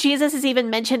don't think Jesus is even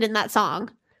mentioned in that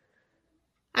song.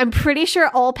 I'm pretty sure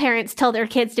all parents tell their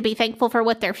kids to be thankful for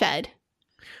what they're fed.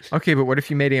 Okay, but what if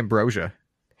you made ambrosia?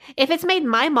 If it's made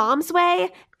my mom's way,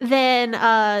 then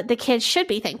the kids should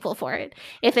be thankful for it.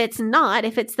 If it's not,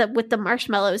 if it's with the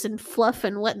marshmallows and fluff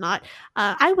and whatnot,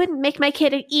 I wouldn't make my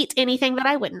kid eat anything that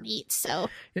I wouldn't eat. So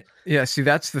yeah, see,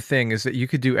 that's the thing, is that you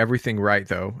could do everything right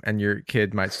though, and your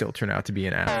kid might still turn out to be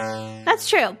an ass. That's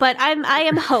true, but I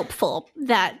am hopeful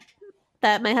that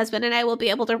my husband and I will be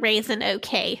able to raise an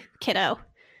okay kiddo.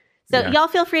 So y'all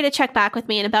feel free to check back with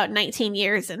me in about 19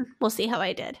 years, and we'll see how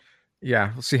I did.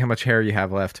 Yeah, we'll see how much hair you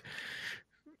have left.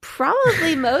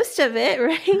 Probably most of it,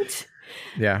 right?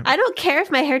 Yeah. I don't care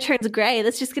if my hair turns gray.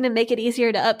 That's just going to make it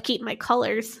easier to upkeep my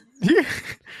colors. Yeah.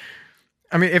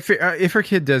 I mean, if her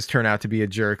kid does turn out to be a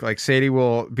jerk, like, Sadie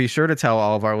will be sure to tell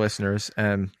all of our listeners,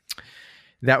 and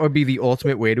that would be the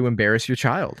ultimate way to embarrass your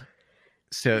child.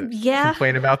 So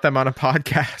complain about them on a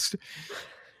podcast.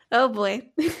 Oh boy.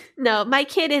 No, my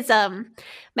kid is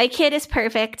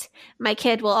perfect. My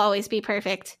kid will always be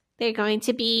perfect. They're going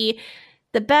to be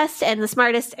the best and the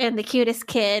smartest and the cutest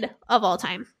kid of all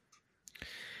time.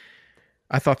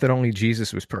 I thought that only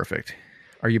Jesus was perfect.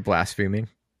 Are you blaspheming?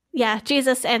 Yeah,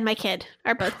 Jesus and my kid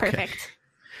are both perfect.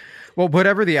 Okay. Well,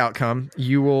 whatever the outcome,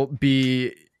 you will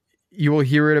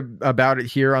hear about it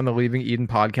here on the Leaving Eden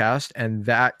podcast, and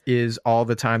that is all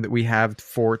the time that we have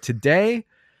for today.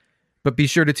 But be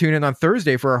sure to tune in on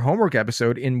Thursday for our homework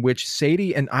episode, in which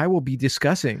Sadie and I will be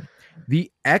discussing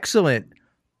the excellent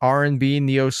R&B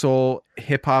neo-soul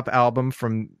hip-hop album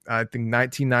from, I think,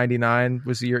 1999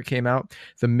 was the year it came out,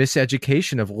 The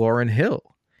Miseducation of Lauryn Hill.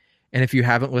 And if you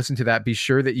haven't listened to that, be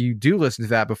sure that you do listen to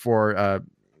that before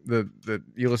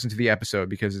you listen to the episode,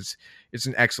 because it's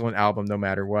an excellent album no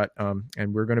matter what.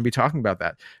 And we're going to be talking about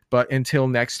that. But until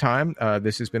next time,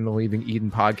 this has been the Leaving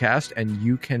Eden podcast, and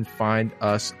you can find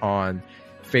us on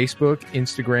Facebook,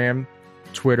 Instagram,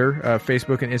 Twitter.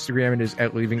 Facebook and Instagram, it is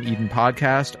at Leaving Eden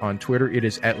Podcast. On Twitter, it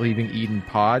is at Leaving Eden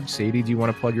Pod. Sadie, do you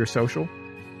want to plug your social?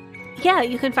 Yeah,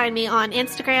 you can find me on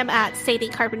Instagram at Sadie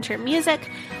Carpenter Music,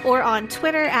 or on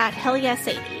Twitter at Hell Yeah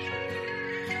Sadie.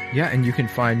 Yeah, and you can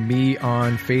find me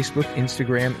on Facebook,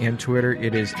 Instagram, and Twitter.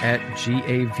 It is at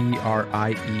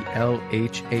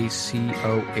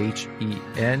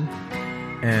GAVRIELHACOHEN.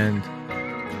 And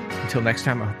until next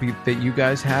time, I hope that you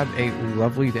guys have a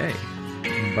lovely day.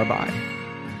 Bye-bye.